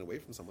 It's not taken away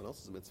from someone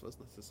else's mitzvahs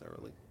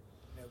necessarily.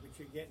 You know, but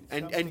you're getting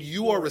And something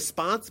you are for it.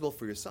 responsible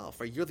for yourself,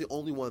 right? You're the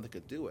only one that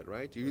could do it,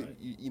 right? You, Right.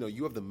 you know,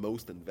 you have the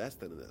most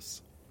invested in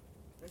this.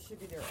 That should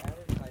be their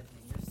advertising.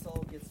 Your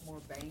soul gets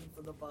more bang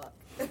for the buck.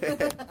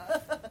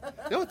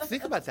 No,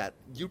 think about that.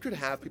 You could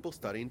have people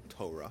studying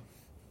Torah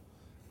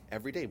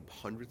every day,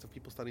 hundreds of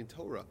people studying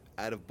Torah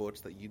out of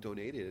books that you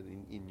donated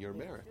in your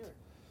merit. Sure.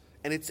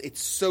 And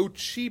it's so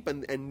cheap,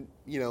 and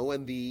you know,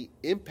 and the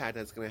impact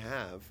that's going to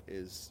have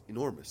is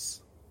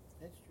enormous.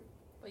 That's true.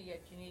 But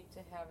yet you need to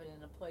have it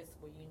in a place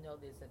where you know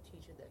there's a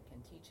teacher that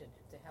can teach it.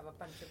 To have a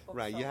bunch of books.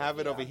 Right, you have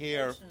it over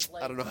here.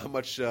 I don't know how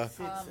much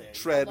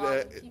tread. A lot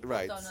of people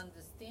Right. don't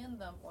understand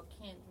them or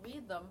can't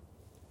read them.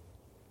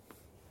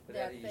 But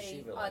That at a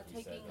they yeshiva, are like you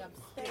taking said, up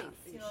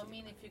space. You know what I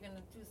mean? If you're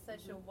going to do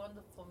such a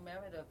wonderful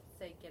merit of,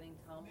 say, getting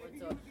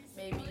Talmuds or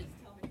maybe,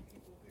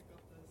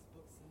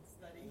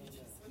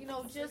 you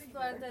know, just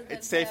rather than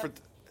It's have,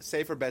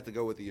 safer bet to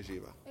go with the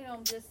yeshiva. you know,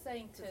 I'm just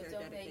saying to Because they're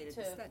donate dedicated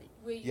to to study.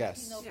 where you,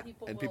 Yes, know, Yeah.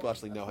 people and will people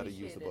actually know how to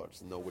use the appreciate it.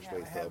 books and know which I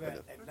ways to have open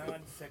it. a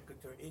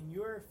non-sequitur. In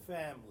your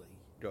family,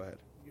 Go ahead.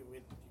 you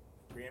with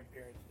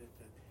grandparents,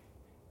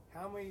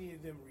 how many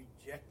of them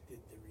rejected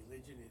the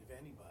religion, if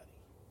anybody,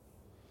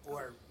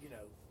 or you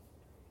know,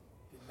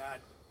 did not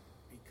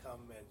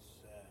become as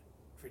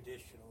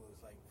traditional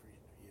as like for you?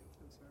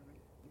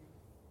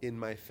 In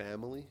my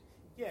family,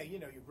 Yeah, you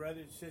know, your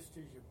brothers,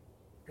 sisters, your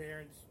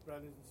parents,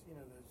 brothers, you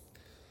know,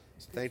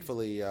 those.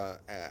 thankfully,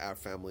 our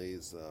family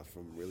is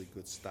from really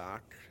good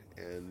stock,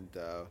 and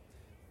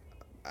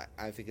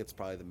I think it's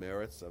probably the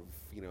merits of,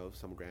 you know,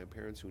 some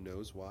grandparents, who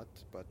knows what.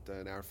 But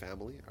in our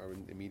family, our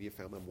immediate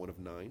family, I'm one of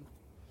 9.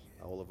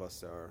 All of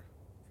us are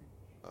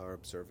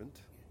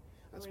observant.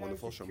 That's I was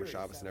wonderful. just Shomer curious.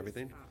 Shabbos and I was-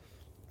 everything.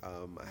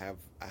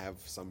 I have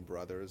some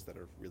brothers that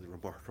are really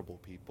remarkable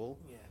people.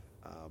 Yeah.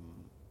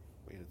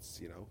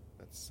 It's, you know,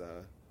 that's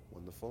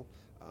wonderful.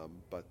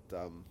 But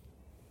for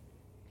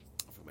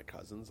my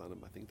cousins, I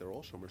think they're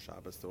all Shomer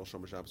Shabbos. They're all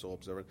Shomer Shabbos, all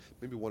observant.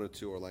 Maybe 1 or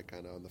 2 are like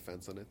kind of on the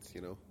fence on it,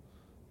 you know.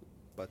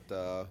 But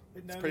none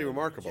it's of pretty them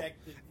remarkable.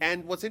 rejected-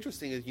 And what's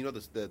interesting is, you know,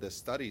 the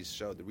studies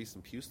show, the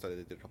recent Pew study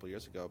they did a couple of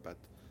years ago about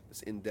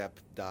this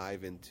in-depth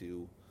dive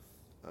into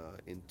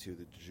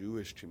the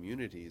Jewish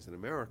communities in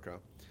America.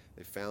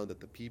 They found that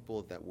the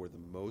people that were the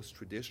most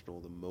traditional,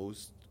 the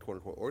most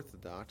quote-unquote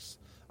orthodox,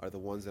 are the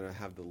ones that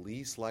have the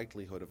least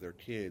likelihood of their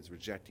kids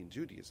rejecting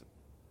Judaism.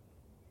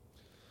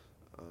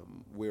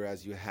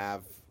 Whereas you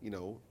have, you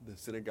know, the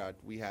synagogue,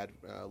 we had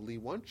Lee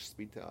Wunsch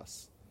speak to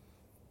us.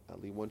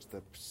 Lee Wunsch,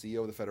 the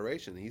CEO of the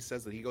Federation, he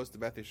says that he goes to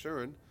Beth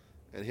Yeshurun,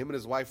 and him and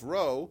his wife,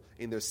 Ro,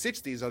 in their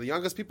 60s, are the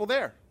youngest people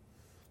there.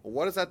 Well,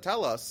 what does that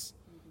tell us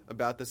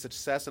about the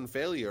success and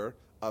failure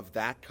of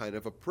that kind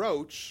of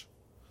approach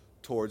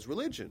towards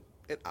religion?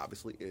 It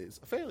obviously is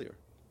a failure.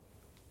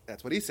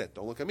 That's what he said.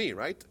 Don't look at me,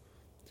 right?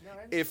 No, I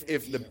If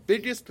understand. the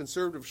biggest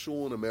conservative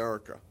shul in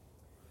America,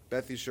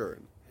 Beth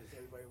Yeshurun, Has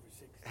everybody over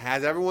 60?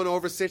 has everyone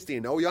over 60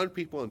 and no young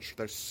people, and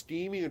they're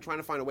scheming and trying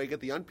to find a way to get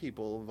the young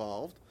people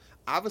involved,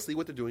 obviously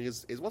what they're doing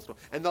is wonderful.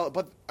 And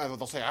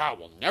they'll say,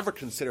 we'll never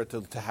consider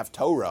to have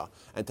Torah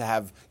and to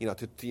have,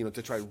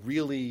 to try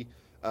really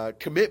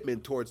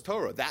commitment towards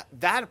Torah.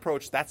 That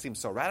approach, that seems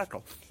so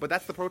radical. But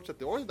that's the approach that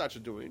the Orthodox are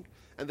doing,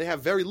 and they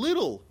have very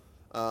little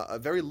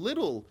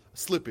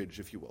slippage,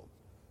 if you will.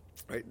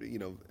 Right?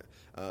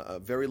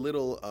 Very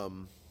little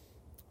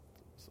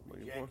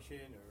Rejection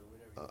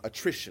or whatever.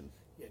 attrition.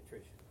 Yeah,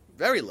 Trish.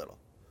 Very little.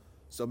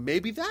 So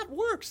maybe that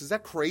works. Is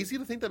that crazy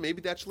to think that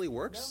maybe that actually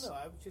works? No,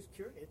 I was just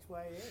curious. That's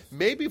why I asked.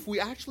 Maybe if we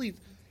actually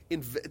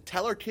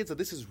tell our kids that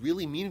this is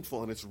really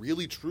meaningful and it's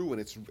really true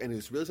and it's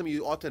really something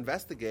you ought to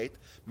investigate,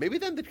 maybe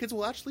then the kids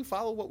will actually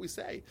follow what we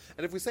say.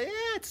 And if we say,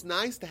 it's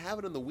nice to have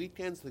it on the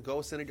weekends to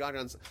go to synagogue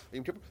on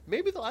Yom Kippur,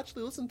 maybe they'll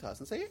actually listen to us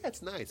and say,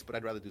 it's nice, but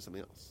I'd rather do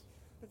something else.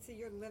 But see,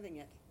 you're living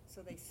it,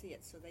 so they see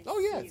it, so they Oh,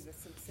 see yes. the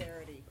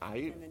sincerity I-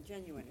 and the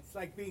genuine. It's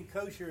like being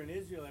kosher in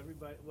Israel.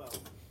 Everybody, well,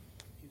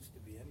 used to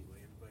be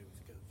anyway. Everybody was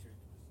kosher.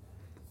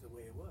 It's the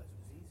way it was.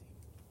 It was easy.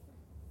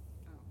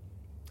 Oh.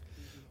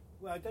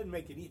 Well, it doesn't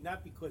make it easy.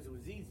 Not because it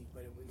was easy,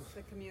 but it was.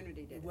 The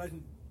community did It it.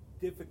 wasn't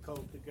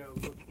difficult to go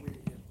look where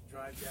you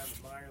drive down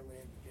to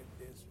Meyerland to get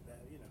this or that.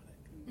 You know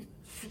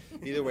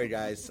that. Either way,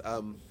 guys,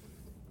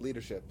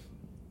 leadership,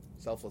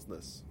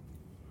 selflessness.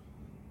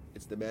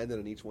 It's demanded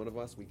on each one of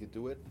us. We could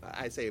do it.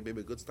 I say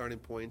maybe a good starting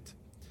point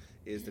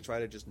is to try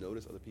to just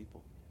notice other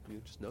people.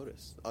 Just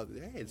notice.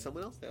 Hey,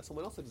 someone else there.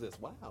 Someone else exists.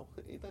 Wow,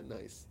 ain't that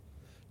nice?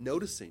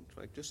 Noticing,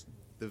 like just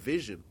the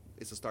vision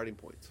is a starting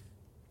point.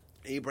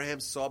 Abraham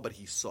saw, but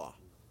he saw.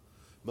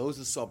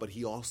 Moses saw, but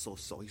he also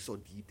saw. He saw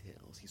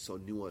details. He saw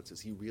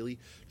nuances. He really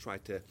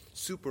tried to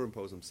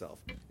superimpose himself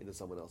into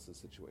someone else's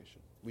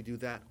situation. We do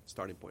that,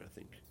 starting point, I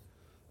think,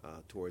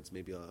 towards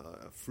maybe a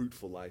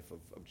fruitful life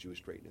of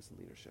Jewish greatness and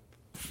leadership.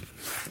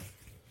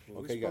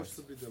 Well, Okay, we're guys.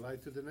 supposed to be the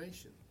light to the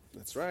nation.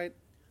 That's right.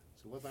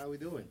 So what are we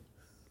doing?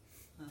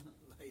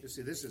 You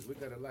see, we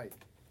got a light.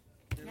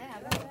 Yeah,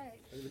 that's right.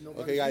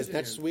 Nobody's Okay, guys, using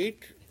next it.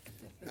 week,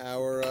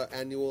 our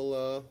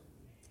annual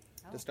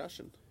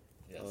discussion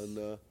Yes.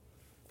 on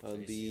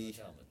Tracy the and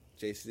Talmud.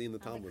 JC and the On the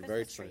Talmud.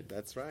 Very Christmas tree. exciting.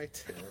 That's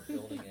right. And we're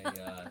building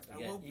again,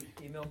 won't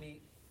email me,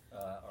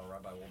 or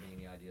Rabbi will be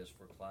any ideas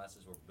for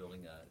classes. We're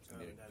building it's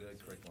going to be a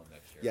good curriculum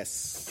next year.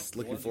 Yes, The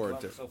looking ones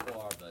forward we've to come it. So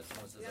far, but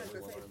someone says, Yeah, I was "Oh, we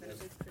gonna want say to learn it's been a this."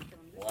 good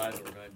curriculum. Well, either we're going to